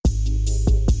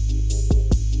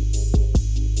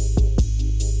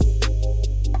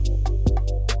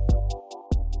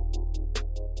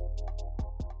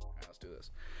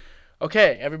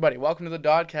Okay, everybody, welcome to the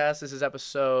Dodcast. This is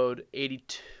episode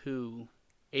 82.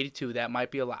 82, that might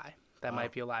be a lie.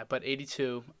 But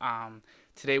 82.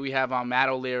 Today we have Matt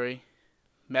O'Leary,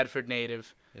 Medford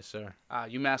native, Yes, sir.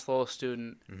 UMass Lowell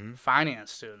student, Mm-hmm.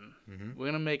 finance student. Mm-hmm. We're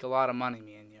going to make a lot of money,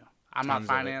 me and you. I'm not Tons of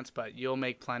it. finance, but you'll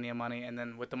make plenty of money, and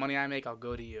then with the money I make, I'll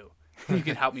go to you. You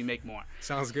can help me make more.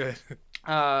 Sounds good.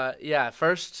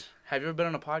 First, have you ever been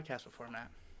on a podcast before, Matt?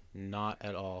 Not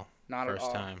at all. Not First at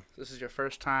all. time. This is your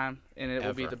first time, and it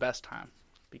will be Ever. the best time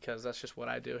because that's just what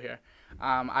I do here.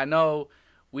 I know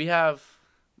we have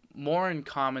more in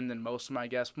common than most of my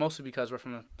guests, mostly because we're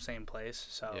from the same place.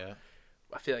 So Yeah.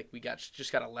 I feel like we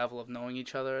just got a level of knowing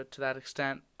each other to that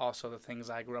extent. Also, the things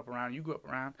I grew up around, you grew up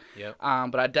around. Yep.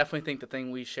 But I definitely think the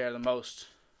thing we share the most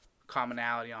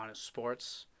commonality on is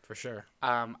sports. For sure.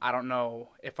 I don't know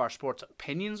if our sports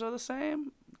opinions are the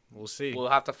same. We'll see. We'll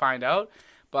have to find out.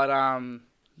 But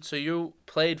so you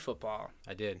played football.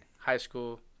 I did. High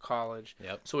school, college.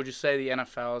 Yep. So would you say the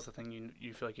NFL is the thing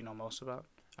you feel like you know most about?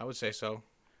 I would say so.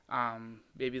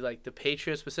 Maybe like the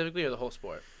Patriots specifically or the whole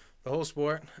sport? The whole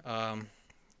sport.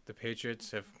 The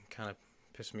Patriots have kind of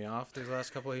pissed me off these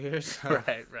last couple of years.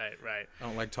 Right. I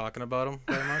don't like talking about them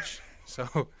very much.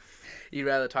 So. You'd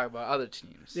rather talk about other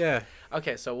teams. Yeah.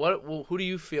 Okay, so who do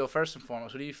you feel, first and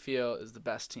foremost, who do you feel is the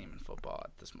best team in football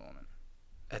at this moment?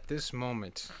 At this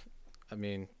moment, I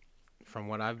mean, from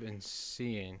what I've been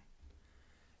seeing,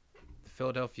 the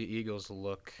Philadelphia Eagles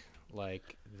look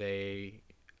like they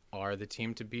are the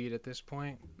team to beat at this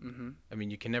point. Mm-hmm. I mean,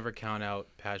 you can never count out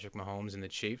Patrick Mahomes and the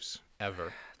Chiefs,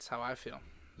 ever. That's how I feel.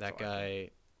 That guy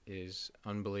is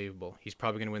unbelievable. He's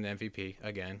probably going to win the MVP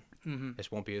again. Mm-hmm.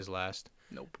 This won't be his last.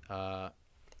 Nope.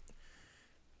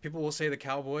 People will say the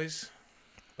Cowboys,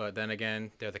 but then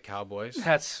again, they're the Cowboys.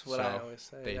 That's what I So always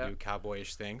say. They yeah. do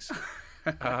cowboyish things.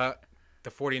 The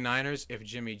 49ers, if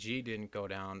Jimmy G didn't go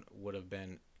down, would have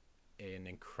been an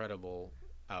incredible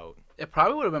out. It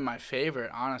probably would have been my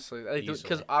favorite, honestly, because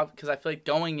Easily. I feel like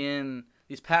going in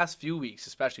these past few weeks,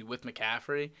 especially with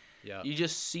McCaffrey, Yeah, you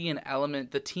just see an element.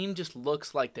 The team just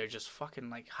looks like they're just fucking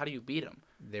like, how do you beat them?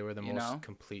 they were the You most know?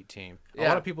 complete team. Yeah. A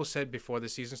lot of people said before the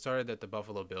season started that the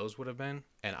Buffalo Bills would have been,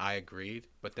 and I agreed.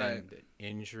 But then Right. the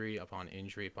injury upon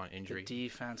injury upon The injury,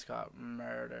 defense got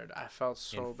murdered. I felt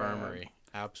so infirmary,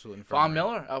 absolute bad. infirmary. Von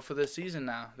Miller out for this season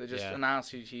now. They just Yeah. announced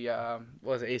he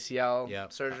was ACL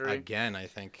Yep. surgery. Again, I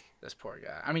think. This poor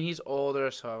guy. I mean, he's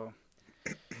older, so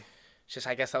it's just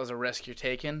I guess that was a risk you're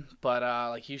taking. But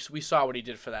we saw what he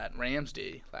did for that Rams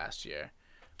D last year.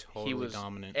 Totally He was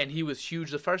dominant. and he was huge.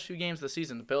 The first few games of the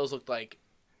season, the Bills looked like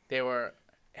they were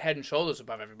head and shoulders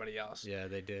above everybody else. Yeah,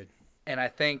 they did. And I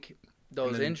think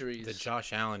those And then injuries, The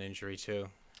Josh Allen injury, too.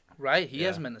 right? He Yeah.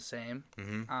 hasn't been the same.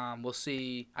 Mm-hmm. We'll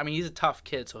see. I mean, he's a tough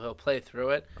kid, so he'll play through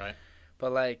it. Right.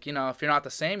 But if you're not the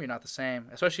same, you're not the same.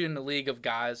 Especially in the league of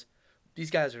guys.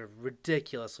 These guys are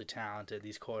ridiculously talented.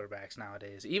 These quarterbacks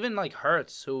nowadays. Even like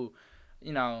Hurts, who,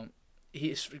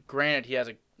 he's granted he has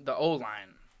the O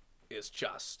line is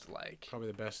just like Probably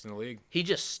the best in the league. he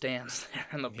just stands there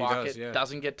in the He pocket, does, yeah.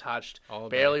 doesn't get touched, All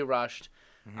day. barely rushed,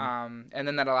 Mhm. and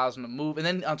then that allows him to move. And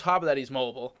then on top of that, he's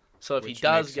mobile. So if Which he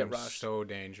does makes get him rushed, so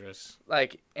dangerous.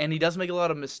 and he doesn't make a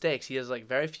lot of mistakes. He has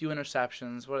very few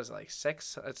interceptions. What is it,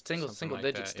 6? It's single Something like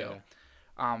digits that, still.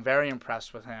 yeah. Very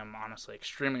impressed with him, honestly,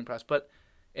 extremely impressed. But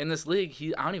in this league,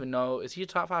 I don't even know, is he a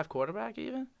top 5 quarterback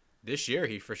even? This year,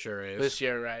 he for sure is. This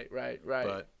year, right.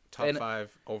 But top And-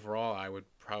 5 overall, I would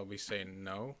probably say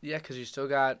no. Yeah, because you still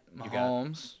got got-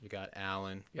 Mahomes, You got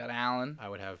Allen. you got Allen, I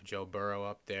would have Joe Burrow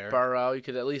up there. Burrow. You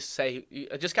could at least say,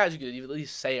 just guys you could at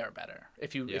least say are better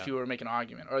if you Yeah. were to make an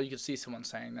argument. Or you could see someone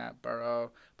saying that,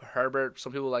 Burrow. But Herbert,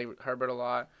 some people like Herbert a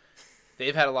lot.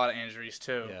 They've had a lot of injuries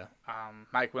too. Yeah.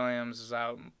 Mike Williams is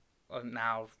out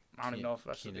now. I don't even know if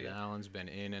that's the Keenan deal. Allen's been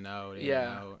in and out.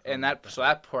 Yeah, and that.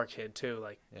 that poor kid too.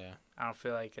 Yeah. I don't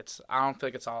feel like it's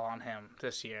all on him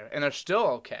this year, and they're still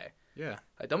okay. Yeah.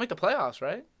 They'll make the playoffs,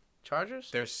 right?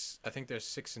 Chargers. I think they're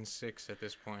 6-6 at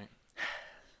this point.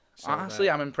 So Honestly,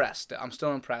 I'm impressed. I'm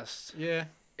still impressed. yeah.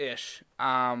 Ish.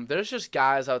 There's just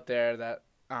guys out there that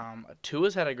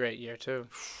Tua's had a great year too.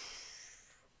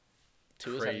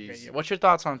 Tua's had a great Crazy. year. What's your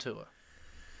thoughts on Tua?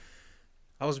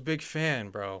 I was a big fan,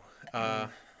 bro.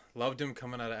 Loved him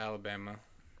coming out of Alabama.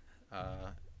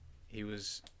 He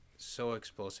was so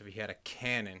explosive. He had a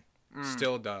cannon.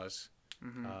 Still does.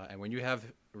 Mhm. And when you have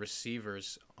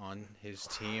receivers on his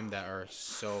team that are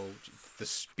the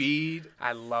speed,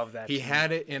 I love that. he team.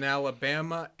 had it in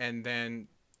Alabama, and then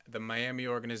the Miami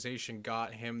organization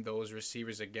got him those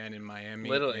receivers again in Miami,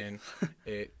 Literally. and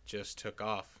it just took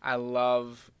off. I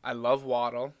love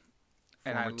Waddle,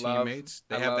 and Former teammates,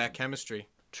 they have that chemistry.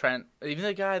 Trent, even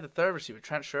the third receiver,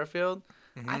 Trent Sherfield,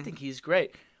 I think he's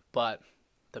great. But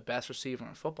the best receiver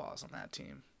in football is on that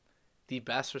team. The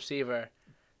best receiver,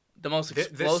 the most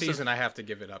explosive. This season, I have to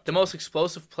give it up. The most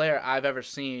explosive player I've ever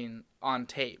seen on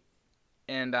tape.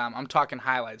 And I'm talking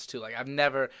highlights, too. Like, I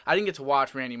didn't get to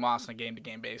watch Randy Moss on a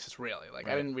game-to-game basis, really. Like,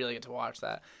 right. I didn't really get to watch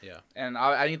that. Yeah. And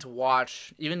I didn't get to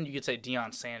watch, even you could say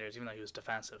Deion Sanders, even though he was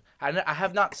defensive. I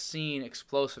have not seen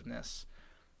explosiveness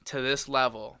to this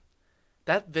level.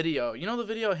 That video, you know the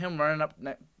video of him running up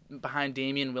behind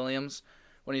Damian Williams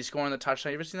when he's scoring the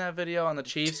touchdown? You ever seen that video on the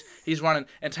Chiefs? He's running,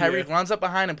 and Tyreek runs up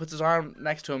behind and puts his arm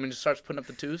next to him and just starts putting up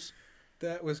the twos.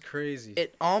 That was crazy.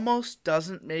 It almost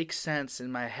doesn't make sense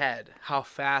in my head how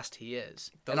fast he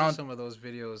is. Those are some of those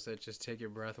videos that just take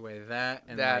your breath away.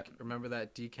 Like, remember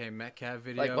that DK Metcalf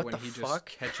video when he just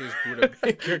catches Buda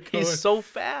Baker going? He's so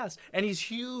fast, and he's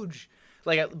huge.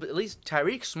 Like, at least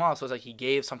Tyreek's small, so it's like he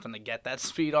gave something to get that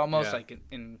speed almost, like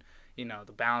in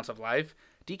the balance of life.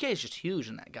 DK is just huge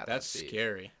in that guy. That's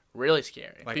scary. Really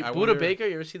scary. Like, Buda Baker,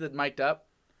 you ever see the mic'd up?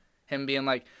 Him being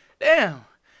like, damn.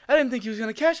 I didn't think he was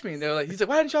going to catch me. And they were like, he's like,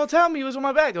 why didn't y'all tell me he was on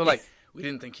my back? They were like, we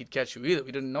didn't think he'd catch you either.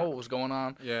 We didn't know what was going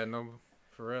on. Yeah, no,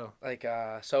 for real. Like,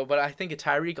 but I think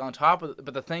Tyreek on top of,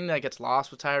 but the thing that gets lost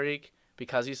with Tyreek,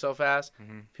 because he's so fast,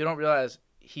 people don't realize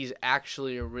he's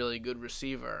actually a really good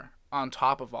receiver on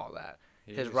top of all that.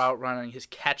 His route running, his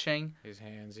catching. His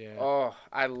hands, yeah. Oh,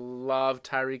 I love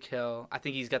Tyreek Hill. I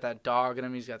think he's got that dog in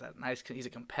him. He's got that he's a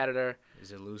competitor.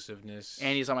 His elusiveness.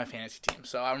 And he's on my fantasy team,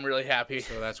 so I'm really happy.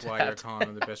 So that's why you're calling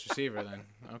him the best receiver then.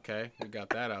 Okay, we got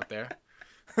that out there.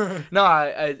 No,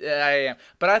 I am.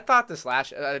 But I thought this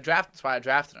last that's why I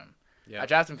drafted him. Yeah. I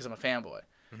drafted him because I'm a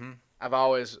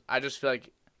fanboy. I just feel like,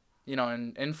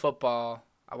 in football,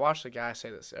 I watched a guy say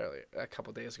this earlier, a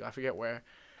couple days ago. I forget where.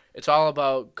 It's all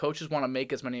about coaches want to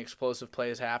make as many explosive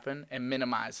plays happen and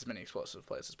minimize as many explosive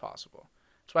plays as possible.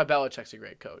 That's why Belichick's a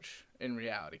great coach in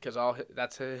reality, because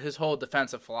that's his whole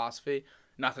defensive philosophy.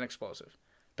 Nothing explosive.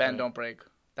 Bend, don't break.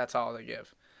 That's all they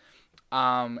give.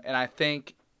 And I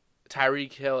think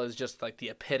Tyreek Hill is just like the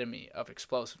epitome of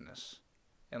explosiveness,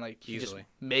 and like he just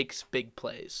makes big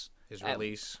plays. His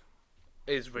release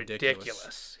is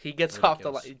ridiculous. He gets off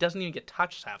the line. He doesn't even get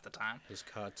touched half the time. His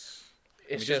cuts.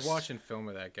 It's just watching film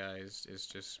of that guy is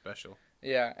just special.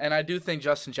 Yeah, and I do think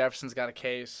Justin Jefferson's got a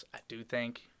case. I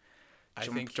think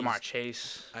Jamar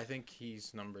Chase. I think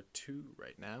he's number 2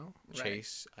 right now. Right.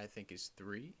 Chase, I think, is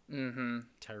 3.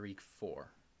 Tyreek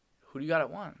 4. Who do you got at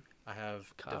 1? I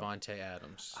have Devontae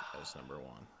Adams as number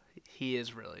 1. He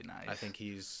is really nice. I think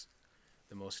he's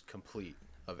the most complete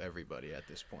of everybody at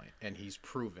this point, and he's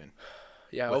proven.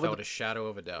 Yeah, without a shadow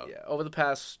of a doubt. Yeah, over the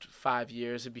past 5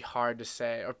 years, it'd be hard to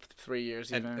say, or 3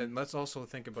 years even. And let's also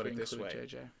think about it this way: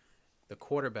 JJ. The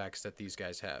quarterbacks that these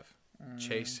guys have.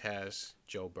 Chase has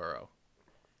Joe Burrow.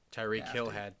 Tyreek Hill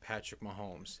had Patrick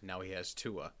Mahomes. Now he has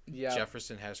Tua. Yeah.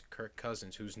 Jefferson has Kirk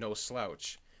Cousins, who's no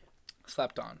slouch.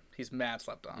 Slept on. He's mad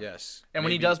slept on. Yes. And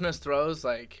when he does miss throws,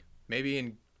 like maybe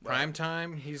in prime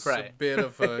time, he's a bit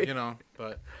of a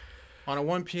but on a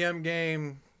 1 p.m.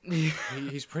 game.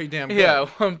 He's pretty damn good. Yeah,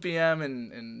 1 p.m.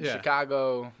 in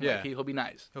Chicago. Yeah. He'll be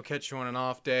nice. He'll catch you on an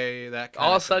off day. That kind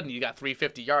all of a sudden, you got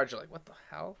 350 yards. You're like, what the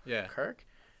hell? Yeah. Kirk?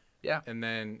 Yeah. And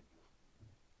then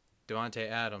Devontae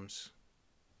Adams,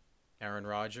 Aaron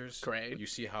Rodgers. Great. You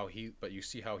see how he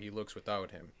looks without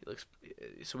him.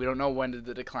 So we don't know when did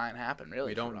the decline happen,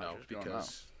 really. We don't know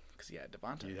because he had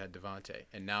Devontae. He had Devontae.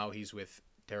 And now he's with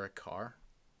Derek Carr.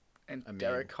 And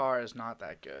Derek Carr is not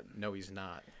that good. No, he's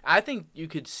not. I think you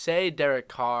could say Derek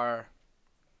Carr,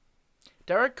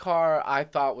 I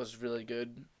thought was really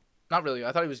good. Not really.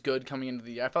 I thought he was good coming into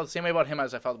the year. I felt the same way about him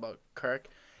as I felt about Kirk.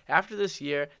 After this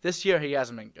year he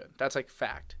hasn't been good. That's like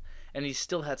fact. And he's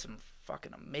still had some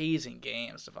fucking amazing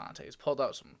games, Devontae. He's pulled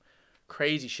out some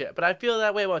crazy shit. But I feel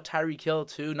that way about Tyreek Hill,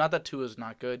 too. Not that Tua is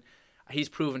not good. He's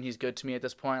proven he's good to me at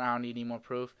this point. I don't need any more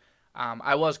proof.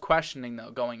 I was questioning,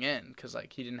 though, going in because,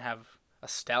 like, he didn't have a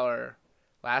stellar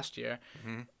last year.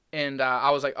 And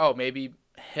I was like, oh, maybe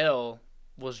Hill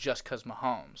was just because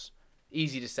Mahomes.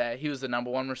 Easy to say. He was the number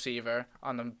 1 receiver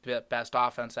on the best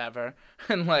offense ever.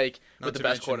 And, like, with the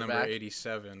best quarterback. Number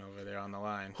 87 over there on the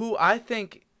line. Who I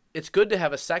think it's good to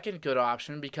have a second good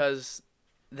option because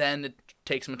then it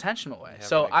takes some attention away.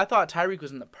 So I thought Tyreek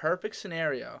was in the perfect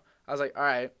scenario. I was like, all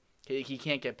right, he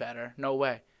can't get better. No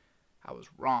way. I was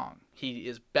wrong. He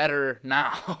is better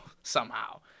now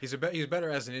somehow. He's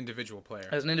better as an individual player.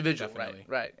 As an individual,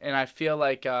 right. And I feel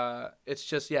like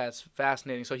it's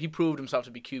fascinating. So he proved himself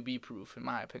to be QB proof, in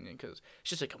my opinion, because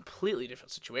it's just a completely different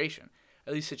situation.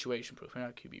 At least situation proof,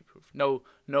 not QB proof.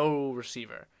 No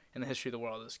receiver in the history of the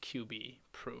world is QB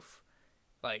proof.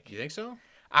 Like, You think so?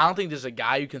 I don't think there's a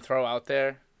guy you can throw out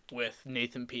there with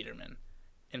Nathan Peterman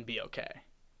and be okay.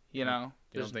 You know?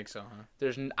 You don't think so,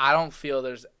 huh? I don't feel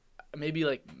there's maybe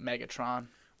like Megatron.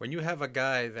 When you have a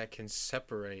guy that can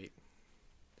separate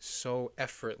so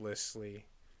effortlessly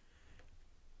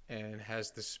and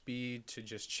has the speed to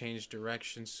just change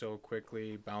direction so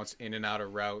quickly, bounce in and out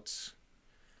of routes.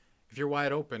 If you're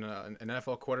wide open, an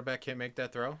NFL quarterback can't make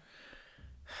that throw?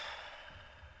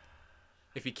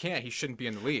 If he can't, he shouldn't be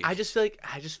in the league. I just feel like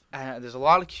there's a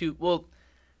lot of well,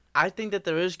 I think that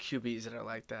there is QBs that are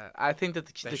like that. I think that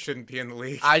they shouldn't be in the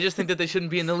league. I just think that they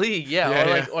shouldn't be in the league. Yeah,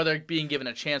 Yeah, or they're being given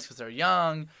a chance because they're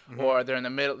young, Mm-hmm. or they're in the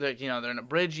middle. They're in a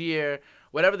bridge year.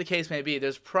 Whatever the case may be,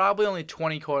 there's probably only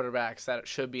 20 quarterbacks that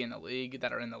should be in the league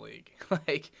that are in the league.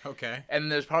 Okay. And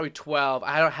there's probably 12.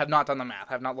 I have not done the math.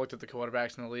 I have not looked at the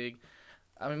quarterbacks in the league.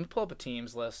 I mean, pull up a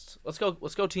teams list. Let's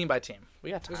go team by team.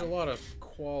 We got time. There's a lot of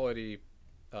quality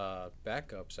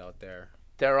backups out there.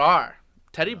 There are.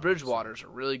 Teddy Bridgewater's a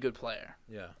really good player.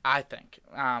 Yeah. I think.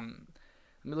 Let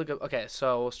me look up. Okay,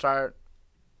 so we'll start.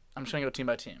 I'm just gonna go team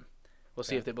by team. We'll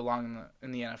see Okay. if they belong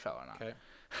in the NFL or not.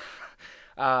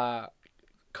 Okay.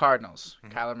 Cardinals.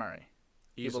 Mhm. Kyler Murray.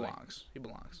 Easily. He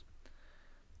belongs.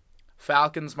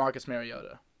 Falcons. Marcus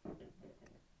Mariota.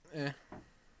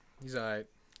 He's all right.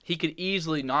 He could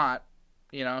easily not.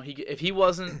 If he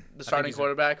wasn't the starting he's a-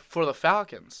 quarterback for the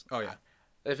Falcons. Oh, yeah.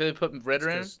 If they put Ritter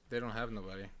in. 'Cause they don't have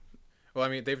nobody. Well, I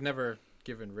mean, they've never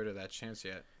given Ritter that chance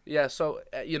yet. Yeah. So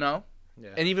Yeah.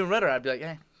 and even Ritter, I'd be like,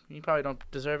 hey, you probably don't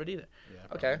deserve it either. Yeah,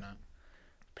 Okay. probably not.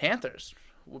 Panthers.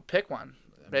 We'll pick one.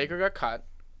 Baker got cut.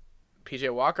 PJ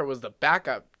Walker was the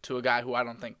backup to a guy who I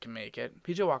don't think can make it.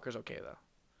 PJ Walker's okay though.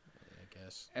 I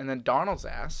guess. And then Darnold's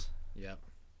ass Yep.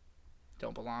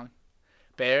 don't belong.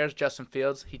 Bears, Justin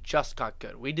Fields, he just got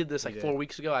good. We did this He like did. 4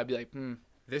 weeks ago. I'd be like,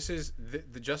 This is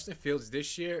the Justin Fields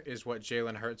this year is what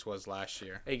Jalen Hurts was last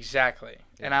year. exactly.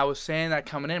 Yeah. And I was saying that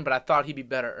coming in, but I thought he'd be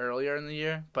better earlier in the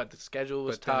year. But the schedule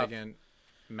was But tough. then again,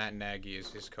 Matt Nagy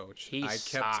is his coach. He I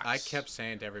sucks. kept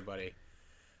saying to everybody,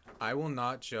 I will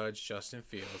not judge Justin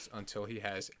Fields until he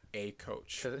has a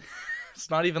coach. It's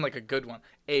not even like a good one.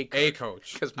 A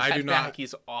coach. because I do not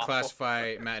Nagy's awful.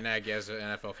 classify Matt Nagy as an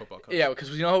NFL football coach. Yeah, because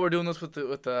you know how we're doing this with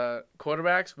the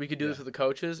quarterbacks. We could do this Yeah. with the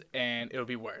coaches, and it'll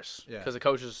be worse. Yeah. Because the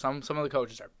coaches, some of the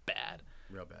coaches are bad.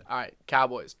 Real bad. All right,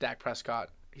 Cowboys. Dak Prescott,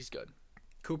 he's good.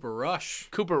 Cooper Rush.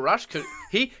 Cooper Rush could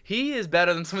he is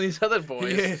better than some of these other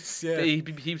boys. Yes, yeah.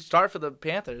 He start for the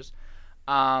Panthers.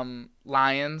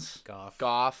 Lions.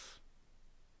 Goff.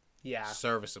 Yeah,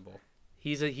 Serviceable.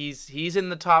 he's in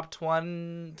the top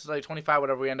 20, like 25,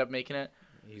 whatever we end up making it.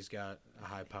 He's got a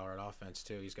high-powered offense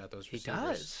too. He's got those He receivers.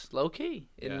 does low key,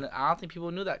 and Yeah. I don't think people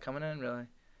knew that coming in really.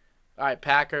 All right,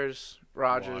 Packers.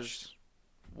 Rodgers.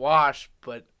 Wash,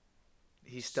 but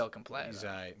he still can play. He's though.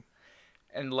 all right.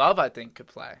 And Love, I think, could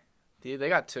play. They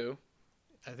got two.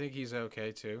 I think he's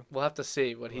okay too. We'll have to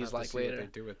see what We'll he's have to like see later. What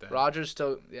they do with that. Rodgers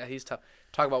still, yeah, he's tough.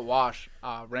 Talk about Wash,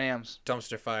 Rams.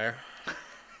 Dumpster fire.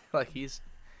 Like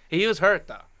he was hurt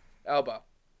though, elbow.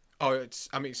 Oh,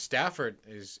 Stafford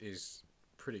is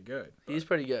pretty good. He's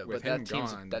pretty good, with but that him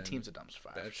team's gone, that then team's a dumpster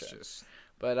fire. That's for sure. just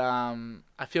But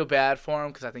I feel bad for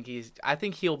him because I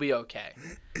think he'll be okay.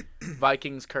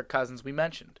 Vikings, Kirk Cousins, we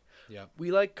mentioned. yeah.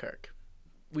 We like Kirk.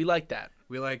 We like that.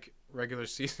 We like regular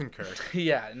season Kirk.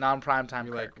 Yeah, non-prime time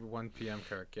We Kirk. like 1 p.m.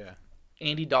 Kirk. Yeah.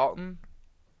 Andy Dalton,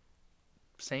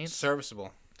 Saints,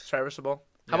 Serviceable. serviceable.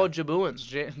 Yeah. How about Jabuins,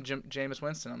 Jameis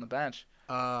Winston on the bench?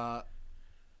 I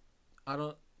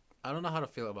don't know how to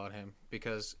feel about him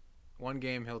because one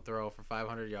game he'll throw for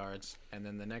 500 yards and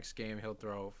then the next game he'll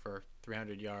throw for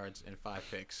 300 yards and 5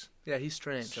 picks. Yeah, he's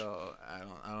strange. So I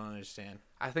don't understand.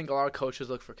 I think a lot of coaches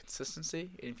look for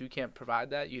consistency, and if you can't provide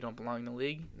that, you don't belong in the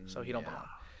league. So he don't Yeah. belong.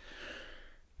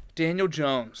 Daniel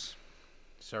Jones,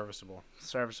 Serviceable.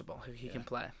 serviceable. He can Yeah.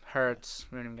 play. Hurts.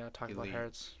 We don't even gotta talk about Elite.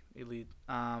 Hurts. Elite.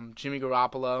 Jimmy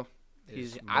Garoppolo.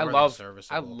 Is I more than love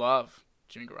serviceable.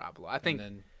 Jimmy Garoppolo. I think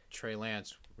And then Trey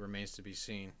Lance remains to be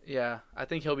seen. I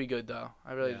think he'll be good though.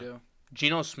 I really Yeah. do.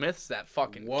 Geno Smith's that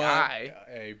fucking What guy.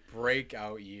 a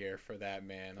breakout year for that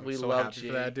man. I'm We so love happy G.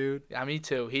 for that dude. Yeah, me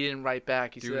too. He didn't write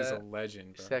back. Dude is a legend,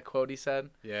 You bro. see that quote he said?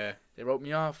 Yeah, They wrote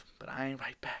me off, but I ain't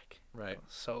right back. right.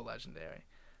 So legendary.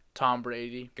 Tom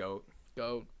Brady, GOAT.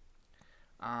 GOAT.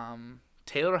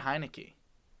 Taylor Heineke.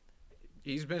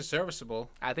 He's been serviceable.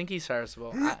 I think he's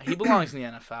serviceable. He belongs in the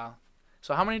NFL.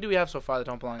 So how many do we have so far that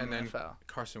don't belong in And the then NFL?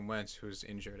 Carson Wentz, who's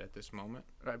injured at this moment.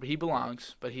 Right, but he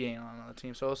belongs, but he ain't on another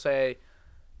team. So we'll say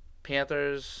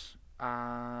Panthers.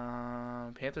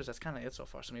 Panthers, that's kind of it so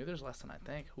far. So maybe there's less than I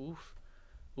think. Oof,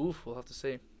 we'll have to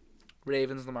see.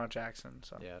 Ravens, Lamar Jackson.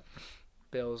 So Yeah.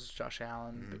 Bills, Josh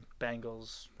Allen,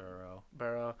 Bengals,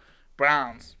 Burrow,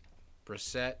 Browns.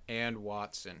 Brissett, and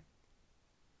Watson.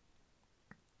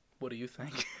 What do you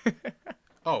think?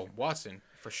 Oh, Watson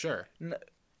for sure No,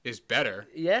 is better.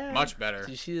 yeah, Much better. Did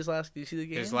you see his last? Did you see the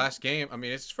game? His last game. I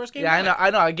mean, it's his first game. Yeah, back. I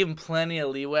know. I give him plenty of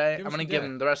leeway. Give him I'm gonna some- give yeah.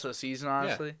 him the rest of the season,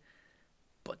 honestly.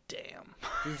 But damn,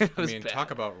 it I was mean, bad.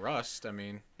 talk about rust. I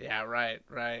mean, Yeah, right.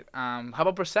 How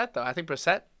about Brissett though? I think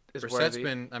Brissett is Brissett's worthy.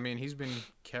 been. I mean, he's been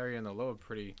carrying the load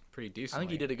pretty decently. I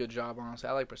think he did a good job, honestly.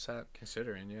 I like Brissett.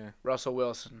 Considering, yeah. Russell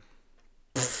Wilson.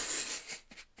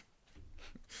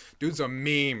 Dude's a meme, I'm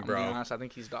being bro. honest, I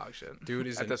think he's dog shit. Dude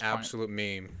is at an this point. absolute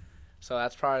meme. So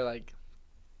that's probably like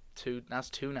two. That's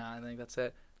two now. I think that's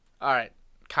it. All right,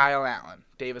 Kyle Allen,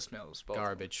 Davis Mills, both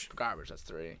Garbage. Garbage. That's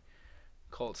 3.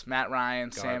 Colts, Matt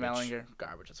Ryan, Sam Garbage. Ellinger.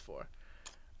 Garbage. That's 4.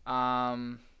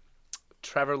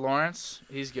 Trevor Lawrence.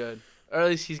 He's good. Or at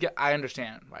least he's got. I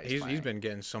understand why he's He's playing. been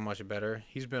getting so much better.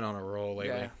 He's been on a roll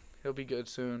lately. Yeah, he'll be good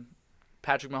soon.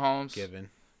 Patrick Mahomes. Given.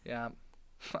 Yeah.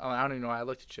 Oh, I don't even know why I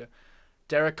looked at you.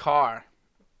 Derek Carr.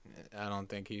 I don't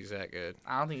think he's that good.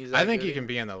 I don't think he's that I think good he can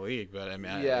be in the league, but I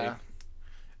mean, Yeah.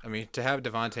 I mean, to have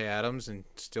Devontae Adams and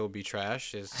still be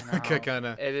trash is I know. kind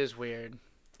of. It is weird.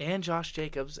 And Josh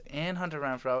Jacobs and Hunter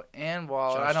Renfrow and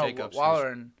Waller. Josh I know Jacobs Waller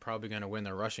is- and Probably going to win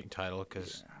the rushing title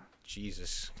because,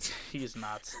 Jesus, he's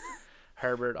nuts.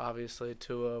 Herbert, obviously,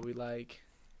 Tua, we like.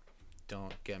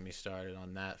 don't get me started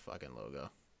on that fucking logo.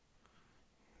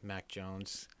 Mac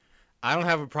Jones. I don't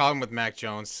have a problem with Mac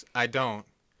Jones. I don't.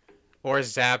 Or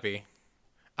Zappy.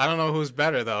 I don't know who's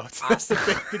better, though. That's the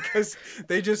thing, because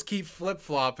they just keep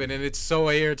flip-flopping, and it's so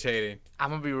irritating. I'm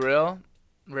gonna be real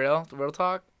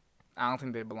talk. I don't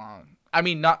think they belong. I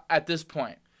mean, not at this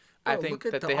point. I Bro, think look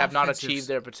at that the they have not offensive achieved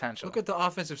their potential. Look at the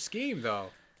offensive scheme, though.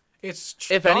 It's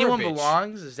If anyone garbage.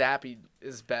 belongs, Zappy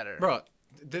is better. Bro,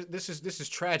 this is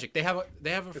tragic. They have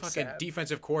a fucking sad.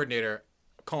 defensive coordinator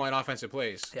calling offensive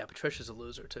plays. Yeah, Patricia's a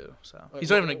loser too. So Like, he's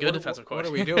not even a what- good what- defensive What are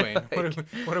coordinator. we doing?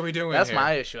 Like, what are we doing that's here?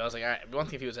 my issue. I was like, all right, one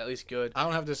thing if he was at least good. I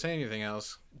don't have to say anything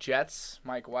else. Jets,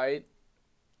 Mike White,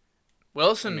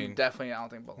 Wilson. I mean, Definitely, I don't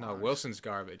think belongs. No, Wilson's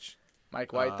garbage.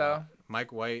 Mike White though,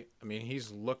 Mike White, I mean,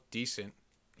 he's looked decent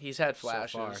he's had so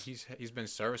flashes. far. He's been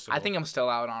serviceable. I think I'm still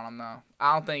out on him though.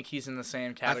 I don't think he's in the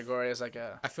same category as like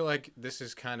a. I feel like this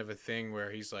is kind of a thing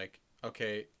where he's like,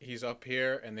 okay, he's up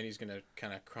here, and then he's gonna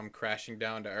kind of come crashing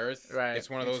down to earth. Right, It's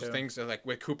one of me those too. things that, like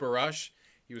with Cooper Rush,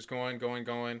 he was going,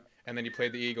 and then he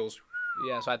played the Eagles.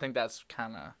 Yeah, so I think that's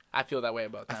kind of. I feel that way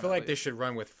about them. I feel at like they least. should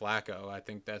run with Flacco. I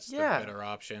think that's Yeah. the better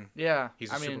option. Yeah,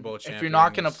 He's a I Super mean, Bowl if you're champion,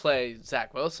 not gonna he's- play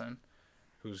Zach Wilson,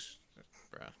 Who's,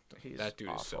 bruh, He's that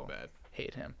dude is so awful. bad.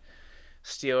 hate him.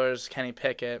 Steelers, Kenny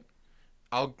Pickett.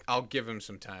 I'll give him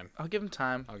some time. I'll give him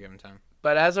time. I'll give him time.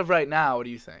 But as of right now, what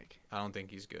do you think? I don't think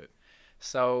he's good.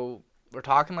 So we're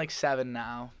talking like 7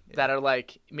 now that are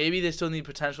like maybe they still need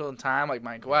potential and time, like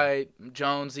Mike White,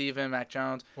 Jones, even Mac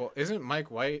Jones. Well, isn't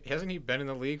Mike White? Hasn't he been in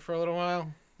the league for a little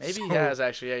while? Maybe So, he has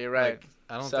actually. Yeah, you're right. like,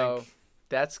 I don't so think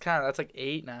that's like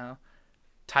 8 now.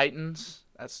 Titans,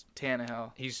 that's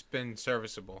Tannehill he's been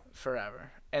serviceable.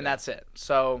 forever, and Yeah. that's it.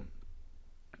 So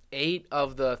 8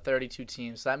 of the 32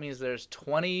 teams. So that means there's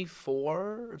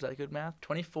 24. Is that good math?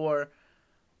 24,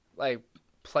 like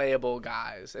playable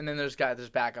guys, and then there's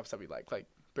backups that we like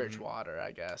Bridgewater,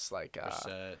 I guess, like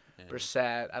Brissett. and-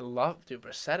 Brissett. I love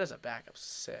Brissett as a backup,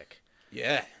 sick.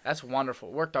 Yeah. That's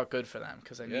wonderful. Worked out good for them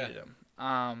because they Yeah. needed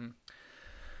him.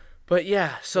 But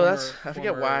yeah, so I forget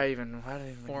former- why I even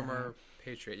Former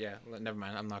Patriot. Yeah. Never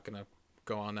mind. I'm not gonna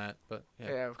go on that. But yeah.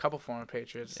 yeah, a couple former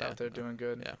Patriots Yeah, out there doing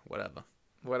good. Yeah. Whatever.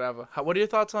 Whatever. What are your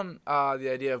thoughts on the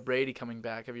idea of Brady coming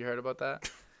back? Have you heard about that?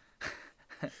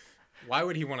 Why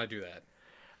would he want to do that?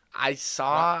 I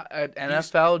saw an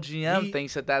NFL GM he-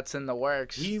 thinks that that's in the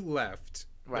works. He left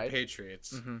Right. the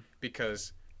Patriots hmm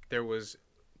because there was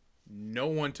no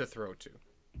one to throw to.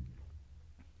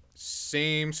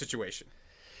 Same situation.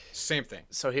 Same thing.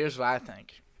 So here's what I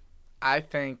think. I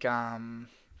think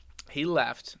he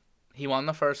left. He won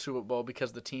the first Super Bowl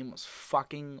because the team was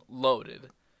fucking loaded.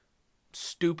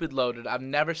 Stupid loaded. I've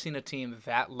never seen a team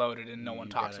that loaded and no one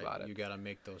talks about it. You gotta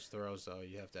make those throws though.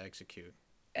 You have to execute.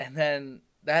 And then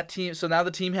that team. So now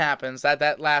the team happens.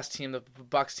 That last team, the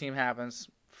Bucks team happens.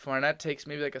 Fournette takes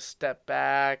maybe like a step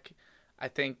back. I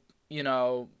think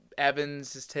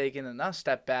Evans is taking not a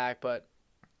step back, but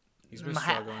He's been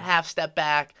struggling. half step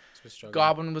back. He's been struggling.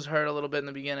 Goblin was hurt a little bit in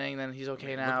the beginning. Then he's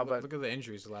okay now. Look, But look at the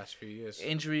injuries the last few years.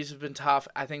 injuries have been tough.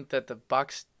 I think that the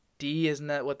Bucks D isn't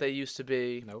that what they used to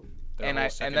be. Nope. Their And whole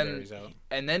then secondary's out.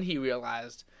 and then he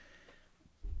realized,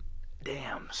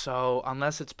 damn. So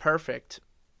unless it's perfect,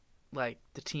 like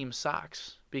the team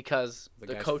sucks because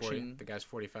the coaching. The guy's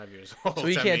 45 years old. So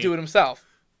he can't do it himself.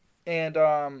 And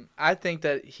I think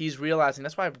that he's realizing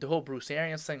that's why the whole Bruce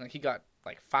Arians thing, like he got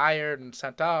like fired and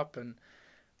sent up, and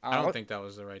I don't think that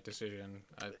was the right decision.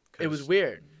 It was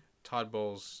weird. Todd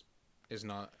Bowles is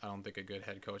not, I don't think, a good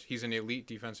head coach. He's an elite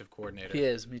defensive coordinator. He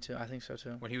is. Me too. I think so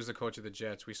too. When he was the coach of the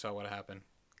Jets, we saw what happened.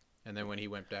 And then when he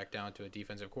went back down to a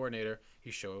defensive coordinator, he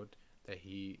showed that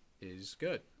he is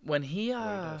good. When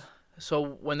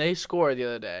when they scored the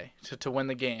other day to win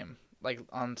the game, like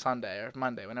on Sunday or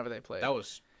Monday, whenever they played. That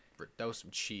was some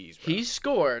cheese, bro. He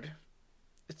scored.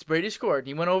 Brady scored.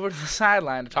 He went over to the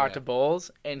sideline to talk to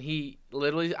Bowles, and he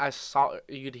literally,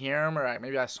 you could hear him, or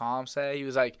maybe I saw him say, he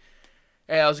was like,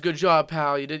 "Hey, that was a good job,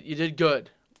 pal. You did good."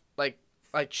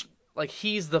 Like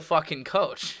he's the fucking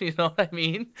coach. You know what I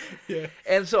mean? Yeah.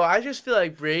 And so I just feel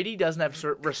like Brady doesn't have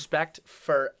respect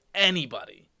for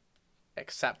anybody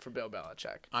except for Bill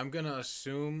Belichick. I'm gonna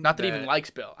assume not that he even likes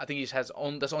Bill. I think that's the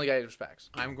only guy he respects.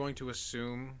 I'm going to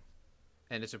assume,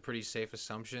 and it's a pretty safe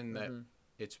assumption, that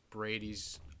it's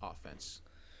Brady's offense.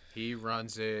 He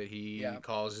runs it. He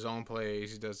calls his own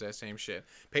plays. He does that same shit.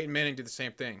 Peyton Manning did the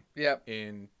same thing. Yep.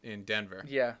 In Denver.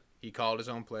 Yeah. He called his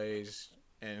own plays,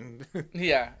 and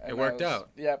it worked out.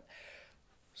 Yep.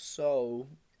 So,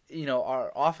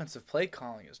 our offensive play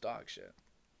calling is dog shit.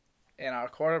 And our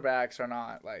quarterbacks are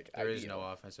not like there ideal. is no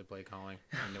offensive play calling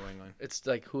in New England. It's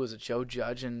like, who is it? Joe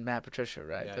Judge and Matt Patricia,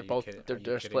 right? Yeah,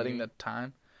 they're splitting the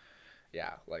time.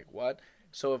 Yeah, like what?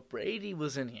 So if Brady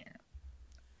was in here,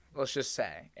 let's just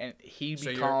say, and he'd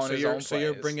be calling his own plays. So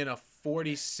you're bringing a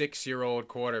 46-year-old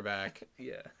quarterback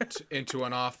yeah. into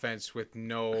an offense with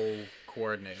no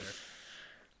coordinator.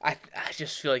 I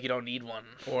just feel like you don't need one.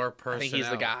 Or personnel. I think he's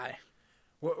the guy.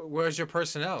 Where's your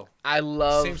personnel?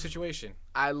 Same situation.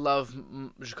 I love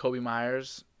Jacoby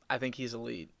Myers. I think he's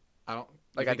elite. I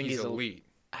think he's elite.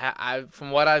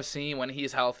 From what I've seen, when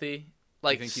he's healthy,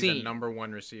 I think he's a number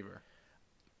one receiver.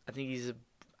 I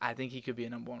think he could be a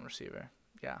number one receiver.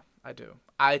 Yeah, I do.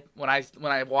 When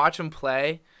I watch him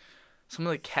play, some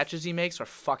of the catches he makes are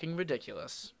fucking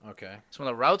ridiculous. Okay. Some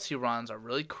of the routes he runs are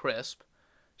really crisp.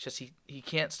 It's just he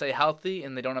can't stay healthy,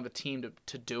 and they don't have a team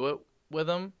to do it with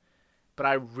him. But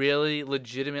I really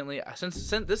legitimately, since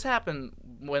this happened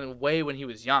when he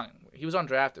was young. He was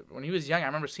undrafted. When he was young, I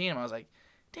remember seeing him. I was like,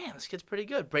 damn, this kid's pretty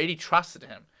good. Brady trusted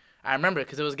him. I remember it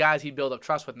because it was guys he'd build up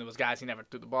trust with, and it was guys he never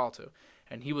threw the ball to.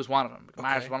 And he was one of them. Okay.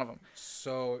 Myers was one of them.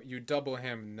 So you double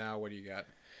him, now what do you got?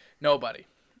 Nobody.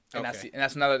 And okay.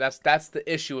 that's the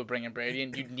issue with bringing Brady,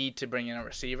 and you need to bring in a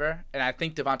receiver. And I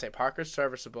think Devontae Parker's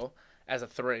serviceable as a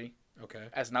 3. Okay.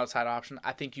 As an outside option.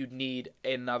 I think you'd need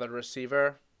another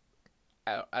receiver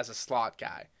as a slot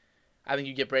guy. I think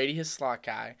you get Brady his slot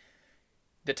guy.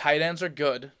 The tight ends are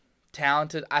good,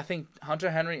 talented. I think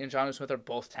Hunter Henry and Jonnu Smith are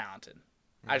both talented.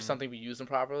 I just don't think we use them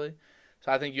properly.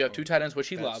 So I think you have 2 tight ends, which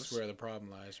he loves. That's where the problem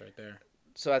lies, right there.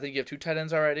 So I think you have 2 tight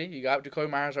ends already. You got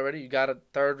Jacoby Myers already. You got a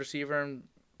third receiver in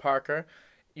Parker.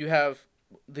 You have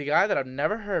the guy that I've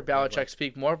never heard Belichick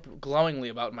speak more glowingly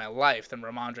about in my life than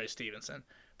Ramondre Stevenson.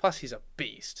 Plus, he's a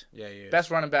beast. Yeah, he is. Best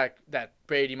running back that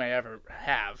Brady may ever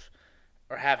have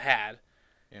or have had.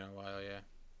 In a while, yeah.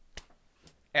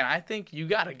 And I think you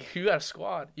got a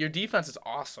squad. Your defense is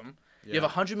awesome. Yeah. You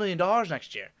have $100 million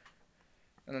next year.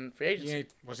 And then free agency.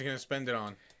 What's he gonna spend it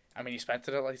on? I mean, he spent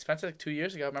it like 2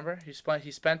 years ago. Remember, he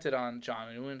spent it on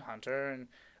Jonnu and Hunter and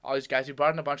all these guys. He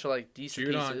brought in a bunch of like decent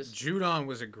pieces. Judon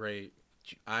was a great.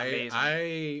 Amazing.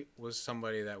 I was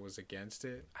somebody that was against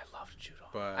it. I loved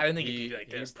Judon, but I didn't think he'd be like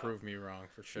this. He proved me wrong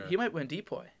for sure. He might win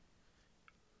Depoy.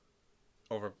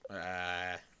 Over.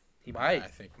 He might. I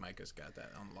think Micah's got that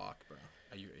unlocked, bro.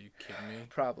 Are you kidding me?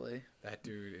 Probably. That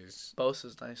dude is.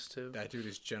 Bosa's nice too. That dude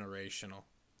is generational.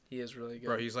 He is really good.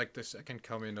 Bro, he's like the second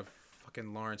coming of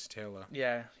fucking Lawrence Taylor.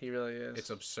 Yeah, he really is. It's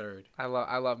absurd. I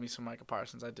love me some Micah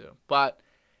Parsons. I do. But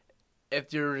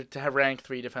if you're to have ranked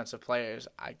 3 defensive players,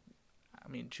 I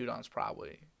mean, Judon's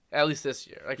probably at least this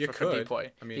year. Like for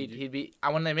Depoy, I mean, he'd be.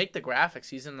 When they make the graphics,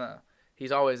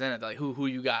 he's always in it. Like who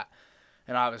you got,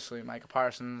 and obviously Micah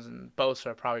Parsons and Bosa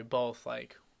are probably both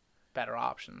like better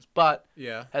options. But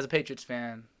yeah, as a Patriots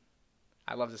fan,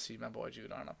 I love to see my boy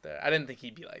Judon up there. I didn't think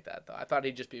he'd be like that though. I thought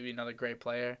he'd just be another great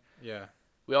player. Yeah.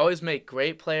 We always make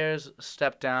great players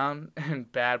step down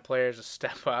and bad players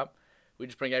step up. We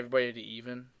just bring everybody to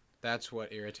even. That's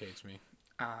what irritates me.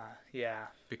 Yeah.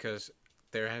 Because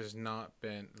there has not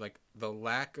been, like, the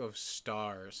lack of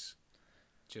stars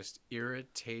just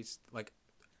irritates, like,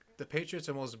 the Patriots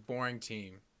are the most boring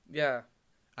team. Yeah.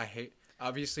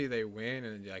 Obviously they win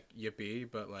and, like, yippee,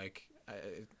 but, like,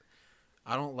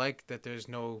 I don't like that there's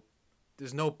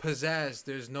there's no pizzazz.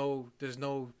 There's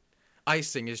no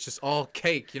icing. It's just all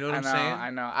cake. You know what I'm saying?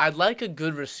 I know. I'd like a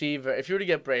good receiver. If you were to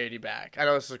get Brady back, I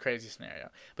know this is a crazy scenario,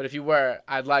 but if you were,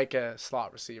 I'd like a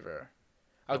slot receiver,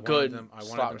 I good wanted them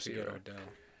slot to receiver. get Odell.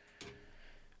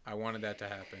 I wanted that to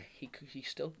happen.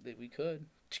 We could.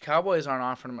 Cowboys aren't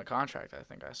offering him a contract. I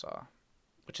think I saw,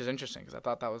 which is interesting because I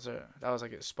thought that was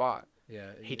like his spot.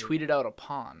 Yeah. He tweeted out a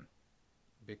pawn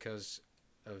because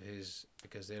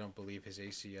they don't believe his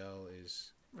ACL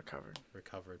is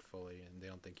recovered fully, and they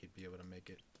don't think he'd be able to make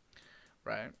it.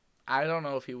 Right. I don't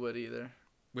know if he would either.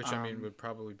 Which would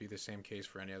probably be the same case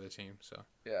for any other team. So.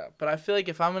 Yeah, but I feel like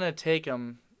if I'm gonna take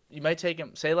him, you might take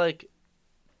him. Say like,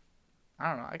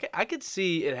 I don't know. I could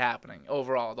see it happening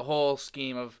overall. The whole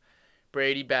scheme of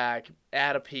Brady back,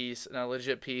 add a piece, and a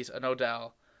legit piece, an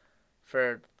Odell,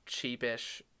 for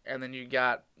cheapish, and then you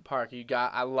got Parker.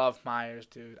 I love Myers,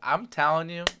 dude. I'm telling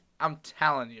you.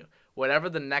 Whatever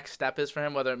the next step is for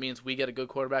him, whether it means we get a good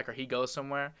quarterback or he goes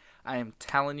somewhere, I am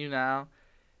telling you now,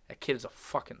 that kid is a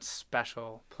fucking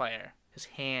special player. His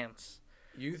hands.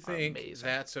 You think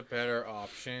that's a better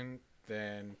option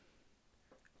than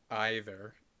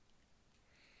either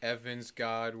Evans,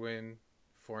 Godwin,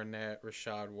 Fournette,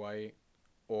 Rachaad White,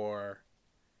 or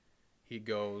he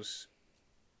goes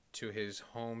to his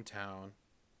hometown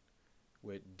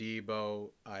with Debo,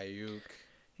 Ayuk?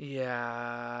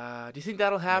 Yeah. Do you think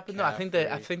that'll happen? No, I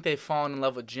think they've fallen in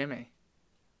love with Jimmy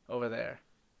over there.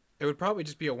 It would probably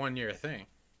just be a 1-year thing.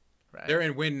 Right. They're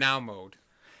in win now mode.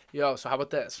 Yo, so how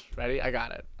about this? Ready? I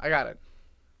got it.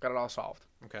 Got it all solved.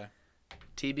 Okay.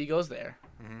 TB goes there.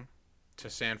 Mm-hmm. To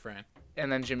San Fran.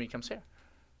 And then Jimmy comes here.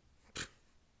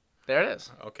 There it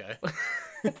is. Okay.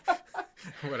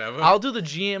 Whatever. I'll do the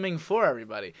GMing for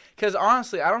everybody. Because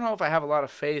honestly, I don't know if I have a lot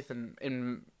of faith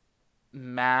in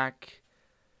Mac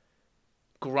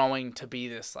growing to be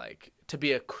this, like, to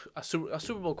be a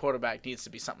Super Bowl quarterback needs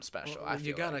to be something special. Well,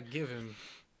 you gotta give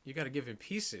him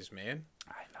pieces, man.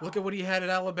 I know. Look at what he had at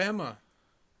Alabama.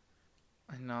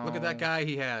 I know. Look at that guy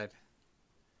he had.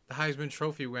 The Heisman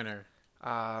Trophy winner.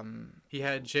 He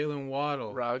had Jalen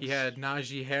Waddle. Ruggs. He had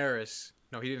Najee Harris.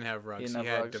 No, he didn't have Ruggs. He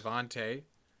had Devontae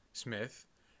Smith.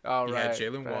 Oh, he had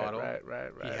Jalen Waddle.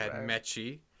 Right. He had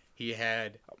Mechie. He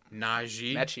had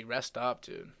Najee. Mechie, rest up,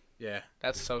 dude. Yeah.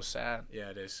 That's so sad.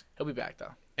 Yeah, it is. He'll be back,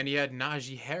 though. And he had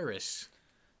Najee Harris.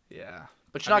 Yeah.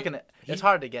 But you're not going to... It's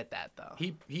hard to get that, though.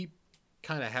 He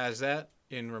kind of has that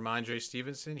in Ramondre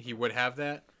Stevenson. He would have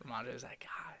that. Ramondre's that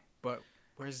guy. But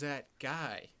where's that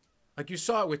guy? Like, you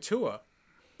saw it with Tua.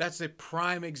 That's a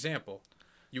prime example.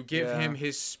 You give him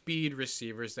his speed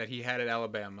receivers that he had at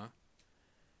Alabama.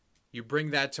 You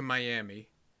bring that to Miami,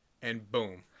 and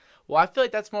boom. Well, I feel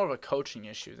like that's more of a coaching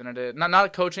issue than it is. Not a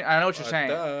coaching. I know what you're saying,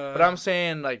 but I'm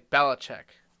saying like Belichick.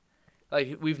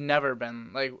 Like we've never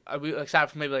been like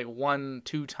except for maybe like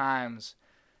 1-2 times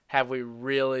have we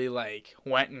really like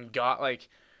went and got like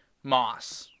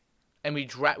Moss, and we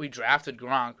drafted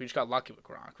Gronk. We just got lucky with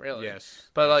Gronk, really. Yes.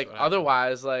 But like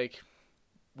otherwise, like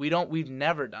we've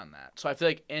never done that. So I feel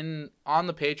like on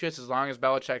the Patriots, as long as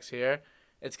Belichick's here,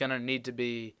 it's gonna need to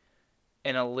be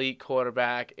an elite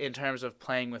quarterback in terms of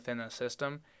playing within the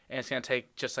system, and it's going to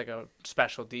take just like a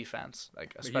special defense,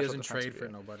 like a special. He doesn't trade for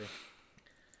nobody,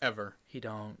 ever. He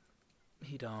don't.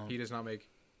 He does not make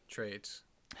trades.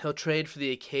 He'll trade for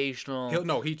the occasional.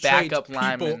 He backup trades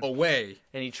lineman people away,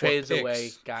 and he trades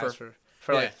away guys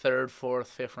for like 3rd, 4th,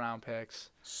 5th round picks.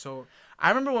 So I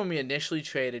remember when we initially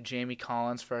traded Jamie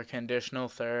Collins for a conditional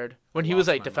 3rd when he was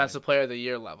like defensive player of the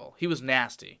year level. He was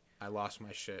nasty. I lost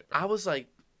my shit, bro. I was like.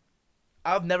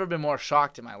 I've never been more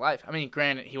shocked in my life. I mean,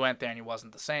 granted, he went there and he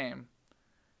wasn't the same. And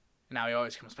now he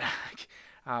always comes back,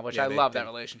 which I love that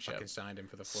relationship. Fucking signed him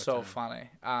for the 4th time. So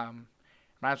funny.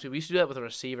 Reminds me, we used to do that with a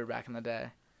receiver back in the day.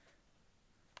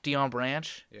 Deion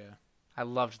Branch. Yeah. I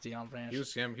loved Deion Branch. He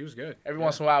was good. Every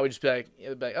once in a while, we'd just be like,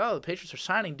 oh, the Patriots are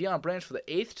signing Deion Branch for the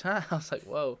 8th time. I was like,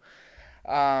 whoa.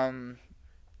 On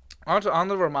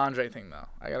the Ramondre thing, though,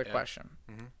 I got a question.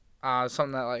 Mm-hmm.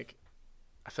 Something that, like,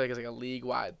 I feel like is like a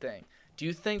league-wide thing. Do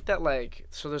you think that, like,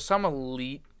 so there's some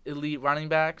elite running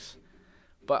backs,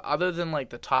 but other than,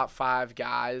 like, the top 5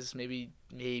 guys, maybe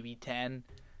 10,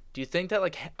 do you think that,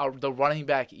 like, the running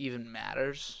back even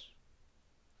matters?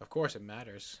 Of course it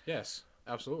matters. Yes,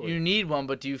 absolutely. You need one,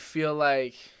 but do you feel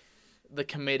like the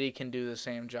committee can do the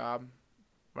same job?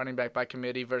 Running back by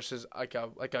committee versus, like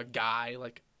a guy,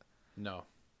 like... No.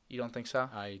 You don't think so?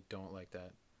 I don't like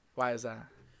that. Why is that?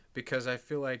 Because I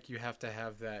feel like you have to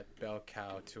have that bell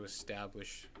cow to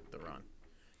establish the run.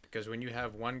 Because when you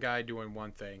have one guy doing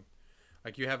one thing,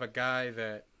 like you have a guy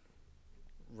that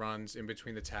runs in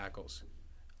between the tackles,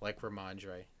 like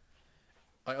Ramondre,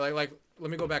 Like,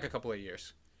 let me go back a couple of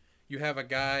years. You have a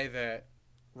guy that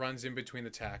runs in between the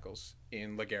tackles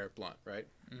in LeGarrette Blount, right?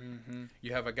 Mm-hmm.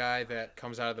 You have a guy that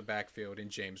comes out of the backfield in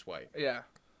James White. Yeah.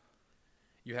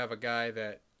 You have a guy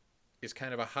that is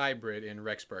kind of a hybrid in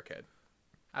Rex Burkhead.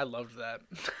 I loved that.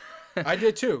 I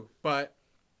did too, but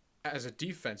as a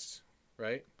defense,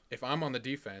 right? If I'm on the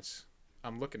defense,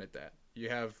 I'm looking at that. You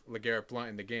have LeGarrette Blount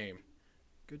in the game.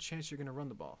 Good chance you're going to run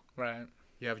the ball. Right.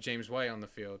 You have James White on the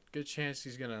field. Good chance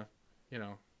he's going to,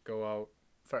 go out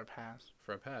For a pass.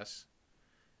 for a pass.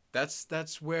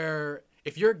 That's where,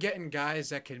 if you're getting guys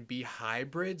that can be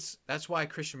hybrids, that's why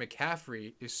Christian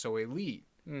McCaffrey is so elite.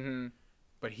 Mm-hmm.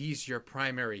 But he's your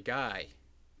primary guy.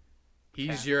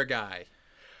 He's your guy.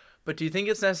 But do you think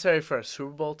it's necessary for a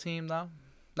Super Bowl team, though?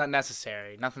 Not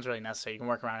necessary. Nothing's really necessary. You can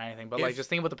work around anything. But, just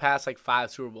think about the past,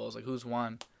 5 Super Bowls. Who's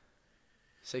won?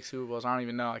 6 Super Bowls. I don't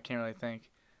even know. I can't really think.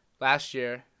 Last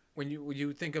year. When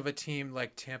you think of a team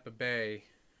like Tampa Bay,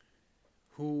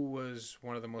 who was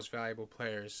one of the most valuable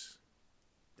players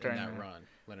in that run?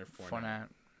 Leonard Fournette.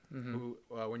 Mm-hmm. Who,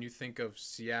 when you think of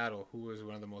Seattle, who was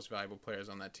one of the most valuable players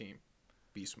on that team?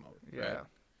 Beast mode. Yeah. Right?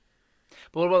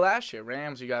 But what about last year?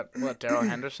 Rams, you got, Darrell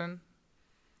Henderson?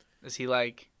 Is he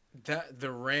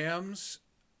the Rams,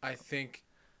 I think,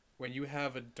 when you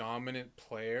have a dominant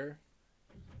player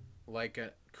like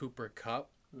a Cooper Kupp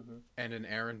and an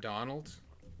Aaron Donald,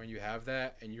 when you have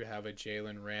that and you have a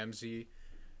Jalen Ramsey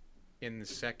in the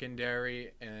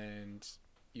secondary, and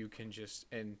you can just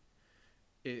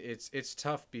it's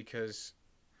tough because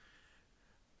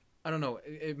I don't know,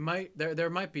 it might there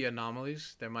might be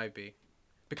anomalies, there might be,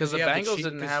 because the Bengals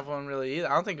didn't have one really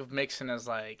either. I don't think of Mixon as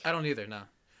I don't either. No,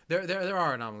 there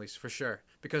are anomalies for sure,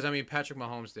 because Patrick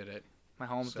Mahomes did it.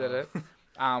 Mahomes did it.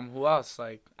 Who else?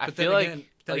 I feel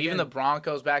even the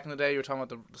Broncos back in the day. You were talking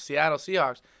about the Seattle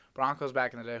Seahawks. Broncos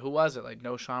back in the day. Who was it?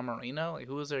 No Sean Marino.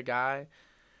 Who was their guy?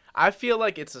 I feel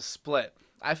like it's a split.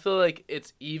 I feel like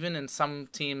it's even, and some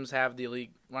teams have the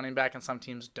elite running back and some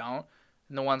teams don't,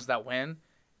 and the ones that win.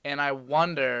 And I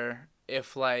wonder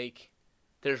if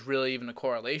there's really even a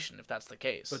correlation if that's the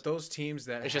case. But those teams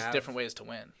that it's just different ways to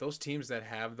win. Those teams that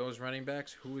have those running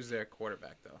backs, who is their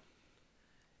quarterback though?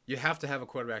 You have to have a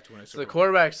quarterback to win a Super Bowl. The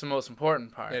quarterback's the most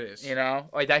important part. It is.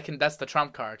 That's the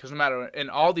trump card, because no matter, in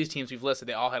all these teams we've listed,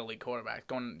 they all had elite quarterbacks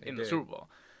going in the Super Bowl.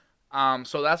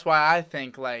 So that's why I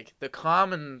think the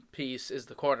common piece is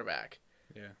the quarterback.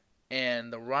 Yeah.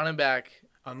 And the running back,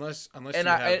 unless and you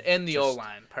have and the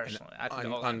O-line personally, I think the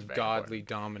O-line's ungodly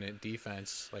dominant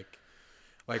defense,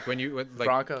 like when you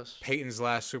Broncos. Peyton's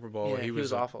last Super Bowl, he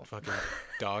was awful, fucking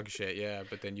dog shit. Yeah,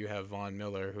 but then you have Von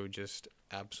Miller, who just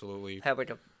absolutely had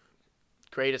a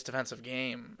greatest defensive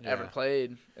game ever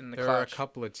played in the clutch. There are a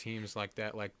couple of teams like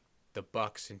that, like the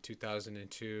Bucks in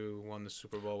 2002 won the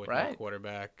Super Bowl with no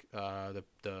quarterback.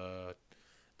 The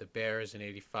Bears in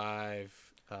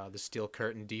 '85, the Steel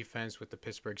Curtain defense with the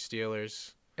Pittsburgh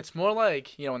Steelers. It's more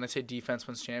when they say defense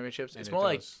wins championships, it's more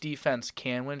like defense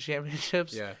can win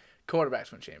championships. Yeah,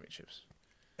 quarterbacks win championships.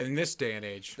 In this day and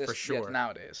age, for sure. Yeah,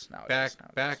 nowadays.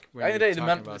 Back when in the day,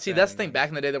 that's the thing. Back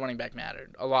in the day, the running back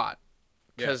mattered a lot.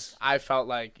 Because I felt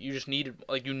like you just needed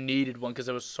one because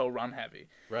it was so run heavy.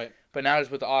 Right. But now just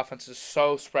with the offense is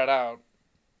so spread out,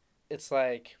 it's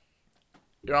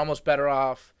you're almost better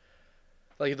off.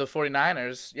 The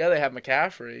 49ers, they have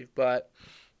McCaffrey, but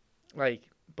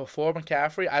before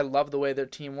McCaffrey, I love the way their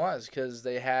team was, because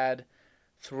they had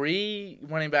 3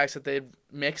 running backs that they'd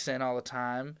mix in all the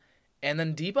time, and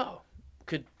then Debo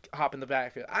could hop in the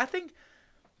backfield. I think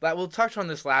that we'll touch on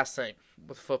this last thing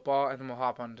with football, and then we'll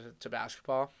hop on to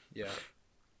basketball. Yeah.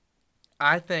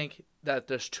 I think that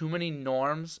there's too many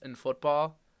norms in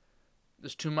football.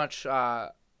 There's too much,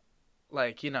 no,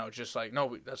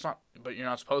 that's not, but you're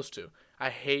not supposed to.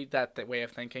 I hate that way of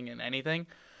thinking in anything,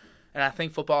 and I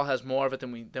think football has more of it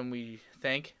than we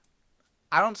think.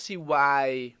 I don't see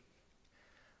why.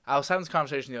 I was having this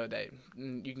conversation the other day.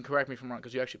 You can correct me if I'm wrong,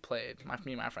 because you actually played.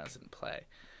 Me and my friends didn't play.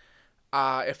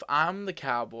 If I'm the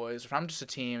Cowboys, if I'm just a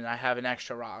team and I have an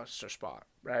extra roster spot,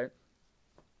 right?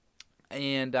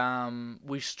 And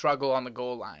we struggle on the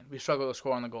goal line. We struggle to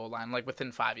score on the goal line,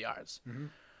 within 5 yards. Mm-hmm.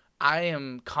 I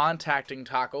am contacting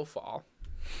Taco Fall.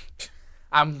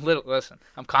 I'm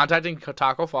contacting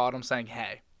Taco Fall, and I'm saying,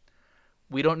 hey,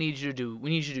 we need you to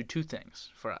do 2 things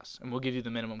for us, and we'll give you the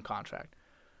minimum contract.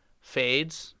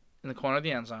 Fades in the corner of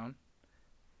the end zone,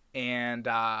 and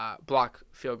block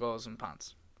field goals and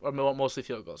punts. Or mostly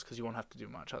field goals, because you won't have to do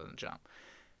much other than jump.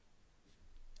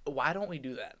 Why don't we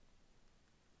do that?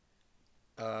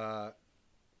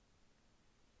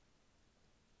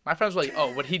 My friends were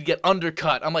like, would he get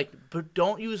undercut? I'm like, but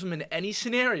don't use him in any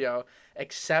scenario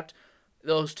except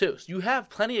Those two. So you have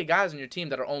plenty of guys on your team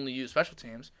that are only use special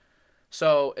teams.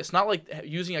 So it's not like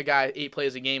using a guy 8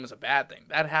 plays a game is a bad thing.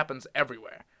 That happens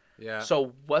everywhere. Yeah.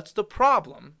 So what's the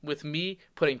problem with me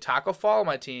putting Taco Fall on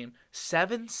my team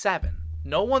 7-7?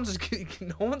 No one's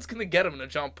gonna get him in a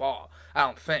jump ball. I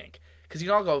don't think, because you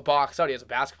don't go box out. He has a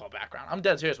basketball background. I'm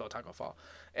dead serious about Taco Fall,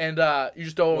 and you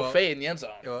just throw a fade in the end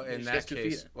zone. Well, in that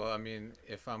case, I mean,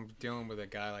 if I'm dealing with a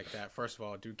guy like that, first of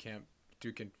all, dude can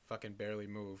fucking barely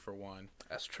move, for one.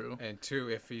 That's true. And two,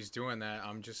 if he's doing that,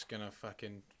 I'm just gonna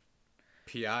fucking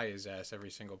PI his ass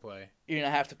every single play. You're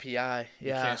gonna have to PI. Yeah.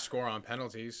 You can't score on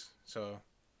penalties, so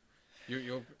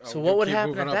you'll. So what would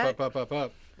happen moving up.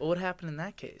 What would happen in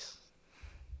that case?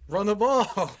 Run the ball.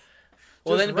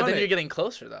 Well, then you're getting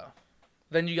closer though.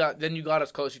 Then you got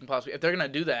as close as you can possibly. If they're gonna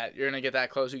do that, you're gonna get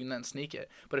that close. You can then sneak it.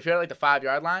 But if you're at like the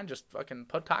 5-yard line, just fucking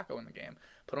put Taco in the game.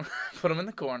 Put him in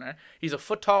the corner. He's a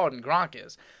foot taller than Gronk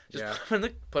is. Just put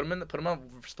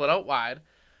him split out wide.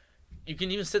 You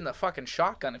can even sit in the fucking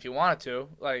shotgun if you wanted to.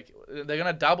 Like, they're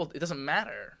gonna double. It doesn't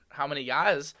matter how many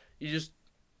guys. You just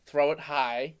throw it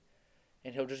high,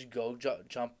 and he'll just go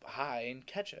jump high and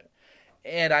catch it.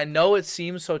 And I know it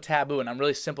seems so taboo, and I'm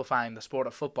really simplifying the sport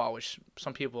of football, which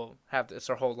some people have. It's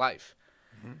their whole life.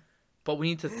 Mm-hmm. But we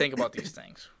need to think about these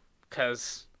things,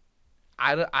 because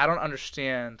I don't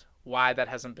understand why that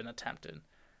hasn't been attempted.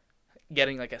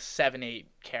 Getting like a 7-8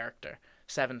 character.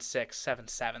 7'6",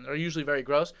 7'7". They're usually very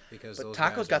gross. But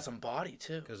Taco's got some body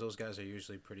too. Because those guys are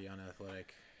usually pretty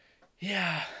unathletic.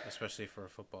 Yeah. Especially for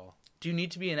football. Do you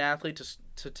need to be an athlete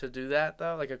to do that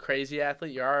though? Like a crazy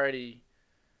athlete, you're already.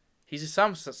 He's in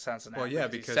some sense an athlete. Well, yeah,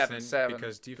 because 7'7",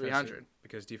 because 300.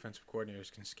 Because defensive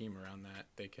coordinators can scheme around that.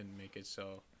 They can make it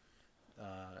so.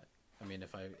 I mean,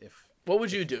 if what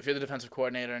would you do if you're the defensive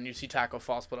coordinator and you see Taco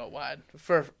Fall split out wide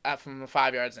from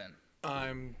 5 yards in?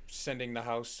 I'm sending the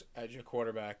house at your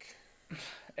quarterback,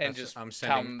 and I'm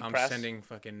sending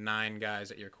fucking 9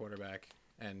 guys at your quarterback,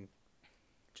 and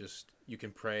just you can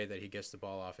pray that he gets the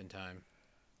ball off in time,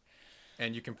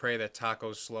 and you can pray that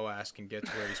Taco's slow ass can get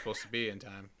to where he's supposed to be in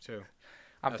time too.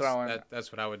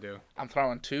 That's what I would do. I'm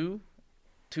throwing two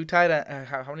tight end.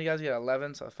 How many guys you got?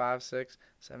 11, so 5, 6,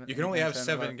 7. You can only have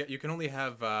 7. You can only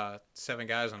have 7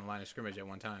 guys on the line of scrimmage at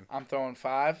one time. I'm throwing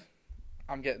 5.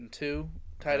 I'm getting 2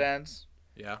 tight ends.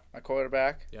 Yeah. My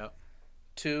quarterback. Yeah.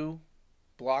 2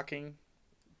 blocking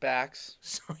backs.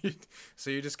 So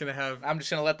you're just gonna have. I'm just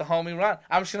gonna let the homie run.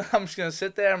 I'm just gonna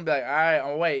sit there and be like, all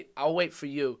right, I'll wait for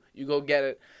you. You go get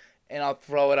it, and I'll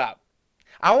throw it up.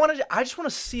 I just want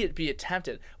to see it be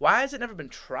attempted. Why has it never been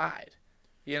tried?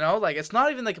 You know, like it's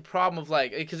not even like a problem of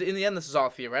like, because in the end this is all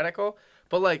theoretical.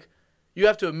 But like, you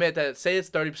have to admit that say it's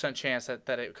 30% chance that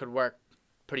it could work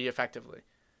pretty effectively.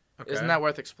 Okay. Isn't that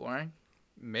worth exploring?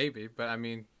 Maybe, but I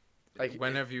mean, like,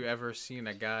 when have you ever seen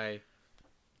a guy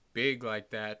big like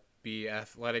that be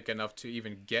athletic enough to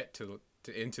even get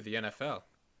into the NFL?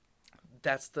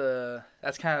 That's kind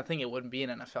of the thing. It wouldn't be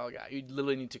an NFL guy. You'd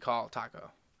literally need to call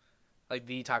Taco, like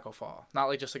the Taco Fall, not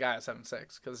like just a guy at 7'6",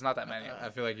 because it's not that many.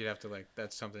 I feel like you'd have to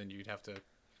that's something you'd have to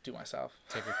do myself.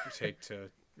 Take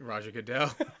to Roger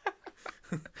Goodell.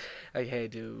 Like, hey,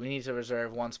 dude, we need to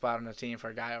reserve one spot on the team for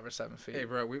a guy over 7 feet. Hey,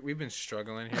 bro, we've been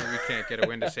struggling here. We can't get a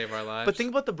win to save our lives. But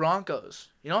think about the Broncos.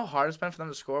 You know how hard it's been for them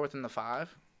to score within the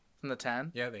 5, from the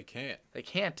 10? Yeah, they can't. They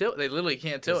can't do it. They literally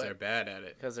can't do it. Because they're bad at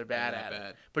it. Because they're bad at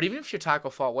it. But even if you're Taco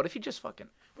Fall, what if you just fucking...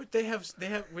 But they have,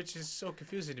 which is so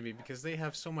confusing to me because they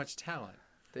have so much talent.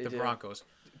 The Broncos.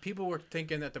 People were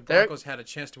thinking that the Broncos had a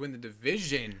chance to win the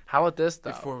division. How about this,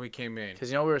 though? Before we came in. Because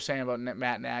you know what we were saying about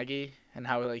Matt Nagy and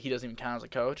how he doesn't even count as a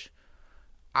coach?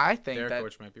 I think their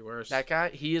coach might be worse. That guy,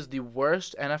 he is the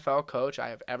worst NFL coach I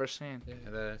have ever seen.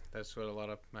 Yeah, that's what a lot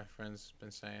of my friends have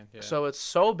been saying. Yeah. So it's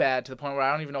so bad to the point where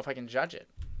I don't even know if I can judge it.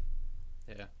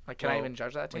 Yeah. Like, can I even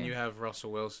judge that team? When you have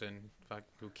Russell Wilson,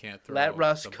 who can't throw Let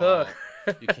Russ cook.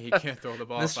 He can't throw the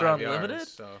ball Mr. 5 Unlimited?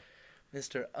 yards. So.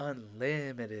 Mr.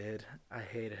 Unlimited. I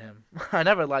hated him. I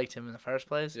never liked him in the first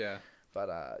place. Yeah. But,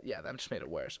 yeah, that just made it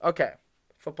worse. Okay.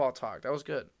 Football talk. That was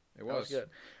good. It was good.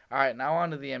 All right, now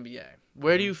on to the NBA.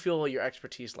 Where do you feel your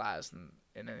expertise lies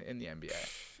in the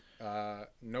NBA?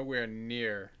 Nowhere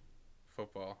near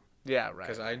football. Yeah, right.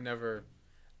 Because I never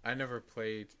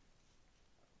played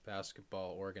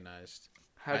basketball organized.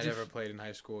 I never played in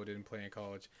high school. Didn't play in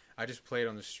college. I just played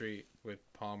on the street with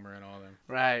Palmer and all them.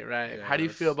 Right. Yeah, how do you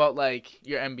feel about like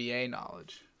your NBA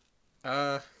knowledge?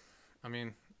 I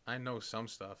mean, I know some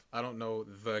stuff. I don't know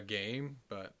the game,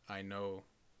 but I know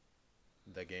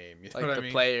the game. You know like what the I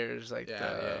mean? Players, like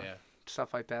yeah.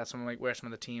 Stuff like that. Where some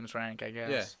of the teams rank, I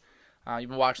guess. Yeah. You've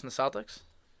been watching the Celtics?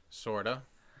 Sorta.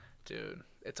 Dude,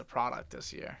 it's a product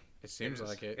this year. It seems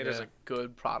like it. It is a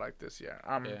good product this year.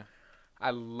 Yeah.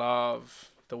 I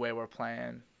love the way we're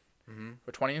playing. Mm-hmm.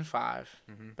 We're 20-5,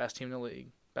 Mm-hmm. best team in the league,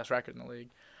 best record in the league.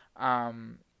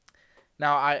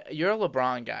 Now you're a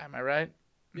LeBron guy, am I right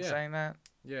in Yeah. saying that?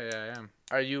 Yeah, I am.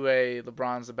 Are you a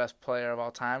LeBron's the best player of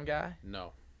all time guy?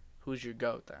 No, Who's your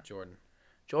GOAT then? Jordan.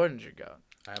 Jordan's your GOAT.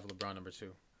 I have LeBron number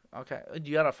 2. Okay. Do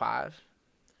you got a 5?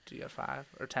 Do you got 5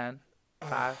 or 10?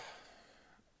 5?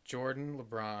 Jordan,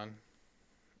 LeBron.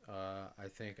 I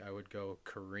think I would go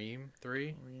Kareem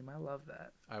 3. I love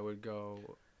that. I would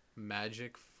go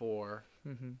Magic 4,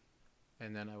 Mm-hmm.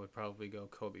 and then I would probably go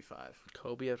Kobe 5.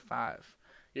 Kobe at 5.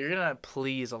 You're going to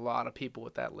please a lot of people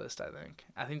with that list, I think.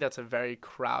 I think that's a very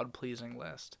crowd-pleasing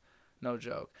list. No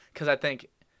joke. Because I think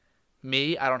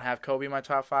I don't have Kobe in my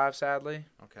top 5, sadly.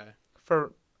 Okay.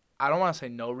 I don't want to say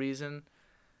no reason.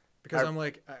 Because I'm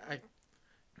like, I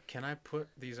can I put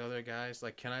these other guys,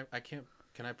 like, can I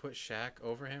put Shaq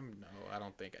over him? No, I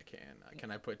don't think I can.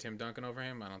 Can I put Tim Duncan over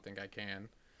him? I don't think I can.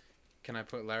 Can I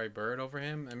put Larry Bird over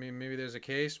him? I mean, maybe there's a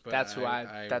case, but that's who I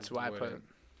put it.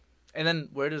 And then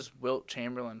where does Wilt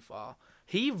Chamberlain fall?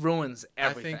 He ruins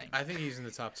everything. I think he's in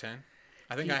the top 10.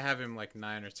 I think I have him like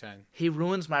 9 or 10. He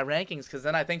ruins my rankings because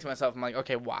then I think to myself, I'm like,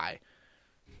 okay, why?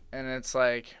 And it's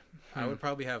like... I would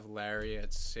probably have Larry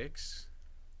at 6.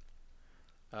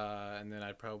 And then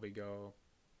I'd probably go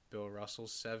Bill Russell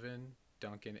 7,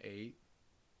 Duncan 8.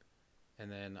 And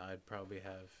then I'd probably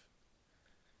have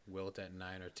Wilt at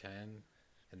 9 or 10.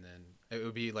 And then it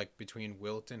would be like between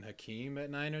Wilt and Hakeem at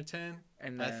 9 or 10,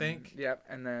 and then, I think. Yep.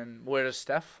 And then where does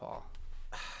Steph fall?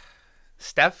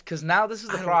 Steph, because now this is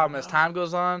the problem. As time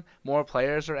goes on, more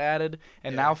players are added,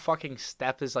 and now fucking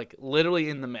Steph is like literally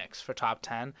in the mix for top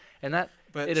 10, and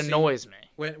it annoys me.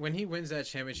 When he wins that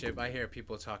championship, I hear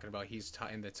people talking about he's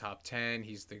in the top 10.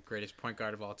 He's the greatest point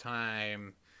guard of all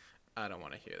time. I don't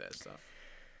want to hear that stuff.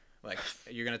 Like,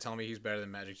 you're gonna tell me he's better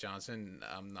than Magic Johnson?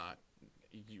 I'm not.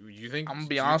 You think? I'm gonna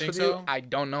be honest with you. I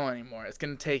don't know anymore. It's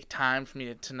gonna take time for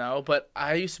me to know. But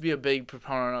I used to be a big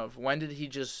proponent of when did he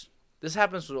just. This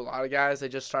happens with a lot of guys. They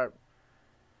just start,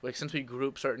 like, since we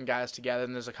group certain guys together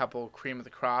and there's a couple cream of the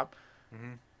crop,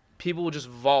 people will just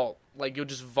vault. Like, you'll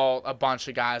just vault a bunch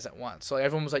of guys at once. So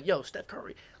everyone was like, yo, Steph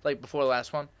Curry. Like, before the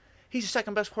last one, he's the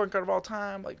second best point guard of all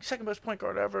time. Like, second best point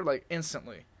guard ever. Like,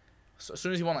 instantly. So as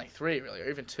soon as he won, like, 3, really, or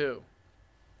even 2.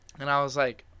 And I was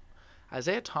like,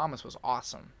 Isaiah Thomas was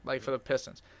awesome, like, for the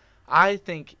Pistons. I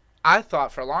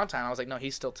thought for a long time, I was like, no,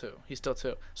 he's still 2. He's still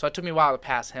 2. So it took me a while to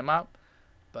pass him up.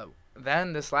 But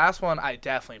then this last one,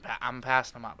 I'm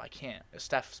passing him up. I can't.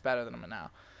 Steph's better than him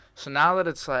now. So now that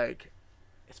it's like,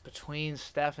 it's between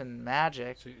Steph and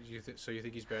Magic. So you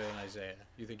think he's better than Isaiah?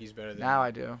 You think he's better than? Now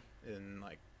I do. And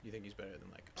like, you think he's better than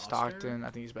like Oscar? Stockton. I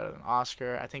think he's better than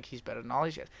Oscar. I think he's better than all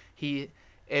these guys.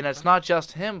 And it's not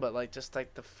just him, but like just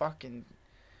like the fucking.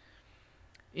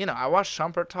 You know, I watched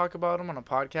Shumpert talk about him on a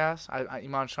podcast.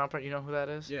 Iman Shumpert, you know who that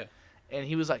is? Yeah. And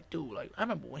he was like, dude, like, I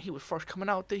remember when he was first coming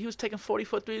out there, he was taking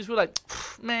 40-foot threes. We were like,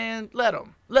 man, let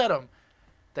him.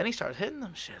 Then he started hitting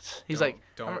them shits. He's like,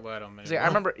 don't let him. He's like,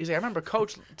 I remember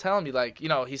Coach telling me, like, you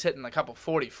know, he's hitting a couple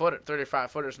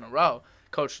 35-footers in a row.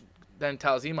 Coach then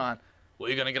tells Iman, well,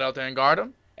 you gonna get out there and guard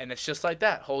him? And it's just like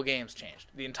that. Whole game's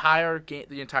changed. The entire game,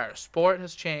 the entire sport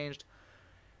has changed.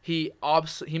 He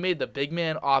made the big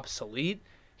man obsolete.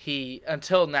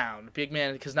 Until now, big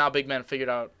man, because now big men figured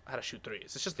out how to shoot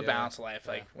threes. It's just the balance of life.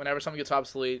 Like, whenever something gets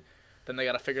obsolete, then they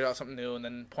got to figure out something new, and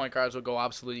then point guards will go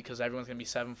obsolete because everyone's going to be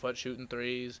 7 foot shooting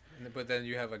threes. But then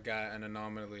you have an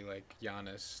anomaly like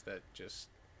Giannis that just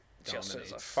dominates.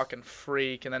 Is a fucking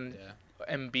freak. And then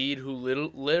Embiid, who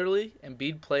literally,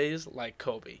 Embiid plays like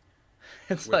Kobe.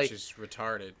 Which is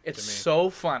retarded. It's to me. so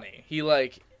funny. He,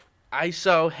 like,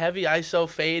 heavy ISO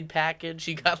fade package.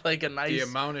 He got like a nice. The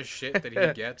amount of shit that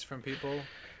he gets from people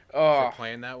for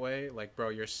playing that way, like, bro,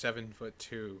 you're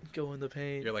 7'2". Go in the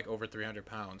paint. You're like over 300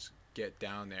 pounds. Get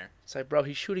down there. It's like, bro,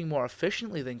 he's shooting more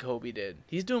efficiently than Kobe did.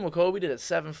 He's doing what Kobe did at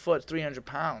 7 foot, 300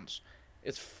 pounds.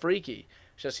 It's freaky.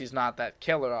 It's just he's not that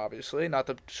killer, obviously, not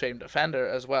the same defender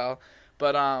as well.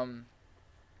 But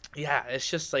yeah, it's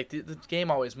just like the game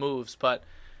always moves. But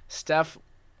Steph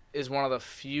is one of the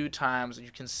few times that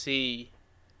you can see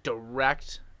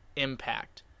direct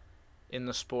impact in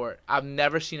the sport. I've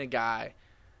never seen a guy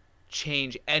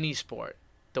change any sport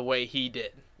the way he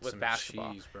did with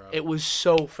basketball. Cheese, bro. It was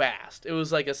so fast. It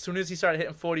was like as soon as he started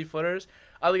hitting 40-footers,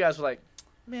 other guys were like,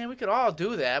 man, we could all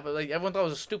do that. But like everyone thought it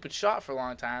was a stupid shot for a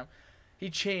long time. He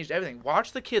changed everything.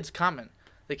 Watch the kids coming.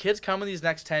 The kids coming these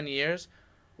next 10 years,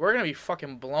 we're going to be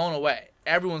fucking blown away.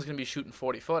 everyone's going to be shooting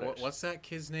 40-footers. What's that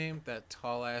kid's name? That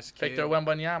tall-ass kid? Victor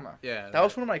Wembanyama. Yeah. That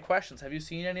was one of my questions. Have you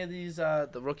seen any of these,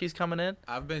 the rookies coming in?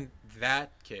 I've been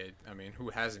that kid. I mean, who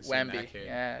hasn't seen Wemby. that kid?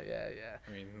 Yeah.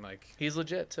 I mean, like... He's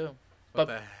legit, too. What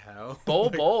the hell?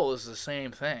 Bol is the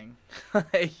same thing.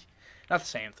 Like, not the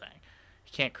same thing.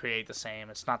 You can't create the same.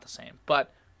 It's not the same.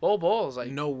 But Bol is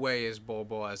like... No way is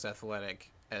Bol as athletic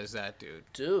as that dude.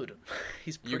 Dude,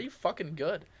 he's pretty fucking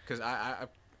good. Because I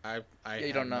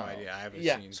you don't know. No idea. I haven't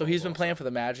seen. So he's been playing for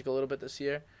the Magic a little bit this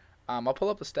year. I'll pull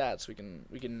up the stats. We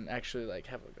can actually like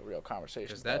have a real conversation.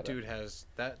 Because that dude has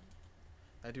that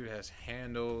dude has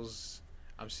handles.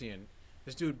 I'm seeing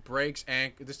this dude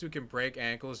This dude can break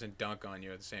ankles and dunk on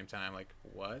you at the same time. Like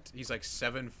what? He's like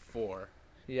 7'4".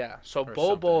 Yeah. So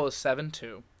Bol is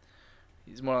 7'2".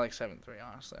 He's more like 7'3",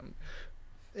 honestly.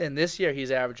 And this year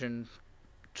he's averaging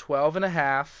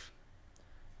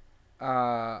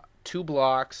 12.5, 2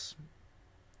 blocks,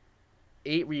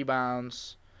 8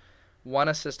 rebounds, 1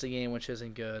 assist a game, which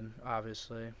isn't good,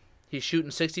 obviously. He's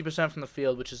shooting 60% from the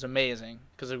field, which is amazing,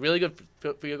 because a really good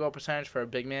field goal percentage for a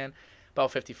big man,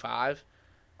 about 55.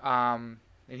 And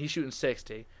he's shooting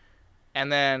 60.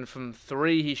 And then from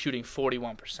 3, he's shooting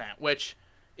 41%, which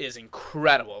is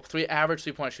incredible. Average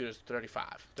three-point shooters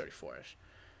 35, 34-ish.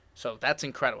 So that's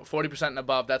incredible. 40% and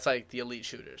above, that's like the elite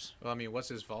shooters. Well, I mean, what's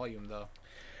his volume, though?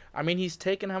 I mean, he's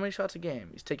taking how many shots a game?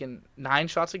 He's taking 9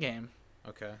 shots a game.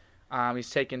 Okay. He's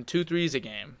taking 2 threes a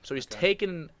game. So he's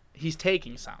taking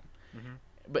some. Mm-hmm.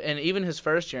 But and even his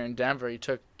first year in Denver, he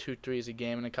took 2 threes a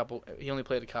game and he only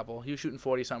played a couple. He was shooting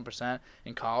 40-something%.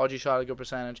 In college, he shot a good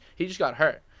percentage. He just got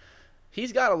hurt.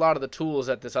 He's got a lot of the tools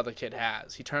that this other kid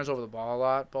has. He turns over the ball a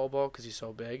lot, Bol, because he's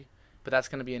so big. But that's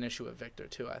going to be an issue with Victor,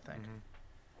 too, I think.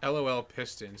 Mm-hmm. LOL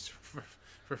Pistons for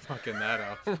fucking that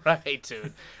up. Right,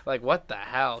 dude. Like, what the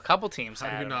hell? A couple teams How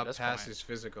had do you him not at pass this point. his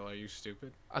physical? Are you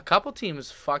stupid? A couple teams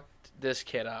fucked this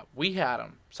kid up. We had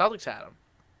him. Celtics had him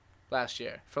last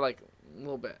year for, like, a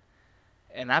little bit.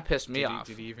 And that pissed me off.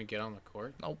 Did he even get on the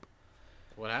court? Nope.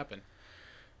 What happened?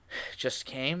 Just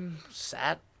came,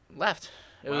 sat, left.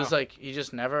 It Wow. was like he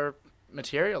just never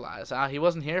materialized. He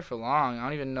wasn't here for long. I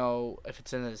don't even know if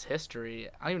it's in his history.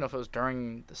 I don't even know if it was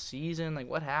during the season. Like,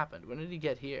 what happened? When did he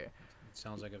get here? It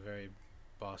sounds like a very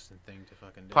Boston thing to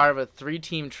fucking do. Part of a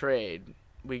 3-team trade,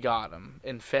 we got him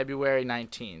in February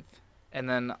 19th. And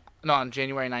then, no, on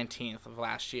January 19th of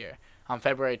last year. On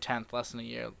February 10th, less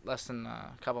than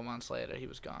a couple months later, he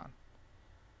was gone.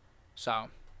 So,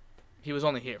 he was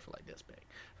only here for like this big,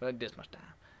 for like this much time.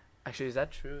 Actually, is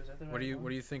that true? Is that the right What do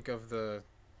one? you think of the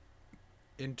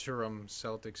interim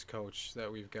Celtics coach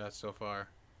that we've got so far?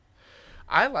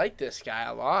 I like this guy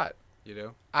a lot. You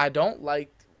do? I don't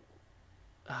like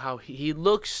how he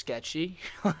looks sketchy.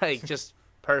 Like, just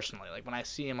personally. Like, when I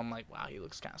see him, I'm like, wow, he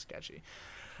looks kind of sketchy.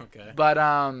 Okay. But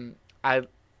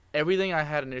everything I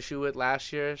had an issue with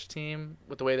last year's team,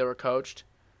 with the way they were coached,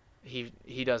 he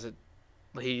does it.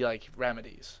 He, like,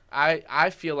 remedies. I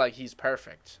feel like he's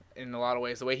perfect in a lot of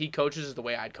ways. The way he coaches is the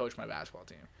way I'd coach my basketball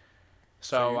team.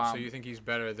 So you think he's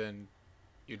better than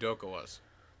Udoka was?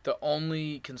 The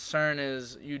only concern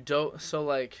is so,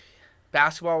 like,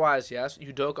 basketball-wise, yes.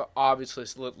 Udoka obviously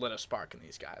lit a spark in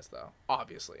these guys, though.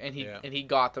 Obviously. And he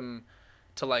got them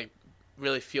to, like,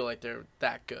 really feel like they're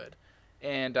that good.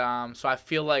 And so I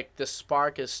feel like the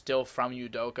spark is still from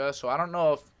Udoka. So I don't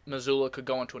know if Mazzulla could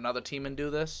go into another team and do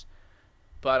this.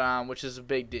 But which is a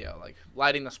big deal. Like,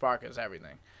 lighting the spark is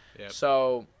everything. Yep.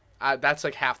 So that's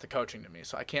like half the coaching to me.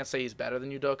 So I can't say he's better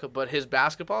than Udoka, but his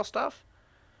basketball stuff,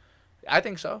 I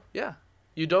think so. Yeah,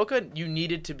 Udoka, you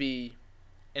needed to be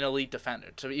an elite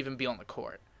defender to even be on the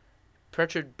court.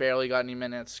 Pritchard barely got any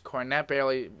minutes. Cornette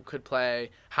barely could play.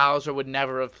 Hauser would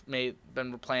never have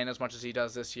been playing as much as he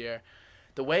does this year.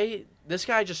 The way this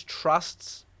guy just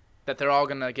trusts that they're all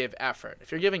gonna give effort. If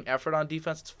you're giving effort on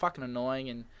defense, it's fucking annoying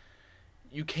and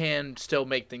you can still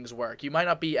make things work. You might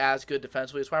not be as good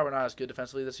defensively. That's why we're not as good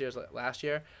defensively this year as last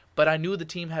year. But I knew the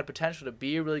team had potential to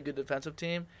be a really good defensive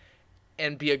team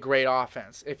and be a great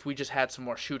offense if we just had some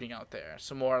more shooting out there,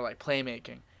 some more, like,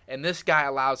 playmaking. And this guy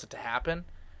allows it to happen,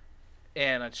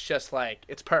 and it's just, like,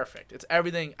 it's perfect. It's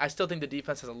everything. I still think the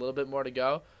defense has a little bit more to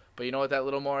go, but you know what that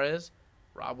little more is?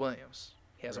 Rob Williams.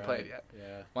 He hasn't played yet.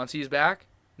 Yeah. Once he's back,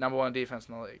 number 1 defense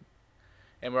in the league.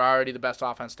 And we're already the best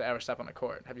offense to ever step on the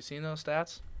court. Have you seen those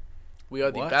stats? We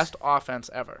are the best offense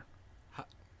ever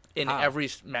in every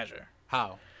measure.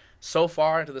 How? So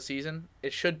far into the season,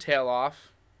 it should tail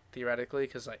off, theoretically,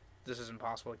 because, like, this is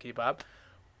impossible to keep up.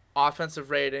 Offensive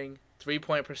rating,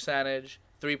 3-point percentage,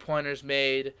 3-pointers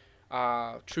made,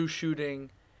 true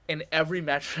shooting. In every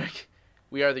metric,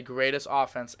 we are the greatest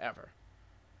offense ever.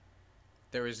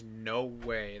 There is no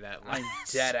way that I'm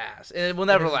lasts. dead ass. And it will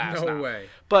never There's last. No now. way.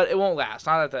 But it won't last.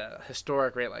 Not at the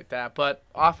historic rate like that. But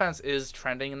offense is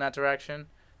trending in that direction.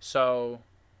 So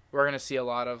we're going to see a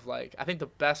lot of, like, I think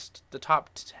the top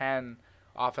 10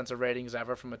 offensive ratings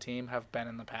ever from a team have been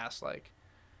in the past, like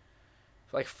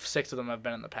 6 of them have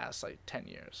been in the past, like, 10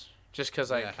 years. Just because,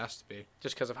 like, it has to be.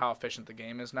 Just because of how efficient the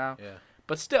game is now. Yeah.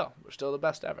 But still, we're still the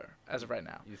best ever as of right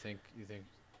now. You think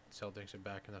Celtics are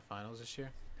back in the finals this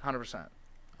year? 100%.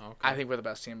 Okay. I think we're the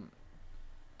best team.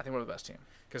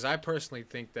 Because I personally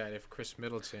think that if Chris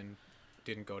Middleton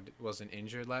wasn't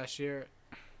injured last year,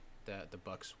 that the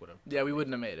Bucks would have. Yeah, we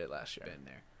wouldn't have made it last year. Been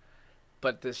there.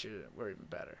 But this year we're even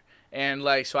better. And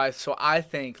like so I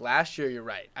think last year you're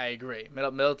right. I agree.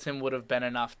 Middleton would have been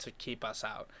enough to keep us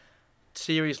out.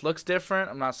 Series looks different.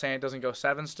 I'm not saying it doesn't go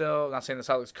 7 still. I'm not saying the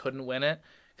Celtics couldn't win it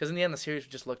because in the end the series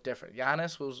would just look different.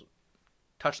 Giannis was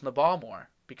touching the ball more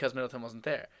because Middleton wasn't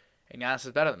there. And Giannis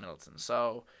is better than Middleton.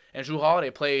 So and Jrue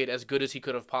Holiday played as good as he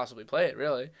could have possibly played,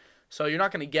 really. So you're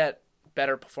not going to get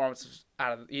better performances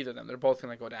out of either of them. They're both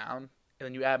going to go down. And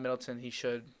then you add Middleton, he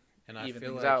should and I even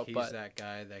feel things like out. He's But that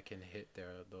guy that can hit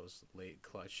those late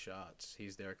clutch shots.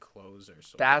 He's their closer.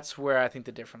 So that's where I think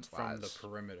the difference lies. From the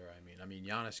perimeter, I mean,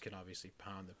 Giannis can obviously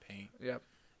pound the paint. Yep.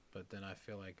 But then I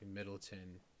feel like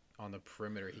Middleton on the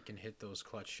perimeter, he can hit those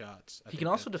clutch shots. He can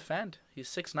also defend. He's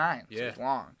 6'9", yeah. so he's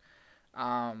long.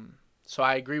 So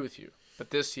I agree with you. But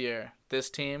this year, this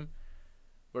team,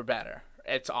 we're better.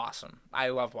 It's awesome. I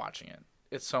love watching it.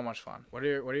 It's so much fun. What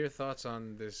are your thoughts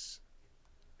on this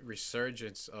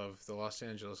resurgence of the Los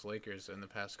Angeles Lakers in the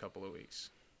past couple of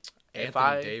weeks?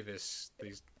 Anthony Davis,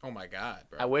 oh my God,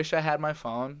 bro. I wish I had my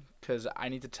phone because I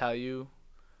need to tell you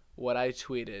what I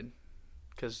tweeted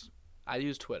because I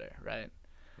use Twitter, right?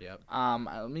 Yep.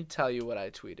 Let me tell you what I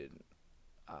tweeted.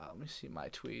 Let me see my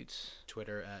tweets.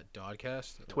 Twitter at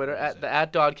Dodcast? Twitter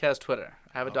at Dodcast Twitter.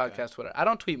 I have a Dodcast Twitter. I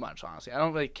don't tweet much, honestly. I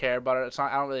don't really care about it.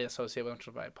 I don't really associate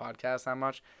with my podcast that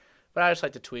much. But I just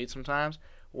like to tweet sometimes.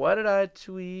 What did I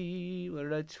tweet?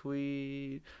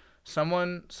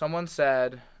 Someone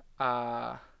said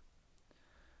like,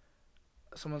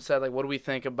 what do we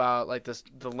think about like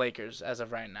the Lakers as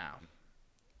of right now?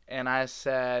 And I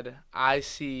said I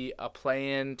see a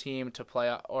play-in team to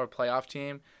play or a playoff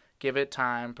team. Give it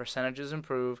time. Percentages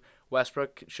improve.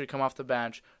 Westbrook should come off the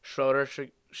bench. Schroeder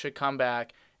should come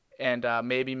back and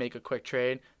maybe make a quick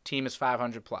trade. Team is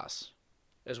 500 plus.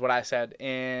 Is what I said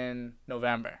in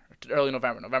early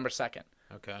November 2nd.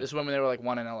 Okay. This is when they were like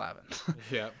 1-11.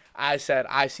 Yeah. I said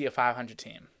I see a 500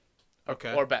 team.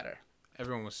 Okay. Or better.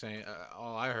 Everyone was saying.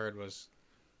 All I heard was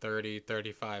 30,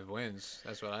 35 wins.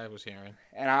 That's what I was hearing.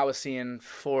 And I was seeing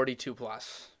 42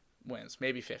 plus wins,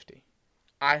 maybe 50.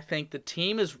 I think the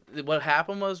team is. What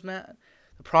happened was, Matt.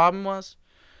 The problem was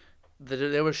that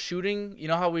they were shooting. You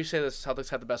know how we say the Celtics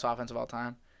had the best offense of all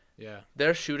time. Yeah.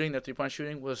 Their 3-point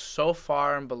shooting was so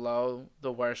far and below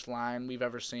the worst line we've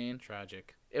ever seen.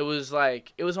 Tragic. It was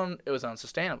like it was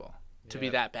unsustainable to be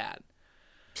that bad.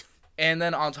 And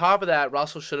then on top of that,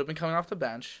 Russell should have been coming off the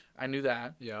bench. I knew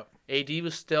that. Yep. AD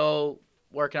was still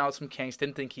working out with some kinks.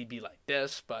 Didn't think he'd be like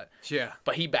this, but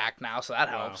he backed now, so that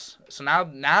helps. So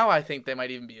now I think they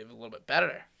might even be a little bit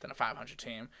better than a 500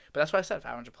 team. But that's why I said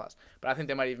 500 plus. But I think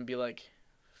they might even be like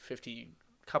 50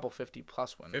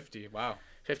 plus win. 50, wow.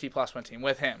 50 plus win team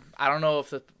with him. I don't know if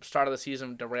the start of the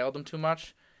season derailed him too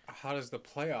much. How does the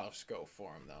playoffs go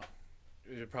for him though?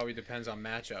 It probably depends on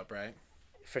matchup, right?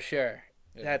 For sure.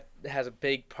 Yeah. That has a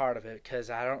big part of it because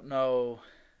I don't know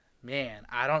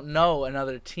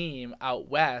another team out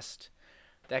west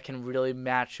that can really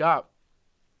match up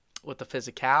with the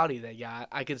physicality they got.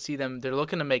 I could see them. They're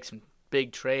looking to make some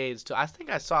big trades too. I think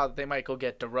I saw that they might go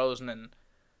get DeRozan and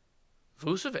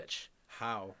Vucevic.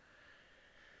 How?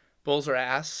 Bulls are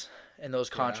ass, and those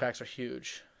contracts are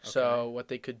huge. Okay. So what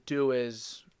they could do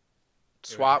is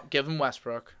give them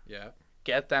Westbrook. Yeah.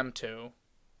 Get them two,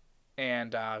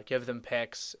 and give them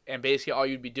picks. And basically all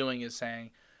you'd be doing is saying,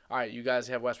 all right, you guys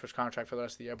have Westbrook's contract for the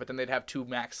rest of the year, but then they'd have 2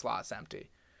 max slots empty.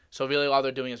 So really all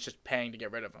they're doing is just paying to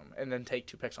get rid of them and then take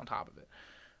 2 picks on top of it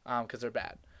because they're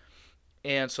bad.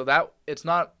 And so that it's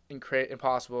not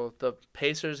impossible. The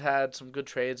Pacers had some good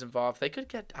trades involved. They could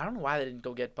get – I don't know why they didn't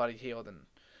go get Buddy Hield and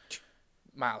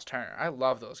Miles Turner. I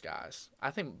love those guys. I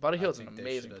think Buddy Hield's an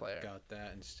amazing player. Got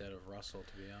that instead of Russell,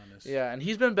 to be honest. Yeah, and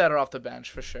he's been better off the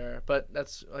bench for sure. But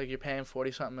that's like you're paying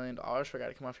 $40-something million for a guy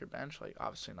to come off your bench. Like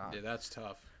obviously not. Yeah, that's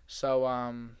tough.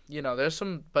 So there's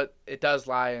some, but it does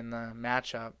lie in the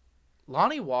matchup.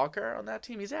 Lonnie Walker on that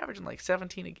team, he's averaging like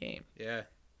 17 a game. Yeah.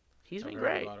 He's been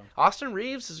great. Austin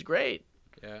Reeves is great.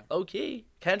 Yeah. Low-key.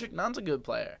 Kendrick Nunn's a good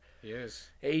player. He is.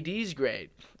 AD's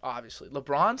great, obviously.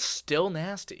 LeBron's still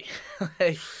nasty.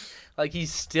 like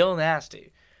he's still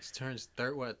nasty. He turns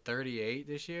 38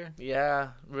 this year? Yeah,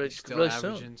 He's still really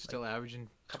averaging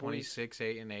soon. 26,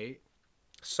 8, and 8.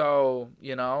 So,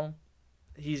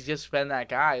 he's just been that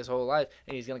guy his whole life,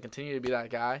 and he's going to continue to be that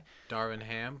guy. Darvin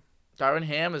Ham. Darvin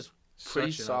Ham is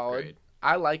pretty Such an solid. upgrade.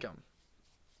 I like him.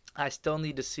 I still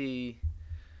need to see,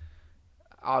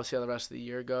 obviously, how the rest of the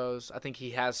year goes. I think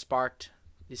he sparked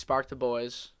the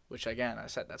boys, which, again, I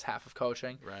said that's half of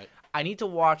coaching. Right. I need to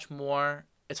watch more.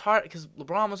 It's hard because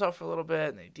LeBron was out for a little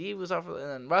bit, and AD was out and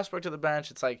then Westbrook to the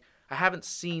bench. It's like I haven't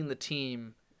seen the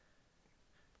team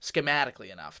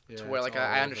schematically enough to where like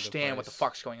I understand what the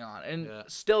fuck's going on. And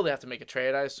still they have to make a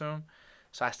trade, I assume.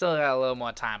 So I still got a little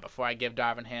more time before I give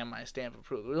Darvin Ham my stamp of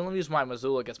approval. The only reason why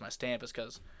Missoula gets my stamp is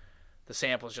because the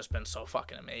sample's just been so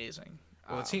fucking amazing.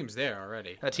 Well, the team's there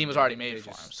already. The team was already made for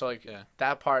him. So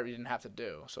that part we didn't have to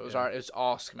do. So it was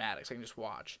all schematics. I can just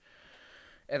watch.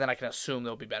 And then I can assume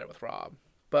they'll be better with Rob.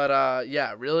 But,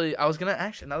 really, I was going to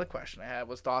actually, another question I had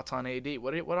was thoughts on AD.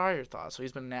 What are your thoughts? So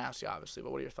he's been nasty, obviously,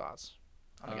 but what are your thoughts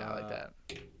on a guy like that?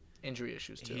 Injury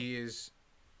issues, too. He is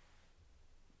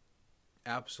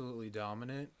absolutely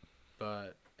dominant,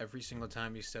 but every single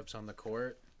time he steps on the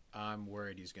court, I'm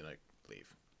worried he's going to leave.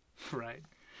 Right.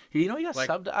 He got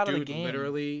subbed out of the game. Dude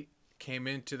literally came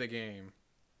into the game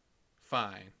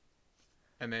fine.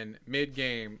 And then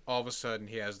mid-game, all of a sudden,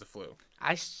 he has the flu.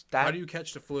 How do you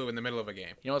catch the flu in the middle of a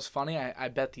game? You know what's funny? I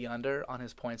bet the under on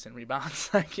his points and rebounds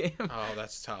that game. Oh,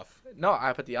 that's tough. No,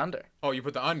 I put the under. Oh, you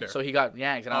put the under. So he got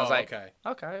yanked, and I was like,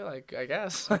 okay, like I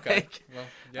guess. Okay. Well,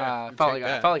 yeah. I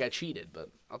felt like I cheated, but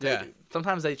I'll tell you.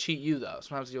 Sometimes they cheat you though.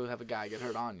 Sometimes you'll have a guy get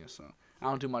hurt on you. So I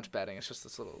don't do much betting. It's just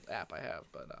this little app I have.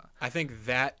 But I think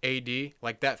that AD,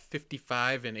 like that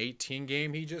 55 and 18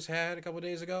 game he just had a couple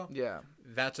days ago. Yeah.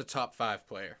 That's a top 5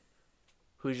 player.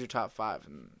 Who's your top 5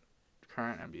 in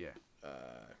current NBA?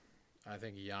 I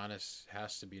think Giannis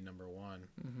has to be number 1.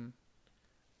 Mm-hmm.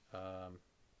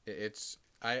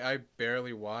 I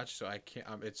barely watch, so I can't.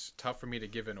 It's tough for me to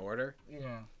give an order.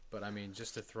 Yeah. But I mean,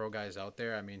 just to throw guys out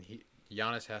there, I mean,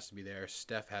 Giannis has to be there.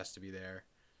 Steph has to be there.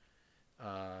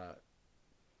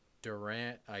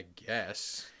 Durant, I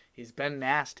guess. He's been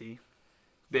nasty.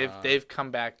 They've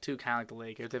come back too, kind of like the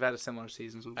Lakers. They've had a similar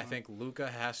seasons. I think Luka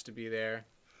has to be there.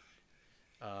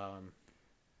 How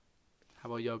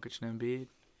about Jokic and Embiid?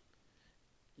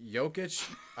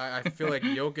 Jokic, I feel like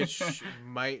Jokic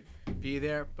might be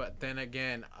there, but then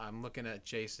again, I'm looking at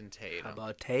Jason Tatum. How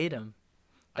about Tatum?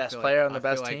 Best player on the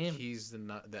best team. I feel like he's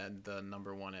the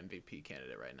number 1 MVP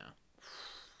candidate right now.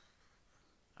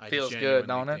 Feels good,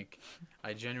 don't it?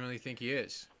 I genuinely think he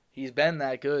is. He's been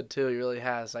that good too. He really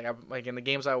has. Like in the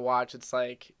games I watch, it's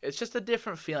just a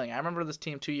different feeling. I remember this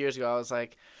team 2 years ago. I was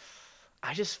like,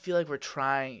 I just feel like we're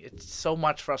trying. It's so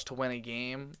much for us to win a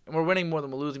game, and we're winning more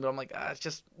than we're losing. But I'm like, it's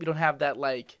just we don't have that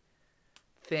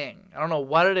thing. I don't know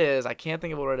what it is. I can't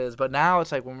think of what it is. But now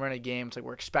it's like when we're in a game, it's like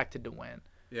we're expected to win.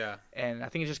 Yeah. And I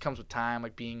think it just comes with time,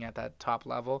 like being at that top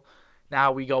level.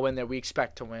 Now we go in there, we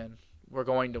expect to win. We're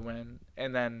going to win,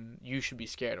 and then you should be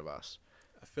scared of us.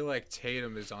 I feel like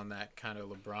Tatum is on that kind of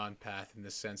LeBron path in the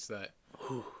sense that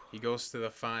he goes to the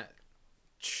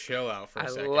chill out for a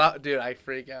second. Dude, I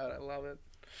freak out. I love it.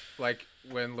 Like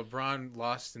when LeBron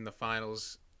lost in the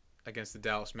finals against the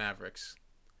Dallas Mavericks,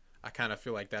 I kind of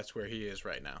feel like that's where he is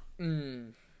right now.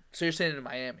 So you're saying in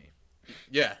Miami?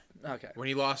 Yeah. Okay. When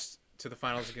he lost to the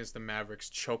finals against the Mavericks,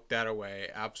 choked that away,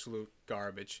 absolute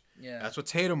garbage. Yeah. That's what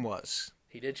Tatum was.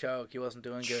 He did choke. He wasn't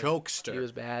doing good. Chokester. He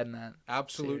was bad in that.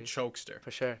 Absolute series. chokester.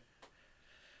 For sure.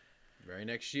 Very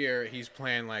next year, he's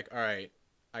playing like, all right,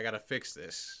 I got to fix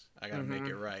this. I got to make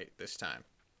it right this time.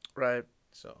 Right.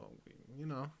 So,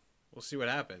 we'll see what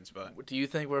happens. But do you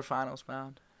think we're finals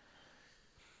bound?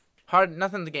 Hard.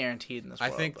 Nothing's guaranteed in this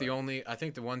world. I think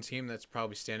the one team that's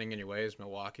probably standing in your way is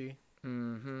Milwaukee.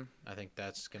 Mm-hmm. I think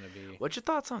that's going to be... What's your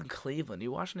thoughts on Cleveland?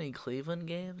 You watch any Cleveland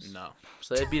games? No.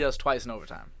 So they beat us twice in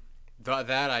overtime.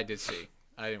 That I did see.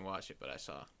 I didn't watch it, but I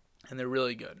saw. And they're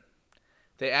really good.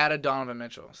 They added Donovan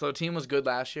Mitchell. So the team was good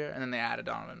last year, and then they added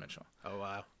Donovan Mitchell. Oh,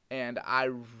 wow. And I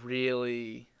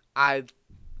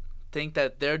think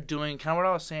that they're doing kind of what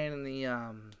I was saying in the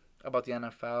about the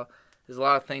NFL. There's a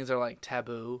lot of things that are like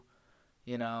taboo,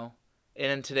 And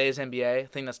in today's NBA, the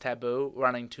thing that's taboo,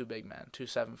 running 2 big men, 2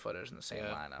 7-footers in the same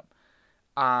lineup.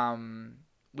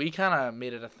 We kind of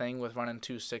made it a thing with running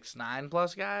 2 6'9"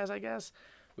 plus guys, I guess.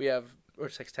 We have, or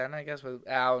 6'10", I guess, with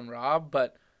Al and Rob.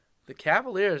 But the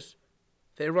Cavaliers,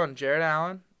 they run Jared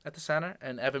Allen at the center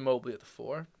and Evan Mobley at the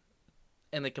 4.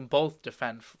 And they can both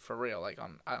defend for real, like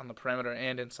on the perimeter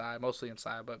and inside, mostly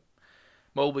inside. But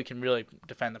Mobley can really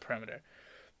defend the perimeter.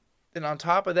 And on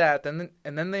top of that, then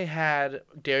they had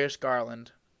Darius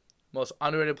Garland, most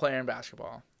underrated player in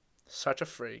basketball. Such a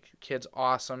freak. Kid's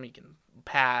awesome. He can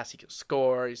pass. He can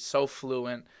score. He's so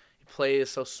fluent. He plays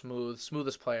so smooth.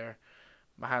 Smoothest player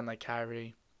behind like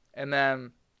Kyrie. And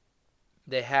then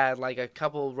they had like a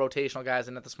couple rotational guys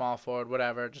in at the small forward,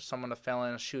 whatever, just someone to fill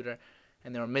in, a shooter.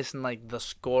 And they were missing like the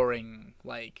scoring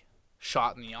like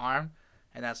shot in the arm,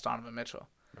 and that's Donovan Mitchell.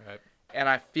 Right. And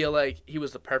I feel like he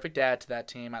was the perfect add to that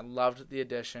team. I loved the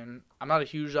addition. I'm not a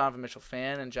huge Donovan Mitchell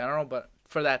fan in general, but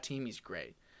for that team, he's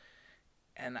great.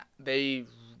 And they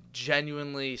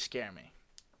genuinely scare me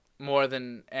more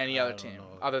than any other team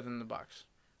other than the Bucks.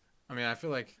 I mean, I feel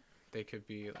like they could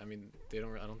be. I mean, they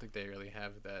don't. I don't think they really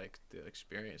have that the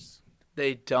experience.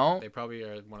 They don't. They probably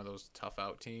are one of those tough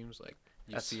out teams. Like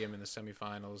you see them in the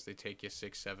semifinals, they take you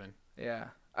 6-7. Yeah,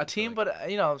 a team, but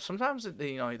sometimes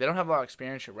they don't have a lot of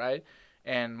experience, right?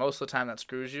 And most of the time that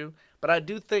screws you. But I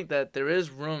do think that there is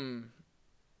room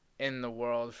in the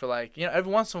world for like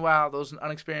every once in a while those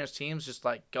unexperienced teams just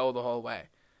like go the whole way.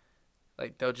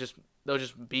 Like they'll just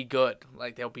be good.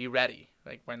 Like they'll be ready.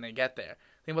 Like when they get there.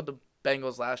 Think about the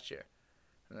Bengals last year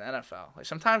in the NFL. Like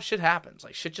sometimes shit happens.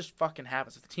 Like shit just fucking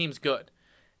happens if the team's good.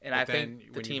 And I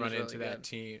think the team is really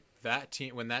good.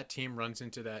 When that team runs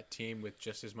into that team with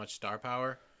just as much star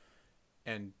power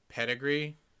and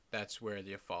pedigree, that's where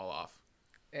you fall off.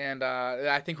 And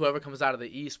I think whoever comes out of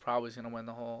the East probably is going to win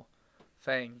the whole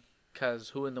thing. Because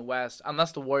who in the West,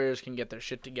 unless the Warriors can get their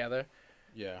shit together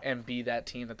and be that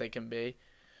team that they can be,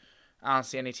 I don't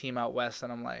see any team out West that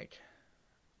I'm like,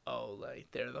 oh, like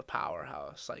they're the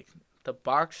powerhouse. Like the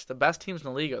Bucks, the best teams in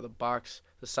the league are the Bucks,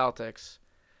 the Celtics.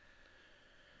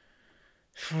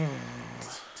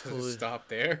 Does it stop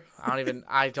there?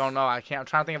 I don't know. I'm trying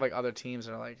to think of like other teams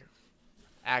that are like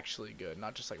actually good,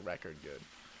 not just like record good.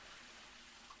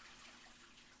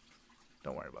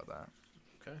 Don't worry about that.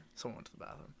 Okay. Someone went to the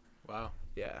bathroom. Wow.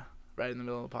 Yeah. Right in the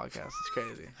middle of the podcast. It's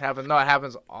crazy. It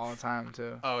happens all the time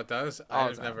too. Oh, it does?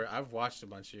 I've watched a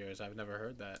bunch of yours. I've never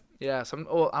heard that. Yeah,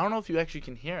 I don't know if you actually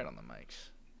can hear it on the mics.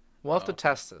 We'll have to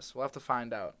test this. We'll have to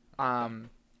find out.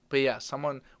 But yeah,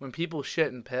 when people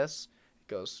shit and piss, it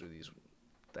goes through these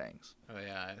things. Oh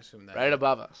yeah, I assume that. Right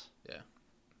above us. Yeah.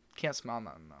 Can't smell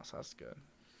nothing though, so that's good.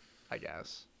 I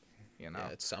guess. Yeah,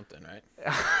 it's something, right?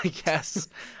 I guess.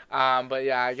 But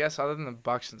yeah, I guess other than the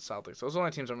Bucks and Celtics, those are the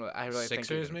only teams I really think.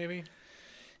 Sixers, maybe?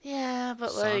 Yeah,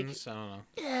 but Suns? like. I don't know.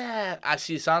 Yeah. I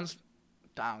see Suns.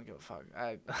 I don't give a fuck.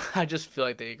 I just feel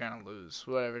like they're going to lose.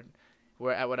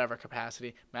 Whatever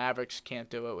capacity. Mavericks can't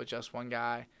do it with just one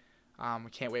guy. We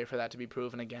can't wait for that to be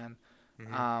proven again.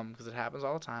 Because it happens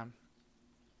all the time.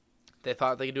 They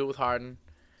thought they could do it with Harden.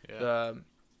 Yeah.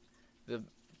 The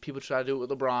people try to do it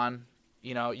with LeBron.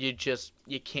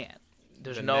 You can't.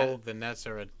 The Nets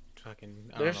are a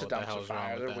fucking. They're just a dumpster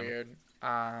fire. They're weird.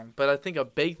 But I think a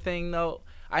big thing though,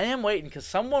 I am waiting because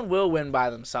someone will win by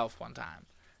themselves one time.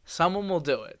 Someone will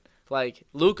do it. Like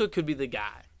Luka could be the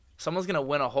guy. Someone's gonna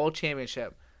win a whole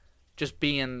championship, just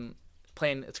playing.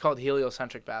 It's called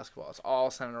heliocentric basketball. It's all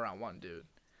centered around one dude.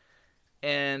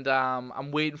 And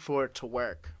I'm waiting for it to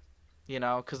work.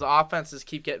 Because the offenses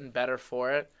keep getting better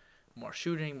for it. More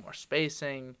shooting, more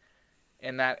spacing.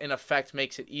 And that, in effect,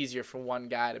 makes it easier for one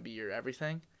guy to be your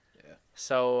everything. Yeah.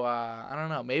 So, I don't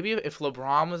know. Maybe if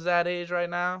LeBron was that age right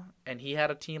now, and he had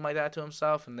a team like that to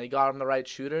himself, and they got him the right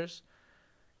shooters,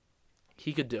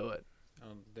 he could do it.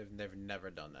 They've never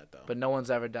done that, though. But no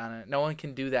one's ever done it. No one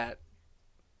can do that.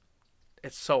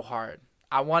 It's so hard.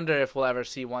 I wonder if we'll ever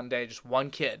see one day just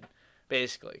one kid,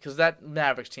 basically. Because that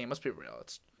Mavericks team, let's be real,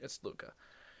 it's Luka.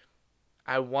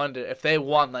 I wonder if they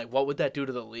won, like, what would that do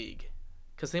to the league?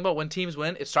 Because think about when teams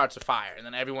win, it starts a fire, and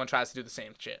then everyone tries to do the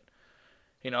same shit.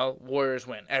 Warriors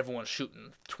win. Everyone's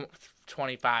shooting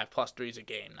 25 plus threes a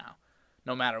game now,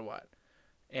 no matter what.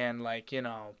 And,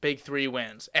 big three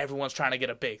wins. Everyone's trying to get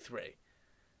a big three.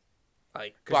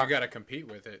 Because you got to compete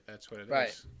with it. That's what it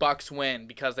is. Bucks win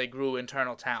because they grew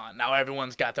internal talent. Now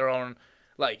everyone's got their own,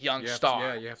 young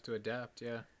star. You have to adapt,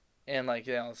 yeah. And,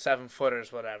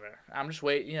 7-footers, whatever. I'm just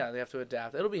waiting. Yeah, they have to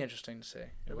adapt. It'll be interesting to see.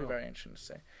 It'll be very interesting to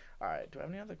see. All right. Do I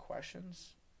have any other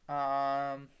questions?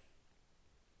 All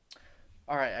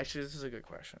right. Actually, this is a good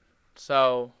question.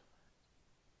 So,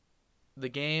 the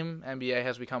game NBA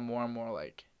has become more and more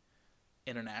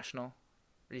international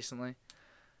recently.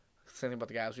 Thinking about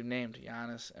the guys we've named: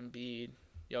 Giannis, Embiid,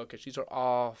 Jokic. These are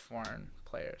all foreign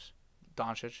players.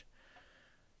 Doncic.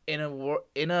 In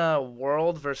a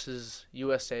world versus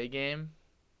USA game,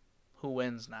 who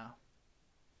wins now?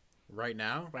 Right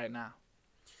now? Right now.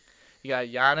 You got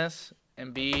Giannis,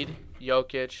 Embiid,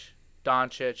 Jokic,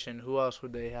 Doncic, and who else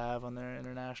would they have on their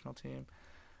international team?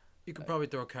 You could probably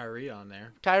throw Kyrie on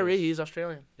there. Kyrie, 'cause- he's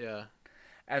Australian. Yeah.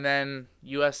 And then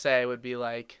USA would be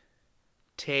like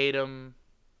Tatum,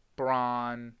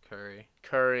 Braun,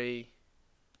 Curry.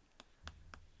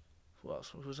 Who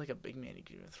else? Who's like a big man you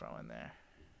could even throw in there?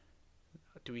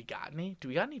 Do we got any? Do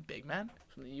we got any big men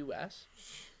from the U.S.?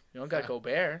 We don't got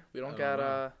Gobert. We don't I got don't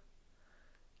know.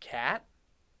 Cat.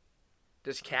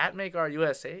 Does Cat make our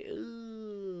USA?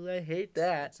 Ooh, I hate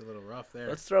that. It's a little rough there.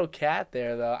 Let's throw Cat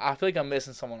there though. I feel like I'm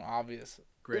missing someone obvious.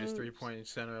 Greatest Oops. 3-point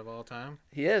center of all time.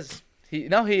 He is. He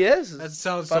is. That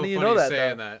sounds funny so you funny know that,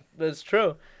 saying though. that. That's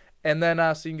true. And then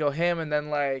so you can go him, and then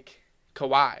like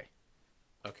Kawhi,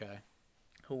 Okay.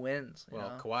 who wins. You Well,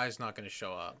 know? Kawhi's not going to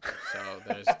show up, so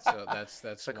that's.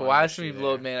 So one Kawhi's gonna issue be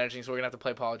load there. managing, so we're gonna have to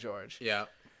play Paul George. Yeah.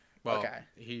 Well, Okay.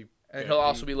 And yeah, he'll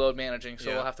also be load managing, so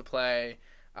yeah. we'll have to play.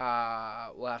 Ja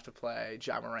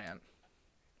Morant.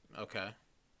 Okay.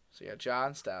 So you got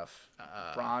John, Steph,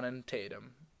 Bron, and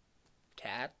Tatum,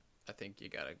 Cat. I think you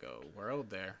got to go world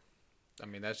there. I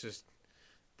mean, that's just.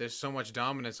 There's so much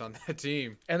dominance on that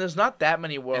team. And there's not that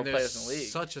many world and players there's in the league.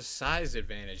 such a size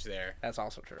advantage there. That's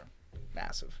also true.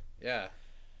 Massive. Yeah.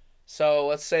 So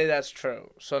let's say that's true.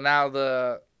 So now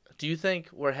do you think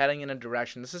we're heading in a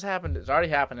direction? This has happened. It's already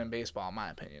happened in baseball, in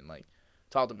my opinion. Like,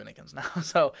 it's all Dominicans now.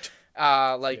 So,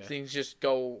 Yeah. things just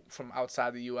go from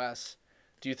outside the U.S.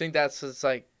 Do you think that's just,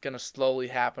 like, going to slowly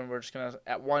happen? We're just going to,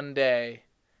 at one day,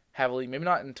 have a league, maybe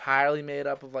not entirely made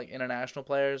up of, like, international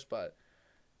players, but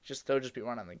they'll just be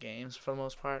running the games for the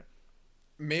most part?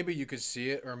 Maybe you could see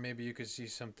it, or maybe you could see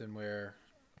something where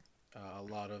a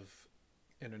lot of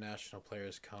international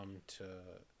players come to,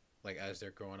 like, as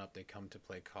they're growing up, they come to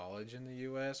play college in the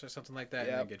U.S. or something like that,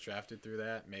 and Yep. they get drafted through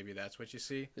that. Maybe that's what you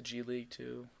see. The G League,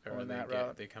 too, Or going that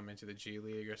route. they come into the G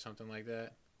League or something like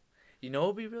that. You know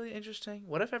what would be really interesting?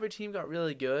 What if every team got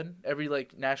really good? Every,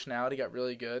 like, nationality got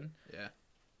really good? Yeah.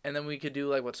 And then we could do,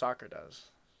 like, what soccer does.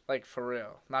 Like, for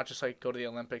real. Not just, like, go to the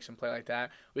Olympics and play like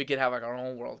that. We could have, like, our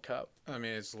own World Cup. I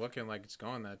mean, it's looking like it's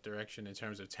going that direction in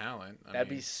terms of talent. That'd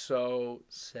be so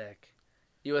sick.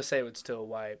 USA would still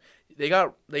wipe. They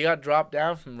got dropped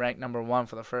down from rank number 1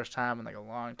 for the first time in, like, a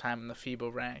long time in the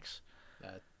FIBA ranks.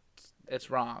 It's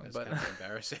wrong, It's but kind of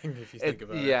embarrassing if you think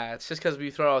about it. yeah, it's just because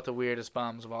we throw out the weirdest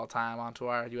bums of all time onto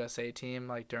our USA team,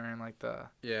 like during like the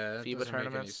Yeah, that FIBA doesn't make any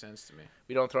tournaments. sense to me.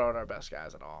 We don't throw out our best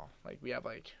guys at all. Like we have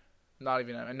like not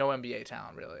even no NBA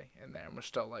talent really in there, and we're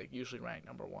still like usually ranked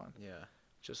number 1. Yeah.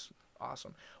 Just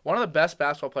awesome. One of the best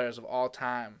basketball players of all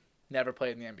time never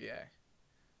played in the NBA.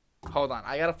 Hold on,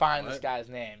 I gotta find this What? guy's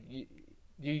name.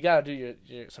 You gotta do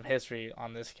your some history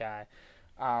on this guy.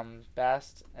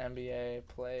 Best NBA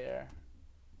player,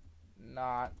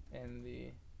 not in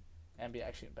the NBA.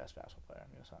 Actually, best basketball player. I'm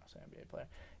gonna say NBA player.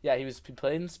 Yeah, he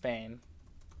played in Spain.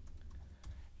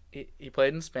 He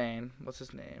played in Spain. What's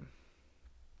his name?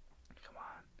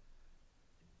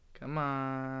 Come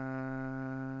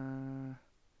on.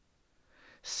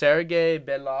 Sergey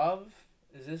Belov.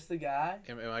 Is this the guy?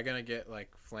 Am I gonna get like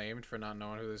flamed for not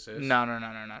knowing who this is? No.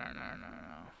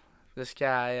 This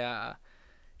guy,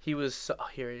 here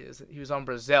he is. He was on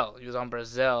Brazil.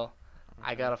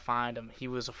 I gotta find him. He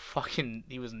was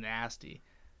nasty.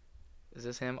 Is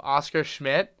this him? Oscar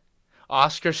Schmidt.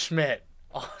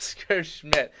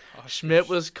 Schmidt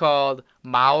was called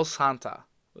Mao Santa,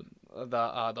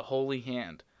 the Holy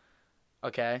Hand.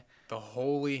 Okay. The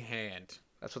Holy Hand.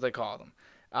 That's what they called him.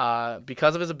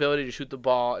 Because of his ability to shoot the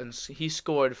ball, and he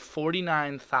scored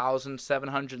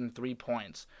 49,703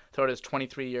 points throughout his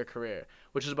 23-year career,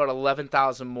 which is about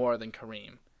 11,000 more than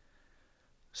Kareem.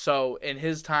 So in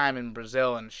his time in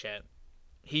Brazil and shit,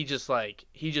 he just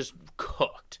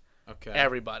cooked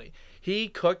everybody. He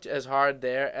cooked as hard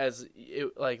there as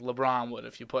LeBron would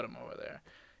if you put him over there.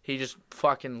 He just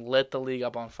fucking lit the league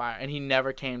up on fire, and he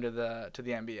never came to the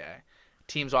NBA.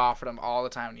 Teams offered him all the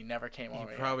time, and he never came over.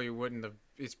 He probably wouldn't have.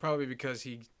 It's probably because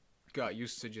he got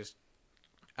used to just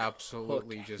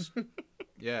absolutely just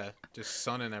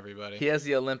sunning everybody. He has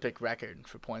the Olympic record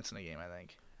for points in a game, I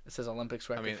think. It says Olympics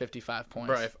record, 55 points.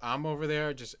 Bro, if I'm over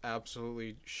there just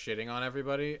absolutely shitting on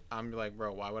everybody, I'm like,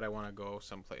 bro, why would I want to go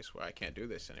someplace where I can't do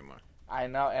this anymore? I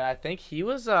know, and I think he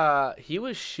was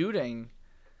shooting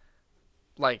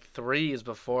like threes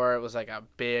before it was like a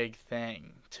big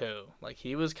thing too. Like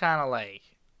he was kind of like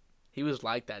he was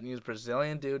like that, and he was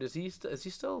Brazilian dude. Is he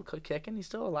still kicking? He's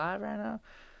still alive right now.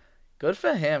 Good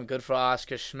for him. Good for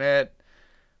Oscar Schmidt.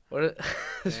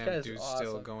 This guy's dude's awesome.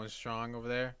 Still going strong over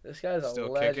there. This guy's still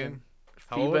a legend. Kicking.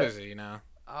 How old is he now?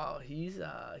 Oh, he's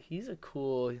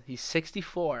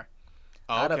 64.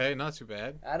 Oh, okay, not too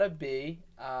bad. Out of B,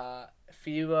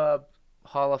 FIBA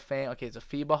Hall of Fame. Okay, he's a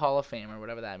FIBA Hall of Famer,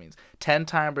 whatever that means.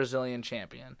 10-time Brazilian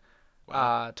champion.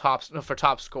 Wow. For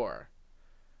top scorer.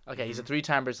 Okay, he's a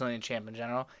 3-time Brazilian champion in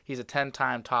general. He's a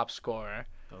 10-time top scorer.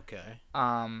 Okay.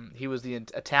 He was the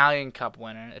Italian Cup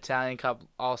winner, Italian Cup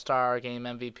All-Star Game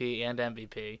MVP and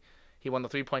MVP. He won the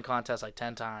 3-point contest like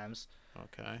 10 times.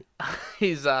 Okay.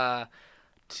 He's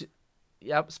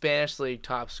Spanish League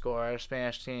top scorer,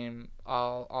 Spanish team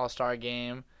All-Star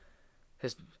Game.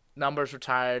 His numbers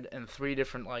retired in 3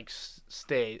 different like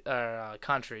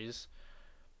countries.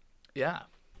 Yeah.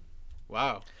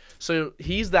 Wow. So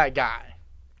he's that guy,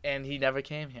 and he never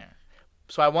came here.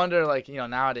 So I wonder, like,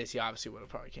 nowadays he obviously would have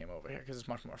probably came over here because it's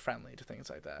much more friendly to things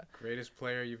like that. Greatest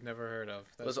player you've never heard of.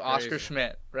 That's was crazy. Oscar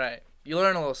Schmidt, right? You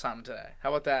learned a little something today. How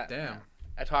about that? Damn.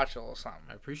 I taught you a little something.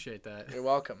 I appreciate that. You're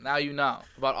welcome. Now you know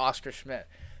about Oscar Schmidt.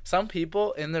 Some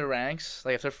people in their ranks,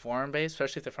 like if they're foreign based,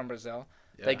 especially if they're from Brazil,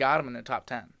 they got him in their top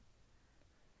 10.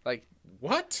 Like,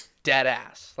 what? Dead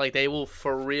ass. Like, they will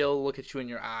for real look at you in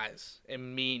your eyes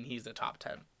and mean he's the top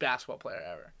 10 basketball player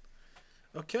ever.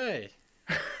 Okay.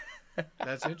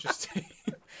 That's interesting.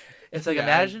 It's like,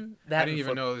 imagine that. I didn't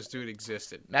even know this dude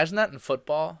existed. Imagine that in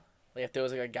football. Like, if there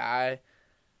was like a guy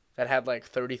that had like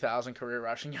 30,000 career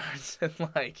rushing yards in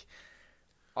like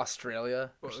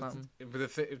Australia or something. But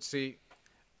the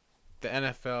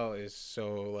NFL is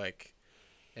so like,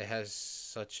 it has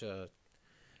such a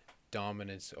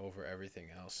dominance over everything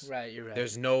else. Right, you're right.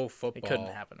 There's no football. It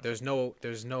couldn't happen. There's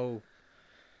no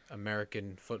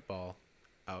American football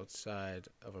outside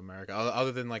of America,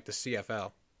 other than like the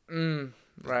CFL.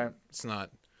 Right. It's not.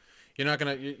 You're not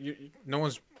gonna. No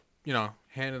one's,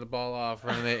 handing the ball off,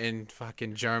 running it in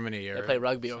fucking Germany or. They play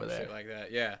rugby over there. Shit like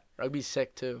that. Yeah. Rugby's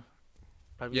sick too.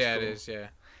 Rugby's yeah, cool. it is. Yeah.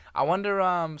 I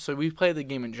wonder. So we played the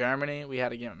game in Germany. We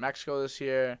had a game in Mexico this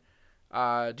year.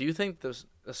 Do you think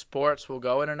the sports will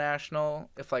go international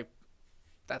if like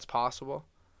that's possible?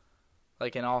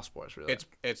 Like in all sports, really.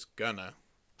 It's gonna.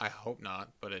 I hope not,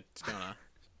 but it's gonna.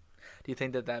 Do you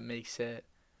think that makes it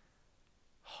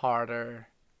harder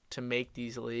to make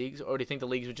these leagues, or do you think the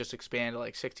leagues would just expand to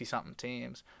like 60-something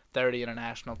teams, 30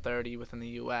 international, 30 within the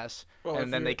U.S.,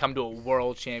 and then they come to a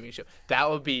world championship? That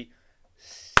would be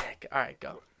sick. All right,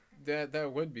 go.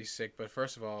 That would be sick, but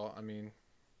first of all, I mean,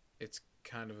 it's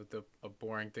kind of a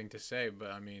boring thing to say,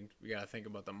 but I mean, we gotta think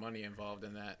about the money involved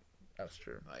in that. That's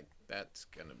true. Like, that's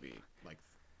gonna be like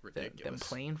ridiculous. Them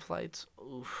plane flights,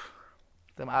 oof.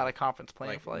 Them out of conference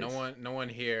plane flights. No one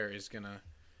here is gonna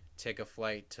take a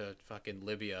flight to fucking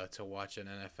Libya to watch an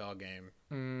NFL game.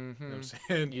 Mm-hmm. You know what I'm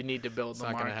saying? You need to build the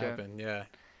market. It's not gonna happen. Yeah.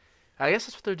 I guess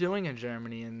that's what they're doing in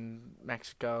Germany and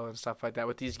Mexico and stuff like that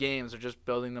with these games. They're just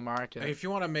building the market. If you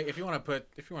want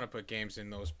to put games in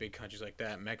those big countries like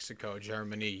that, Mexico,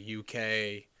 Germany, UK,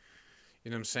 you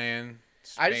know what I'm saying?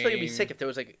 Spain. I just think it'd be sick if there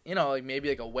was like maybe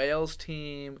like a Wales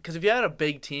team, because if you had a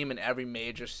big team in every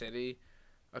major city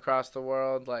across the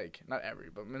world, like not every,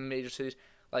 but in major cities,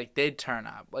 like they'd turn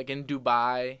up. Like in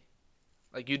Dubai,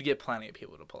 like you'd get plenty of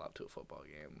people to pull up to a football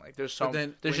game. Like there's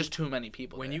just too many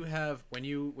people. When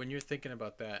you're thinking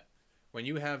about that, when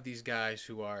you have these guys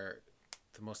who are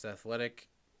the most athletic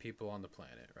people on the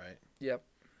planet, right? Yep.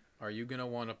 Are you gonna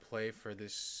want to play for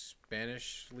this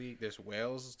Spanish league, this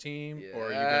Wales team, yes. or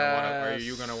are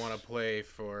you gonna want to play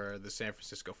for the San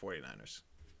Francisco 49ers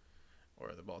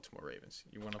or the Baltimore Ravens?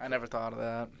 I never thought of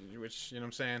that. Which, you know what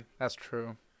I'm saying? That's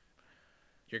true.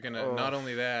 You're gonna not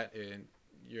only that,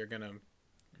 you're gonna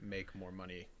make more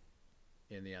money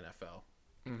in the NFL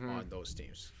on those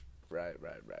teams. Right.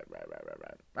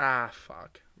 Ah,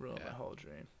 fuck. Ruined my whole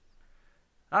dream.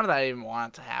 Not that I even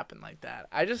want it to happen like that.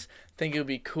 I just think it would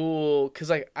be cool because,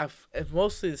 like,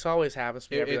 mostly this always happens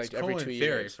to me every 2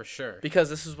 years. For sure. Because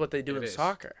this is what they do in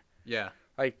soccer. Yeah.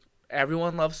 Like,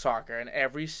 everyone loves soccer in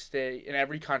every state, in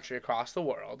every country across the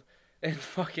world. And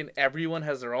fucking everyone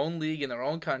has their own league in their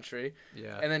own country.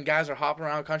 Yeah. And then guys are hopping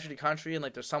around country to country, and,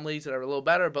 like, there's some leagues that are a little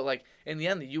better. But, like, in the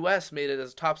end, the U.S. made it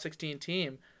as a top 16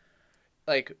 team,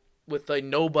 like, with, like,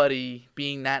 nobody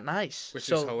being that nice. Which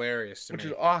is hilarious to me. Which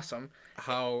is awesome.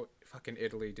 How fucking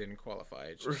Italy didn't qualify.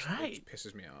 It just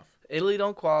pisses me off. Italy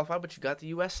don't qualify, but you got the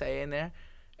USA in there.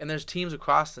 And there's teams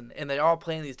across, and they all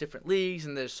play in these different leagues,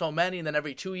 and there's so many. And then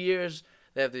every 2 years,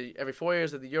 they have every 4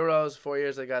 years, they have the Euros. 4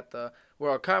 years, they got the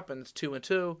World Cup, and it's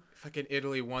 2-2. Fucking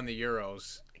Italy won the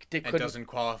Euros and doesn't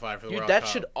qualify for the World Cup. That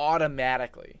should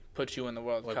automatically put you in the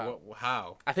World Cup.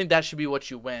 How? I think that should be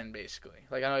what you win, basically.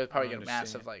 Like, I know you probably get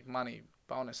massive, like, money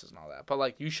bonuses and all that. But,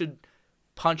 like, you should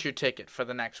punch your ticket for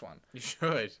the next one. You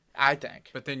should. I think.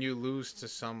 But then you lose to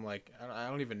some, like, I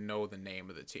don't even know the name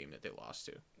of the team that they lost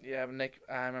to. Yeah,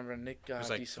 I remember Nick. It was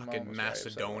like DeSimone fucking was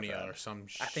Macedonia or some.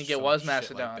 I think it was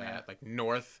Macedonia. Like that. Like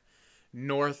North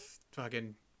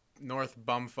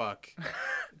bumfuck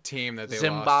team that they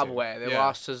Zimbabwe. lost to. They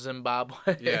lost to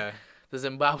Zimbabwe. Yeah. The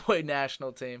Zimbabwe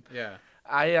national team. Yeah.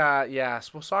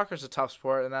 Well, soccer's a tough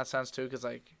sport in that sense too, because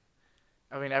like,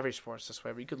 I mean, every sport's this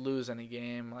way. But you could lose any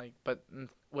game, like, but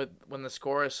when the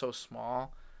score is so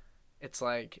small, it's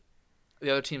like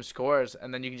the other team scores,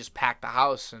 and then you can just pack the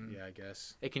house, and yeah, I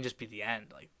guess it can just be the end,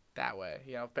 like that way.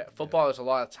 You know, football there's a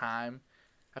lot of time.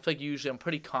 I feel like usually I'm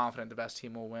pretty confident the best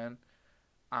team will win,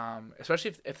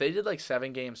 especially if they did like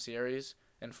 7-game series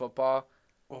in football.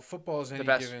 Well, football is any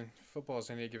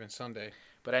given Sunday.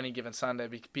 But any given Sunday,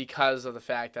 because of the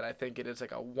fact that I think it is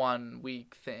like a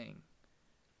 1-week thing.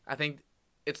 I think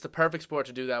it's the perfect sport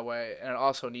to do that way, and it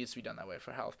also needs to be done that way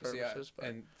for health purposes.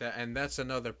 And that's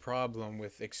another problem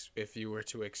with if you were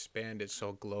to expand it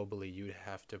so globally, you'd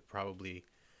have to probably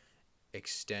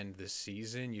extend the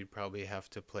season. You'd probably have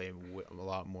to play a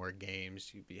lot more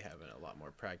games. You'd be having a lot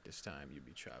more practice time. You'd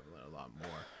be traveling a lot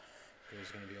more. There's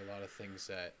going to be a lot of things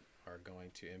that are going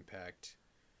to impact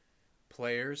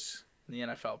players. The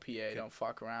NFLPA don't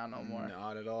fuck around no more.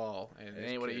 Not at all. And it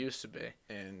ain't what it used to be.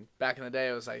 And back in the day,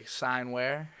 it was like sign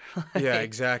where. Yeah,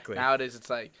 exactly. Nowadays, it's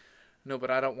like, no,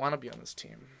 but I don't want to be on this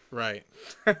team. Right.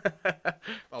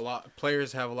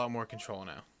 Players have a lot more control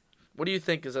now. What do you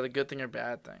think? Is that a good thing or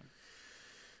bad thing?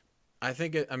 I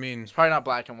think it's probably not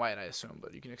black and white, I assume,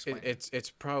 but you can explain. It's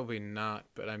probably not,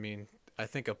 but I mean, I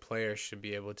think a player should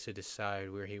be able to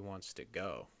decide where he wants to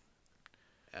go.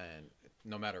 And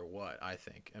no matter what, I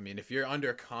think. I mean, if you're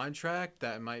under contract,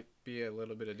 that might be a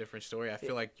little bit of a different story. I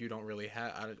feel like you don't really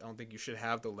have. I don't think you should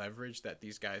have the leverage that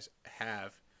these guys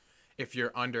have if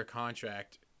you're under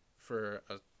contract for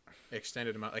a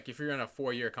extended amount. Like if you're in a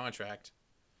 4-year contract,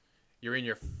 you're in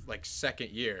your like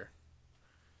second year.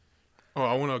 Oh,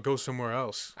 I want to go somewhere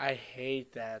else. I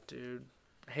hate that, dude.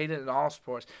 I hate it in all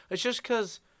sports. It's just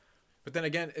because. But then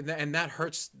again, and that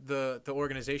hurts the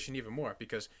organization even more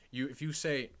because if you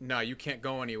say, no, you can't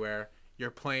go anywhere,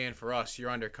 you're playing for us, you're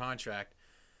under contract,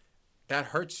 that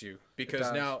hurts you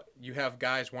because now you have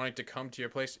guys wanting to come to your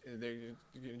place.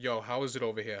 Yo, how is it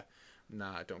over here?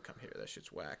 Nah, don't come here. That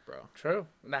shit's whack, bro. True.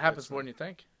 And that happens more than you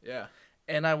think. Yeah.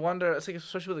 And I wonder, it's like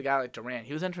especially with a guy like Durant,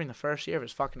 he was entering the first year of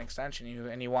his fucking extension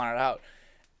and he wanted out.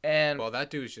 And well,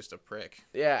 that dude's just a prick.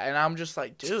 Yeah, and I'm just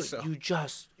like, dude, you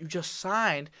just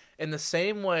signed in the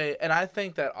same way. And I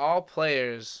think that all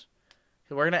players,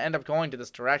 we're going to end up going to this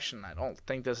direction. I don't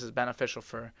think this is beneficial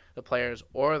for the players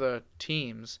or the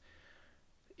teams.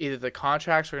 Either the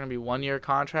contracts are going to be 1-year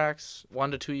contracts, 1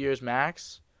 to 2 years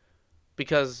max,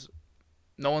 because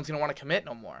no one's going to want to commit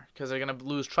no more because they're going to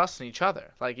lose trust in each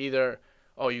other. Like either,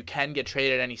 oh, you can get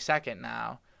traded any second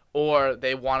now, or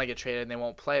they want to get traded and they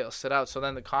won't play. They'll sit out. So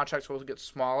then the contracts will get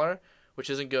smaller, which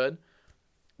isn't good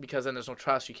because then there's no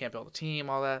trust. You can't build a team,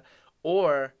 all that.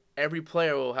 Or every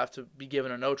player will have to be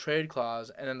given a no-trade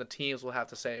clause, and then the teams will have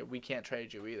to say, we can't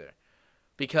trade you either.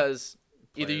 Because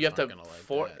either you have to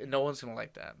no one's going to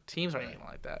like that. Teams aren't even going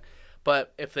to like that.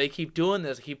 But if they keep doing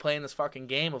this, keep playing this fucking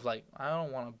game of like, I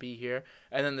don't want to be here.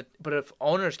 And then but if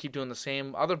owners keep doing the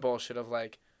same other bullshit of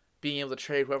like being able to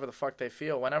trade whoever the fuck they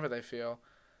feel, whenever they feel,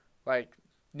 like,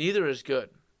 neither is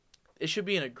good. It should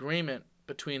be an agreement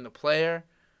between the player,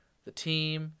 the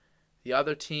team, the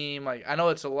other team. Like, I know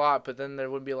it's a lot, but then there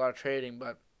wouldn't be a lot of trading.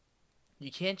 But you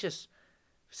can't just.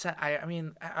 I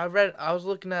was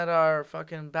looking at our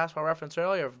fucking Basketball Reference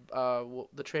earlier,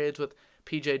 the trades with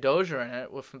PJ Dozier in it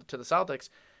to the Celtics.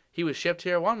 He was shipped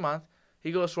here 1 month.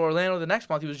 He goes to Orlando the next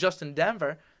month. He was just in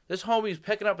Denver. This homie's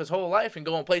picking up his whole life and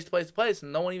going place to place to place,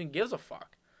 and no one even gives a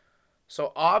fuck.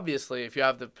 So obviously, if you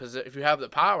have the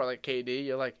power like KD,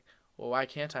 you're like, well, why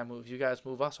can't I move? You guys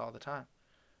move us all the time.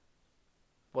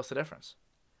 What's the difference?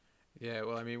 Yeah,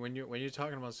 well, I mean, when you're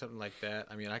talking about something like that,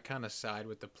 I mean, I kind of side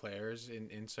with the players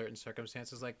in certain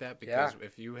circumstances like that because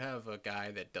if you have a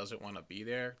guy that doesn't want to be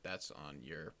there, that's on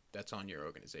your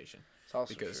organization. It's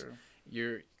also because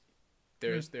true.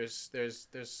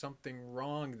 There's something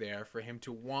wrong there for him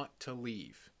to want to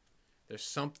leave. There's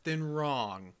something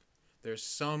wrong. There's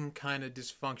some kind of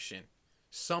dysfunction.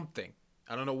 Something.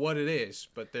 I don't know what it is,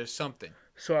 but there's something.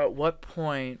 So at what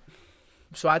point...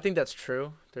 So I think that's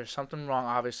true. There's something wrong,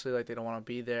 obviously, like they don't want to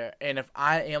be there. And if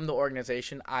I am the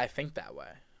organization, I think that way.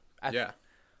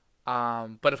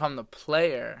 But if I'm the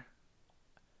player,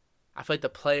 I feel like the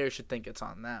player should think it's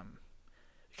on them.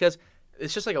 Because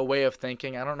it's just like a way of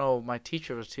thinking. I don't know. My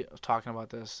teacher was talking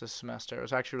about this semester. It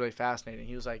was actually really fascinating.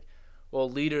 He was like, well,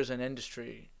 leaders in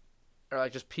industry, or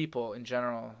like just people in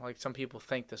general, like some people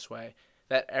think this way,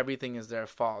 that everything is their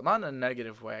fault. Not in a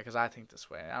negative way, because I think this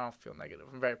way. I don't feel negative.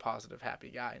 I'm a very positive, happy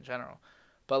guy in general.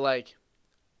 But like,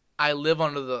 I live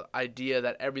under the idea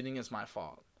that everything is my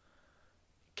fault.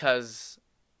 Because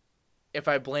if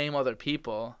I blame other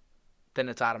people, then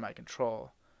it's out of my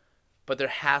control. But there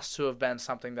has to have been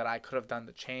something that I could have done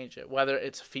to change it. Whether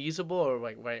it's feasible or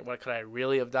like, wait, what could I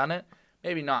really have done it?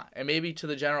 Maybe not. And maybe to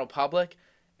the general public,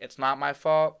 it's not my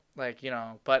fault. Like, you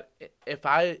know, but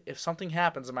if something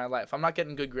happens in my life, if I'm not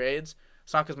getting good grades,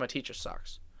 it's not because my teacher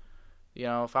sucks. You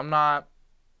know, if I'm not.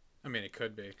 I mean, it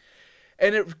could be.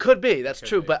 And it could be. That's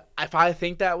true. But if I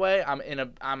think that way,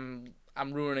 I'm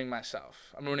ruining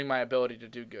myself. I'm ruining my ability to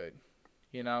do good.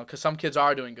 You know, because some kids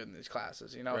are doing good in these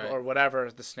classes, you know, right. or whatever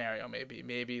the scenario may be.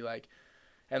 Maybe like,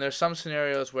 and there's some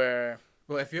scenarios where.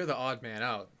 Well, if you're the odd man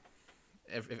out,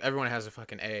 if everyone has a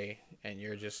fucking A and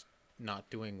you're just not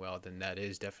doing well, then that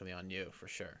is definitely on you for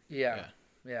sure. Yeah.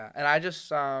 And I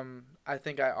just, I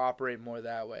think I operate more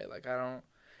that way. Like, I don't,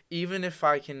 even if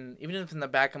in the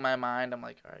back of my mind, I'm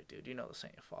like, all right, dude, you know this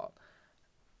ain't your fault.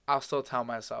 I'll still tell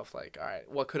myself, like, all right,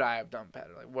 what could I have done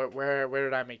better? Like, where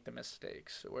did I make the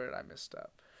mistakes? Where did I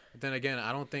misstep? But then again,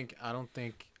 I don't think,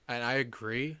 and I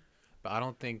agree, but I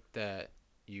don't think that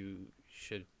you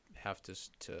should have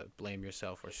to blame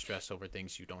yourself or stress over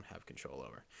things you don't have control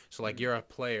over. So, like, you're a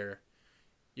player,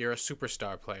 you're a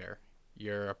superstar player,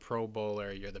 you're a pro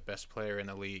bowler, you're the best player in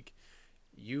the league.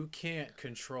 You can't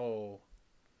control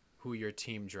who your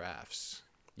team drafts.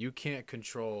 You can't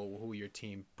control who your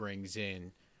team brings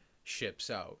in, ships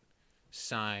out,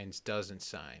 signs, doesn't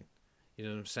sign. You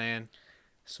know what I'm saying?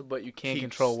 So, but you can't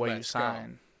control where you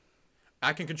sign.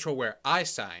 I can control where I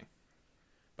sign,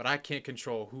 but I can't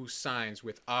control who signs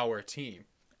with our team.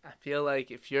 I feel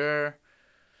like if you're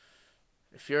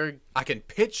I can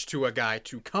pitch to a guy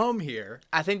to come here.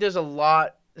 I think there's a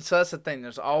lot. So that's the thing.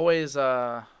 There's always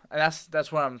and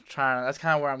that's what I'm trying. That's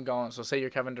kind of where I'm going. So say you're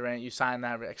Kevin Durant, you signed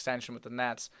that extension with the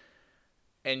Nets.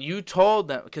 And you told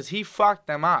them, because he fucked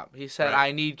them up. He said, right.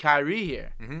 I need Kyrie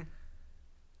here. Mm-hmm.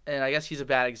 And I guess he's a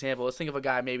bad example. Let's think of a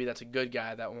guy maybe that's a good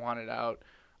guy that wanted out.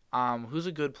 Who's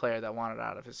a good player that wanted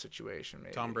out of his situation?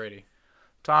 Maybe Tom Brady.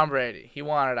 Tom Brady. He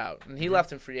wanted out. And he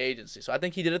left in free agency. So I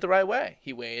think he did it the right way.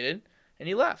 He waited, and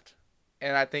he left.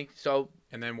 And I think so.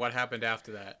 And then what happened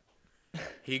after that?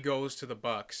 He goes to the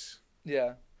Bucks.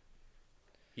 Yeah.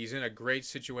 He's in a great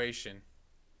situation.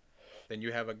 Then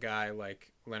you have a guy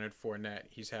like Leonard Fournette.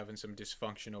 He's having some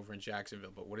dysfunction over in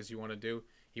Jacksonville. But what does he want to do?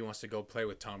 He wants to go play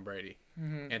with Tom Brady.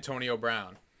 Mm-hmm. Antonio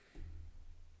Brown.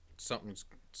 Something's,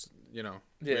 yeah.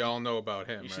 We all know about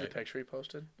him, You right? see the picture he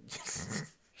posted?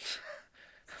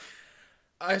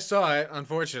 I saw it,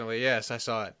 unfortunately. Yes, I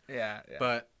saw it. Yeah.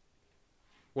 But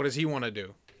what does he want to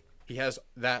do? He has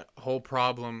that whole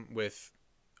problem with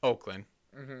Oakland.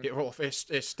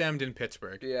 Mm-hmm. It stemmed in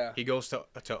Pittsburgh. Yeah. He goes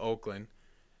to Oakland.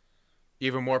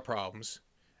 Even more problems.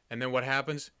 And then what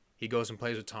happens? He goes and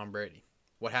plays with Tom Brady.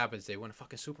 What happens? They win a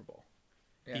fucking Super Bowl.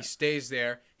 Yeah. He stays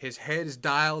there. His head is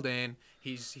dialed in.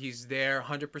 He's there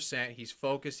 100%. He's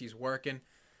focused. He's working.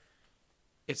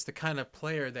 It's the kind of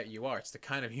player that you are. It's the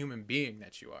kind of human being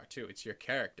that you are, too. It's your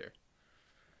character.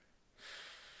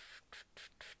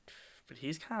 But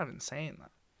he's kind of insane, though.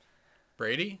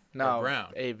 Brady? No, or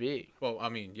Brown? AB. Well, I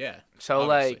mean, yeah. So,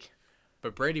 obviously. like...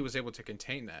 But Brady was able to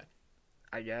contain that.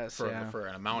 I guess, for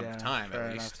an amount of time,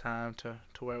 at least. For enough time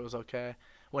to where it was okay.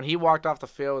 When he walked off the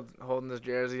field holding his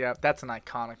jersey up, that's an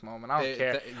iconic moment. I don't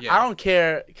care. I don't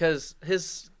care because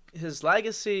his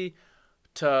legacy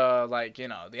to, like, you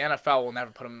know, the NFL will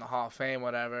never put him in the Hall of Fame,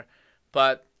 whatever.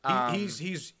 But he's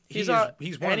one anyone of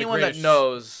the greatest, that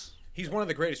knows. He's one of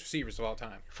the greatest receivers of all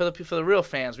time. For the real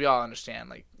fans, we all understand,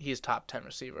 like, he's top 10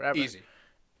 receiver ever. Easy.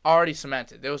 Already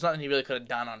cemented. There was nothing he really could have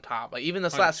done on top. Like, even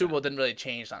this 100%. last Super Bowl didn't really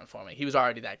change nothing for me. He was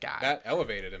already that guy. That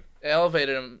elevated him. It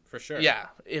elevated him. For sure. Yeah.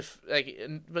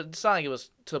 But it's not like it was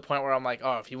to the point where I'm like,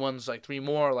 oh, if he wins like 3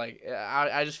 more, like,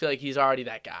 I just feel like he's already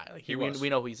that guy. Like, we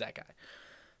know he's that guy.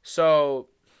 So,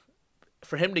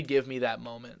 for him to give me that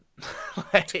moment,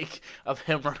 like, of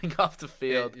him running off the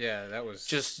field. That was...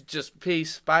 Just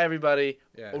peace. Bye, everybody.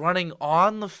 Yeah. Running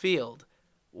on the field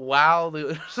while there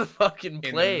was a fucking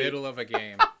play. In the middle of a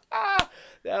game.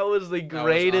 That was the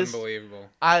greatest. That was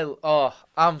unbelievable.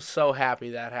 I'm so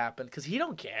happy that happened because he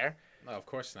don't care. No, of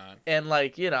course not. And,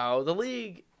 like, you know, the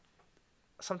league,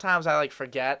 sometimes I, like,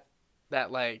 forget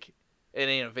that, like, it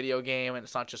ain't a video game and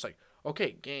it's not just like,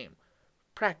 okay, game,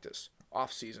 practice,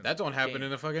 off season. That don't happen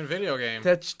in a fucking video game.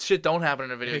 That shit don't happen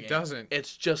in a video game. It doesn't.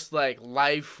 It's just like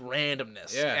life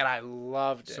randomness. Yeah. And I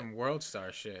loved it. Some World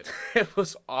Star shit. It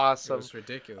was awesome. It was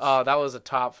ridiculous. Oh, that was a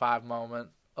top 5 moment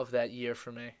of that year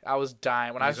for me. I was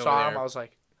dying. When I saw him, I was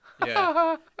like,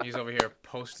 yeah. He's over here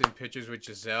posting pictures with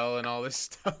Giselle and all this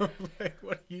stuff. Like,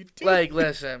 what are you doing? Like,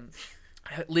 listen,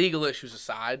 legal issues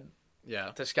aside,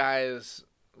 yeah, this guy is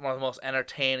one of the most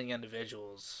entertaining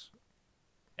individuals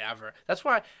ever. That's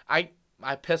why I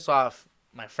piss off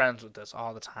my friends with this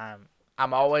all the time.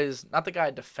 I'm always not the guy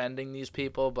defending these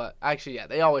people, but actually, yeah,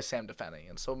 they always say I'm defending,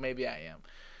 and so maybe I am.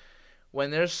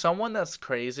 When there's someone that's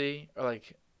crazy or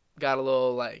like got a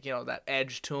little like, you know, that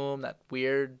edge to him, that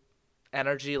weird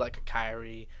energy, like a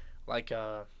Kyrie, like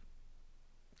a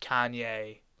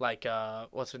Kanye, like a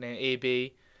what's her name,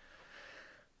 AB.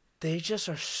 They just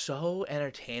are so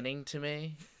entertaining to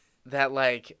me that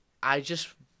like I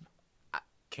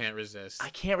can't resist. I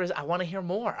can't resist. I want to hear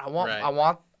more. I want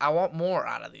Right. I want more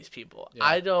out of these people. Yeah.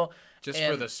 I don't Just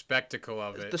for the spectacle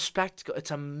of it. The spectacle,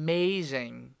 it's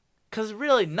amazing. Cuz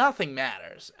really nothing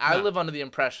matters. I live under the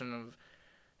impression of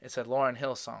it's a Lauryn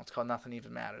Hill song. It's called Nothing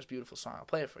Even Matters. Beautiful song. I'll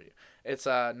play it for you. It's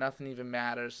Nothing Even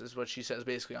Matters is what she says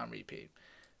basically on repeat.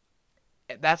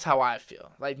 That's how I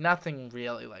feel. Like nothing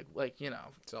really like, you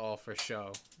know, it's all for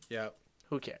show. Yep.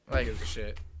 who cares? Like, Like gives a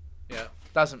shit. Yeah.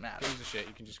 doesn't matter. Gives a shit.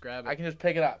 You can just grab it. I can just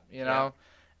pick it up, you know.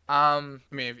 I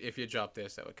mean, if you drop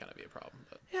this, that would kind of be a problem.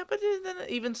 But Yeah, but then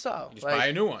even so, you just buy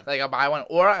a new one. Like I buy one,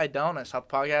 or I don't. I stop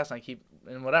the podcast and I keep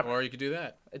and whatever. Or you could do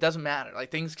that. It doesn't matter.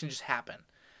 Like things can just happen,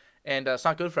 and it's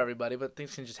not good for everybody, but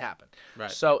things can just happen.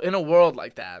 Right. So in a world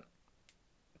like that,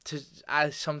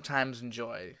 I sometimes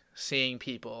enjoy seeing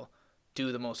people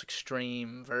do the most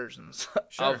extreme versions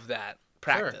of that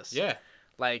practice. Sure. Yeah.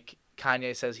 Like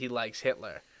Kanye says he likes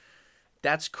Hitler.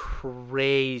 That's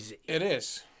crazy. It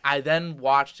is. I then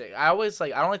watched it. I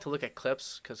don't like to look at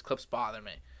clips because clips bother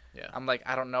me. Yeah. I'm like,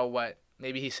 I don't know what.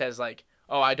 Maybe he says like,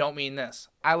 oh, I don't mean this.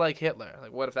 I like Hitler.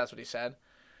 Like, what if that's what he said?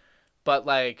 But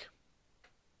like,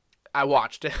 I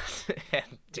watched it,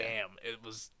 and damn, it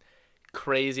was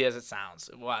crazy as it sounds.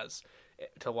 It was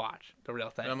to watch the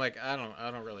real thing. And I'm like, I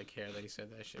don't really care that he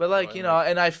said that shit. But like, you know,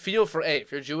 and I feel for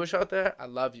if you're Jewish out there, I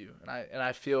love you, and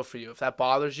I feel for you. If that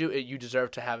bothers you, you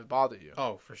deserve to have it bother you.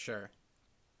 Oh, for sure.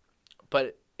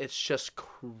 But it's just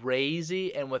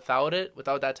crazy, and without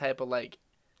that type of like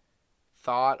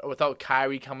thought, or without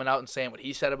Kyrie coming out and saying what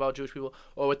he said about Jewish people,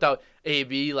 or without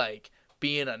AB like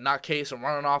being a nutcase and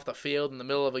running off the field in the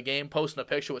middle of a game, posting a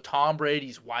picture with Tom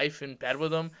Brady's wife in bed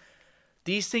with him.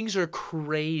 These things are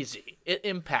crazy. It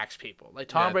impacts people. Like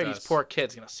Tom Brady's poor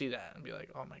kid's gonna see that and be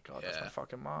like, "Oh my god, that's my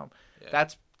fucking mom." Yeah.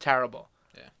 That's terrible.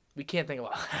 Yeah, we can't think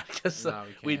about that because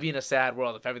we'd be in a sad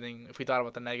world if we thought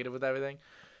about the negative with everything.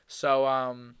 So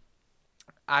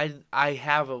I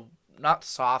have a not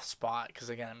soft spot because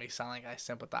again it may sound like I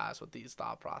sympathize with these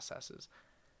thought processes.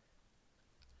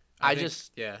 I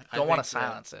don't want to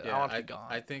silence it. I want to be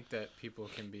gone. I think that people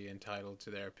can be entitled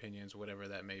to their opinions, whatever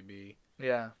that may be.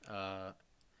 Yeah.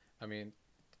 I mean,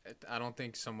 I don't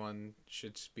think someone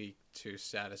should speak to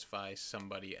satisfy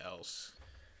somebody else.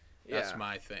 That's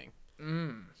my thing.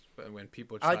 But when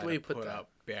people try to put up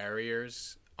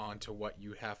barriers onto what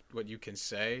you can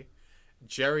say,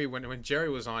 Jerry, when Jerry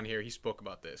was on here, he spoke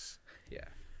about this. Yeah.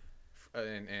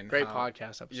 And great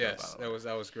podcast episode. Yes,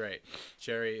 that was great.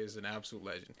 Jerry is an absolute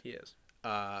legend. He is.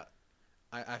 I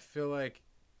feel like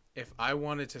if I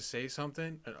wanted to say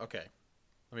something, okay,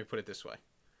 let me put it this way.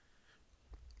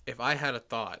 If I had a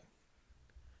thought,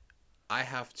 I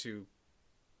have to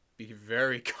be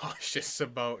very cautious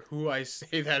about who I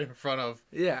say that in front of.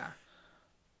 Yeah.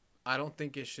 I don't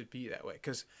think it should be that way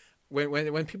because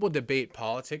when people debate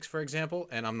politics, for example,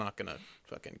 and I'm not gonna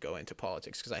fucking go into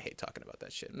politics because I hate talking about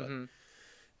that shit, but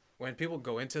when people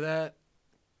go into that,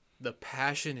 the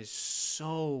passion is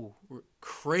so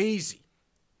crazy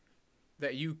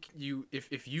that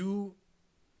if you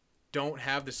don't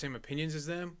have the same opinions as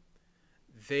them,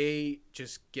 they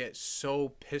just get so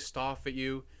pissed off at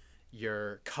you.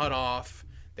 You're cut off.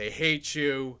 They hate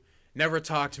you. Never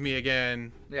talk to me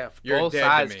again. Yeah, both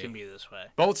sides can be this way.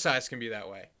 Both sides can be that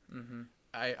way. Mm-hmm.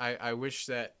 I wish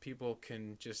that people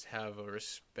can just have a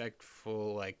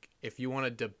respectful, like, if you want to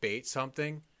debate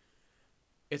something,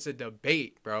 it's a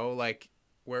debate, bro. Like,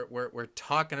 we're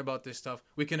talking about this stuff.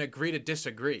 We can agree to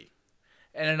disagree.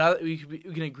 And we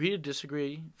can agree to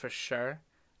disagree for sure.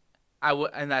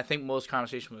 And I think most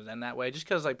conversation was end that way, just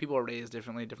because like people are raised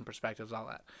differently, different perspectives, all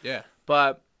that. Yeah.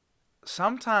 But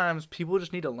sometimes people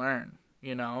just need to learn,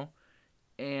 you know,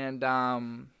 and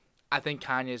I think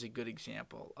Kanye is a good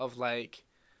example of like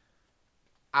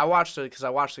I watched it because I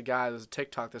watched the guy. There's a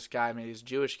TikTok. This guy made. He's a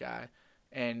Jewish guy,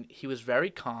 and he was very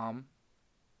calm,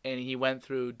 and he went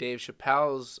through Dave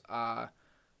Chappelle's.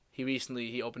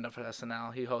 He opened up for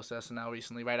SNL. He hosted SNL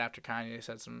recently, right after Kanye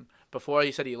said some. Before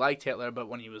he said he liked Hitler, but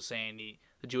when he was saying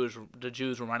the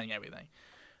Jews were running everything,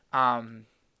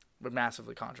 were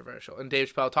massively controversial. And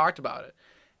Dave Chappelle talked about it.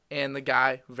 And the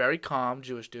guy, very calm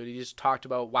Jewish dude, he just talked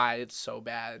about why it's so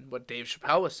bad, what Dave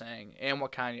Chappelle was saying and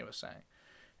what Kanye was saying.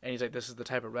 And he's like, this is the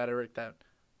type of rhetoric that,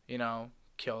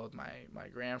 killed my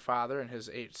grandfather and his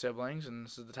 8 siblings, and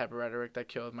this is the type of rhetoric that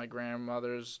killed my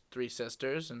grandmother's 3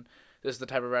 sisters, and this is the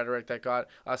type of rhetoric that got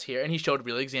us here. And he showed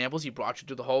real examples. He brought you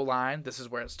through the whole line. This is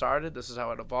where it started. This is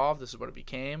how it evolved. This is what it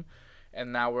became.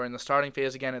 And now we're in the starting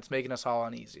phase again. It's making us all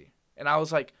uneasy. And I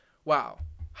was like, wow,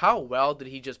 how well did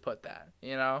he just put that?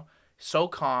 So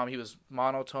calm. He was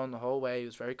monotone the whole way. He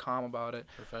was very calm about it.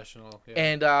 Professional. Yeah.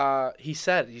 And he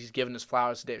said he's giving his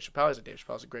flowers to Dave Chappelle. He's like, Dave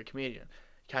Chappelle's a great comedian.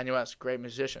 Kanye West, great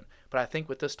musician. But I think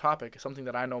with this topic, something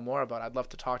that I know more about, I'd love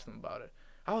to talk to them about it.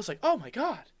 I was like, oh my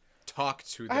God. Talk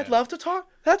to them. I'd love to talk.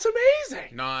 That's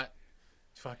amazing. Not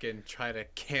fucking try to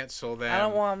cancel them. I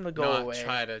don't want them to go not away. Not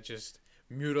try to just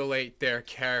mutilate their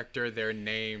character, their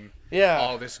name. Yeah.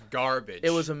 All this garbage.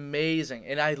 It was amazing.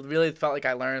 And I really felt like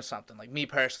I learned something. Like, me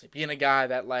personally, being a guy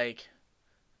that,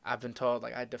 I've been told,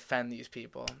 I defend these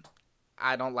people.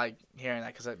 I don't like hearing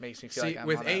that because it makes me feel like I'm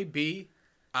with on AB,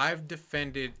 I've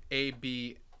defended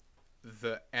AB,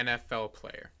 the NFL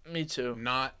player. Me too.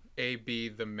 Not AB,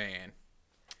 the man.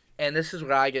 And this is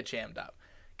where I get jammed up,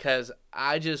 because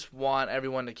I just want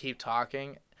everyone to keep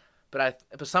talking, but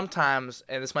sometimes,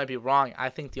 and this might be wrong, I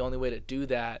think the only way to do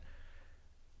that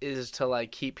is to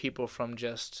keep people from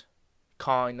just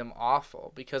calling them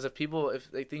awful, because if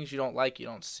things you don't like, you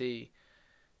don't see,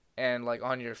 and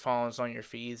on your phones, on your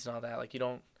feeds and all that, you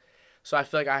don't. So I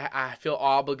feel like I feel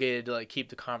obligated to keep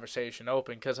the conversation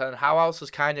open, because how else is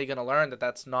Kanye gonna learn that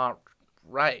that's not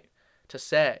right to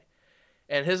say?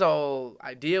 And his whole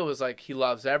idea was he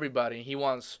loves everybody. He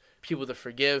wants people to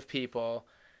forgive people,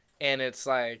 and it's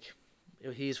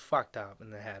he's fucked up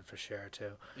in the head for sure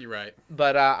too. You're right.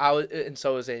 But and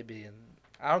so is AB, and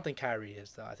I don't think Kyrie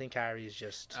is though. I think Kyrie is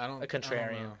just a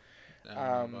contrarian. I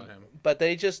don't know about him. But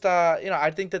they just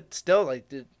I think that still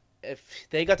if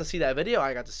they got to see that video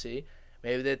I got to see,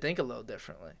 maybe they'd think a little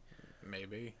differently.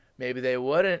 Maybe they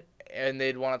wouldn't, and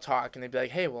they'd want to talk, and they'd be like,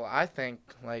 hey, well, I think,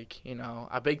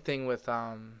 a big thing with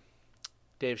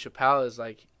Dave Chappelle is,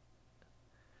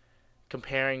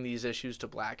 comparing these issues to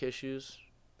black issues.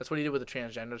 That's what he did with the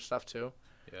transgender stuff, too.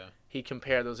 Yeah. He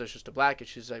compared those issues to black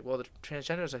issues. The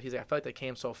transgender stuff, he's I feel like they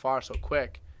came so far so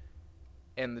quick,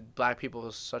 and the black people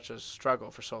was such a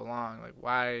struggle for so long.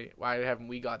 Why haven't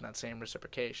we gotten that same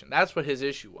reciprocation? That's what his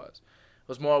issue was. It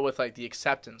was more with, the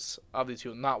acceptance of these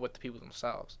people, not with the people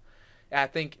themselves. And I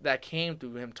think that came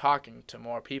through him talking to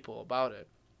more people about it.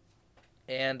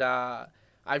 And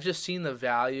I've just seen the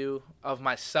value of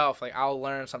myself. I'll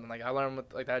learn something. I learned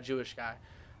with that Jewish guy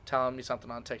telling me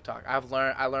something on TikTok. I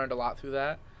learned a lot through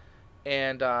that.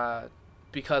 And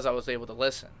because I was able to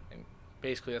listen. And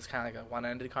basically that's kind of one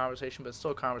end of the conversation, but it's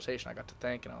still a conversation. I got to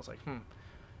think, and I was like, you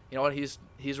know what?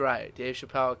 He's right. Dave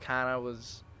Chappelle kind of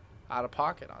was out of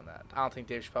pocket on that. I don't think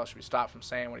Dave Chappelle should be stopped from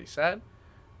saying what he said.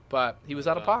 But he was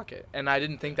out of pocket, and I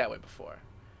didn't think that way before.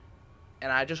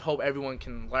 And I just hope everyone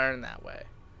can learn that way,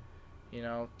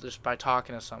 just by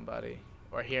talking to somebody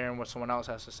or hearing what someone else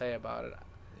has to say about it.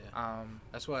 Yeah.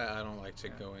 That's why I don't like to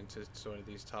go into sort of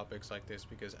these topics like this,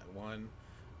 because one,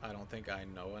 I don't think I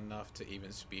know enough to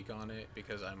even speak on it,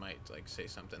 because I might say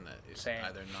something that is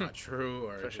either not true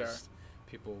or just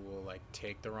people will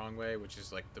take the wrong way, which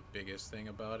is the biggest thing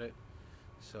about it.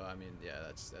 So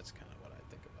that's kind of what I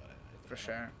think about it. For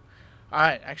sure. All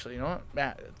right, actually, you know what,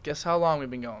 Matt? Guess how long we've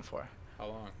been going for? How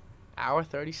long? Hour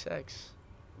 36.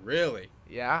 Really?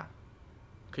 Yeah.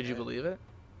 Could you believe it?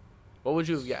 What would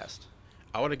you have guessed?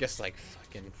 I would have guessed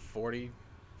fucking 40,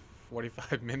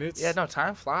 45 minutes. Yeah, no,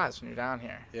 time flies when you're down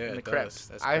here in the crypt.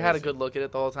 I had a good look at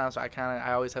it the whole time, so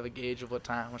I always have a gauge of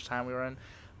how much time we were in.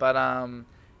 But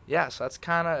yeah, so that's it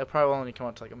probably will only come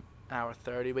up to an hour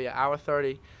 30. But yeah, hour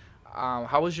 30.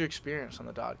 How was your experience on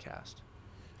the Dodcast?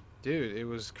 Dude, it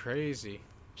was crazy.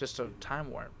 Just a time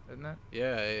warp, isn't it?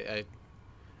 Yeah,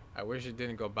 I wish it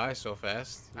didn't go by so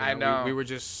fast. I know. We were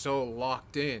just so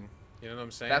locked in. You know what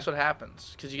I'm saying? That's what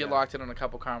happens, because you get locked in on a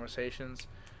couple conversations.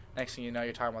 Next thing you know,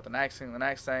 you're talking about the next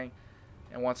thing,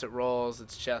 and once it rolls,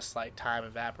 it's just time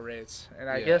evaporates. And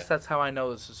I guess that's how I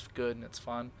know this is good and it's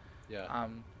fun. Yeah.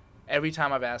 Every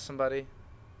time I've asked somebody,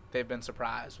 they've been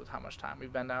surprised with how much time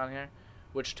we've been down here,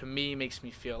 which to me makes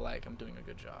me feel like I'm doing a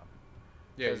good job.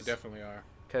 Yeah, you definitely are.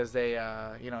 because they,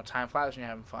 time flies when you're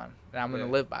having fun, and I'm gonna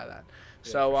Yeah. live by that.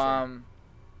 Yeah, So, for sure.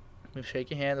 let me shake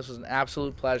your hand. This was an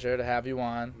absolute pleasure to have you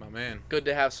on. My man. Good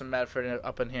to have some Medford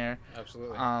up in here.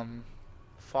 Absolutely.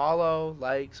 Follow,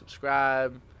 like,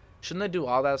 subscribe. Shouldn't they do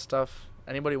all that stuff?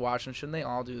 Anybody watching, shouldn't they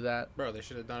all do that? Bro, they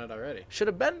should have done it already. Should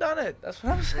have been done it. That's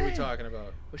what I'm What are saying. we talking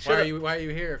about? We Why are you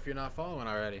here if you're not following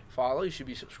already? Follow. You should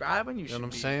be subscribing. You You know should what I'm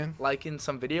be saying? liking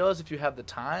some videos if you have the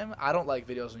time. I don't like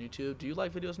videos on YouTube. Do you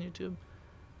like videos on YouTube?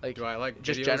 Like, Do I like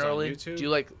just videos generally? on YouTube? Do you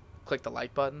like click the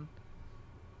like button?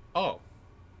 Oh,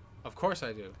 of course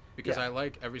I do. Because Yeah. I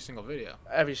like every single video.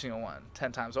 Every single one,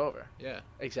 10 times over. Yeah.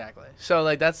 Exactly. So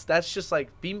like that's just like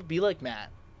be like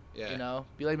Matt. Yeah. You know,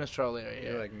 be like Mr. O'Leary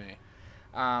You're here. like me.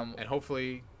 And And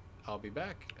hopefully I'll be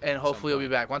back. hopefully you'll be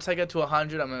back. Once I get to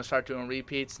 100, I'm gonna start doing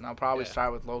repeats, and I'll probably Yeah.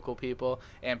 start with local people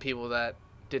and people that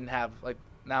didn't have like.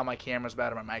 Now my camera's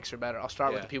better, my mics are better. I'll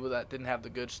start with Yeah. the people that didn't have the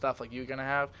good stuff like you're gonna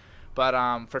have, but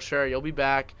for sure you'll be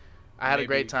back. I had a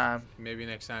great time. Maybe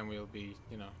next time we'll be,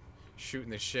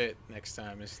 shooting the shit next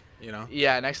time.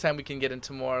 Yeah, next time we can get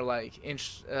into more like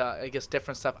I guess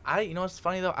different stuff. You know what's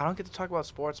funny though? I don't get to talk about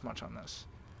sports much on this.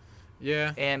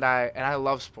 Yeah. And I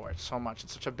love sports so much.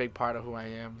 It's such a big part of who I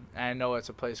am. And I know it's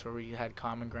a place where we had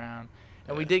common ground.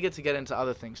 And we Yeah. did get into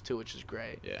other things too, which is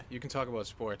great. Yeah. You can talk about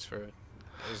sports for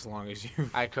as long as you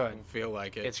I could. feel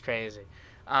like it. It's crazy.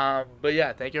 But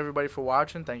yeah, thank you everybody for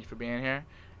watching. Thank you for being here.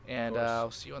 And course.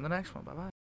 I'll see you on the next one.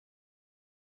 Bye-bye.